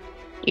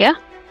 Yeah.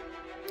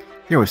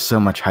 There was so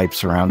much hype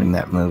surrounding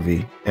that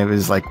movie. It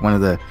was like one of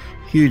the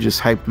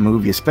hugest hyped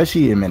movies,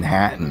 especially in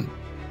Manhattan.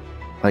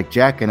 Like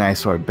Jack and I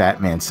saw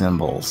Batman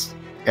symbols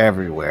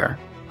everywhere.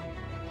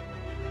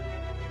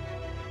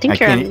 I think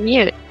you're on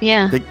mute.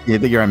 Yeah. You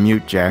think you're on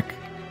mute, Jack?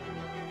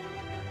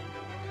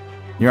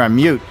 You're on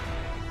mute.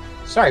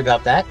 Sorry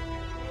about that.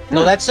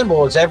 No, that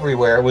symbol was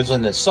everywhere. It was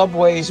in the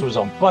subways. It was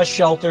on bus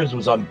shelters. It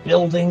was on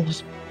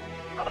buildings.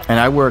 And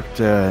I worked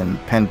in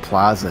Penn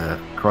Plaza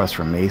across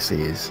from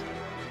Macy's,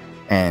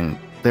 and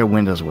their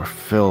windows were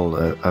filled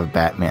of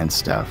Batman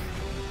stuff.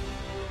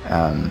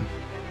 A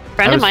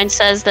friend of mine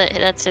says that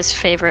that's his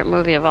favorite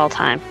movie of all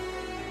time.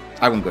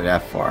 I wouldn't go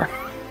that far.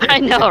 I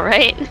know,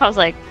 right? I was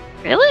like,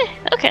 really?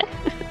 Okay.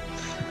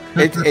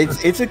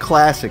 It's a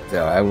classic,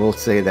 though. I will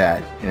say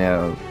that, you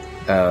know.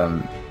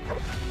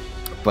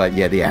 But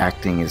yeah, the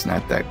acting is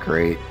not that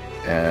great.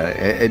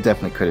 It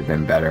definitely could have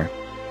been better.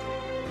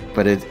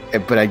 But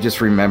I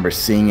just remember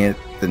seeing it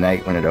the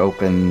night when it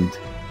opened,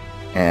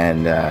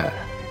 and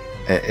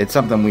it's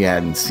something we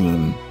hadn't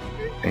seen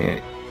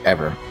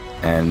ever.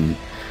 And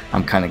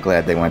I'm kind of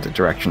glad they went the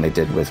direction they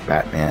did with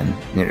Batman.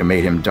 It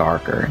made him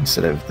darker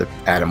instead of the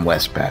Adam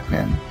West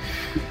Batman.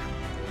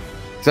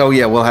 So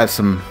yeah, we'll have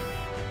some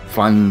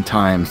fun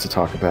times to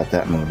talk about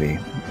that movie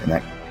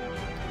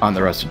on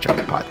the Rusted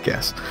Junk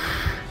podcast.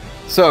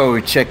 So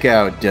check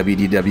out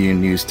WDW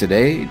News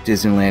Today,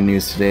 Disneyland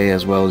News Today,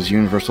 as well as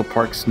Universal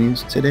Parks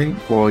News Today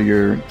for all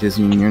your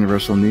Disney and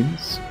Universal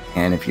news.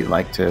 And if you'd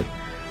like to,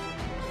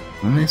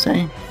 what did I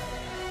say?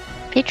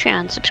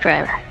 Patreon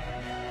subscriber.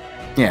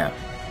 Yeah.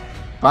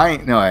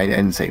 No, I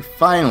didn't say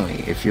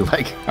finally. If you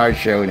like our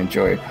show and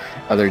enjoy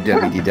other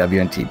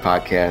WDWNT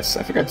podcasts,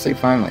 I forgot to say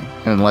finally,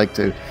 and like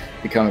to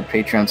become a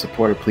Patreon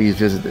supporter, please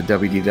visit the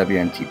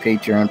WDWNT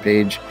Patreon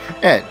page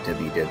at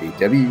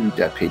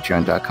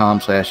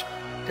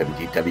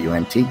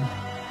www.patreon.com/WDWNT.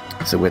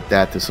 So with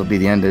that, this will be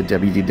the end of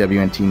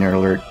WDWNT Nerd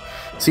Alert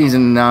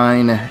Season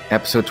 9,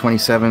 Episode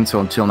 27.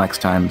 So until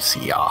next time,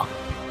 see y'all.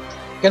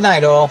 Good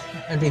night, all,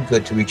 and be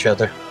good to each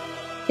other.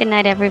 Good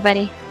night,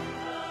 everybody.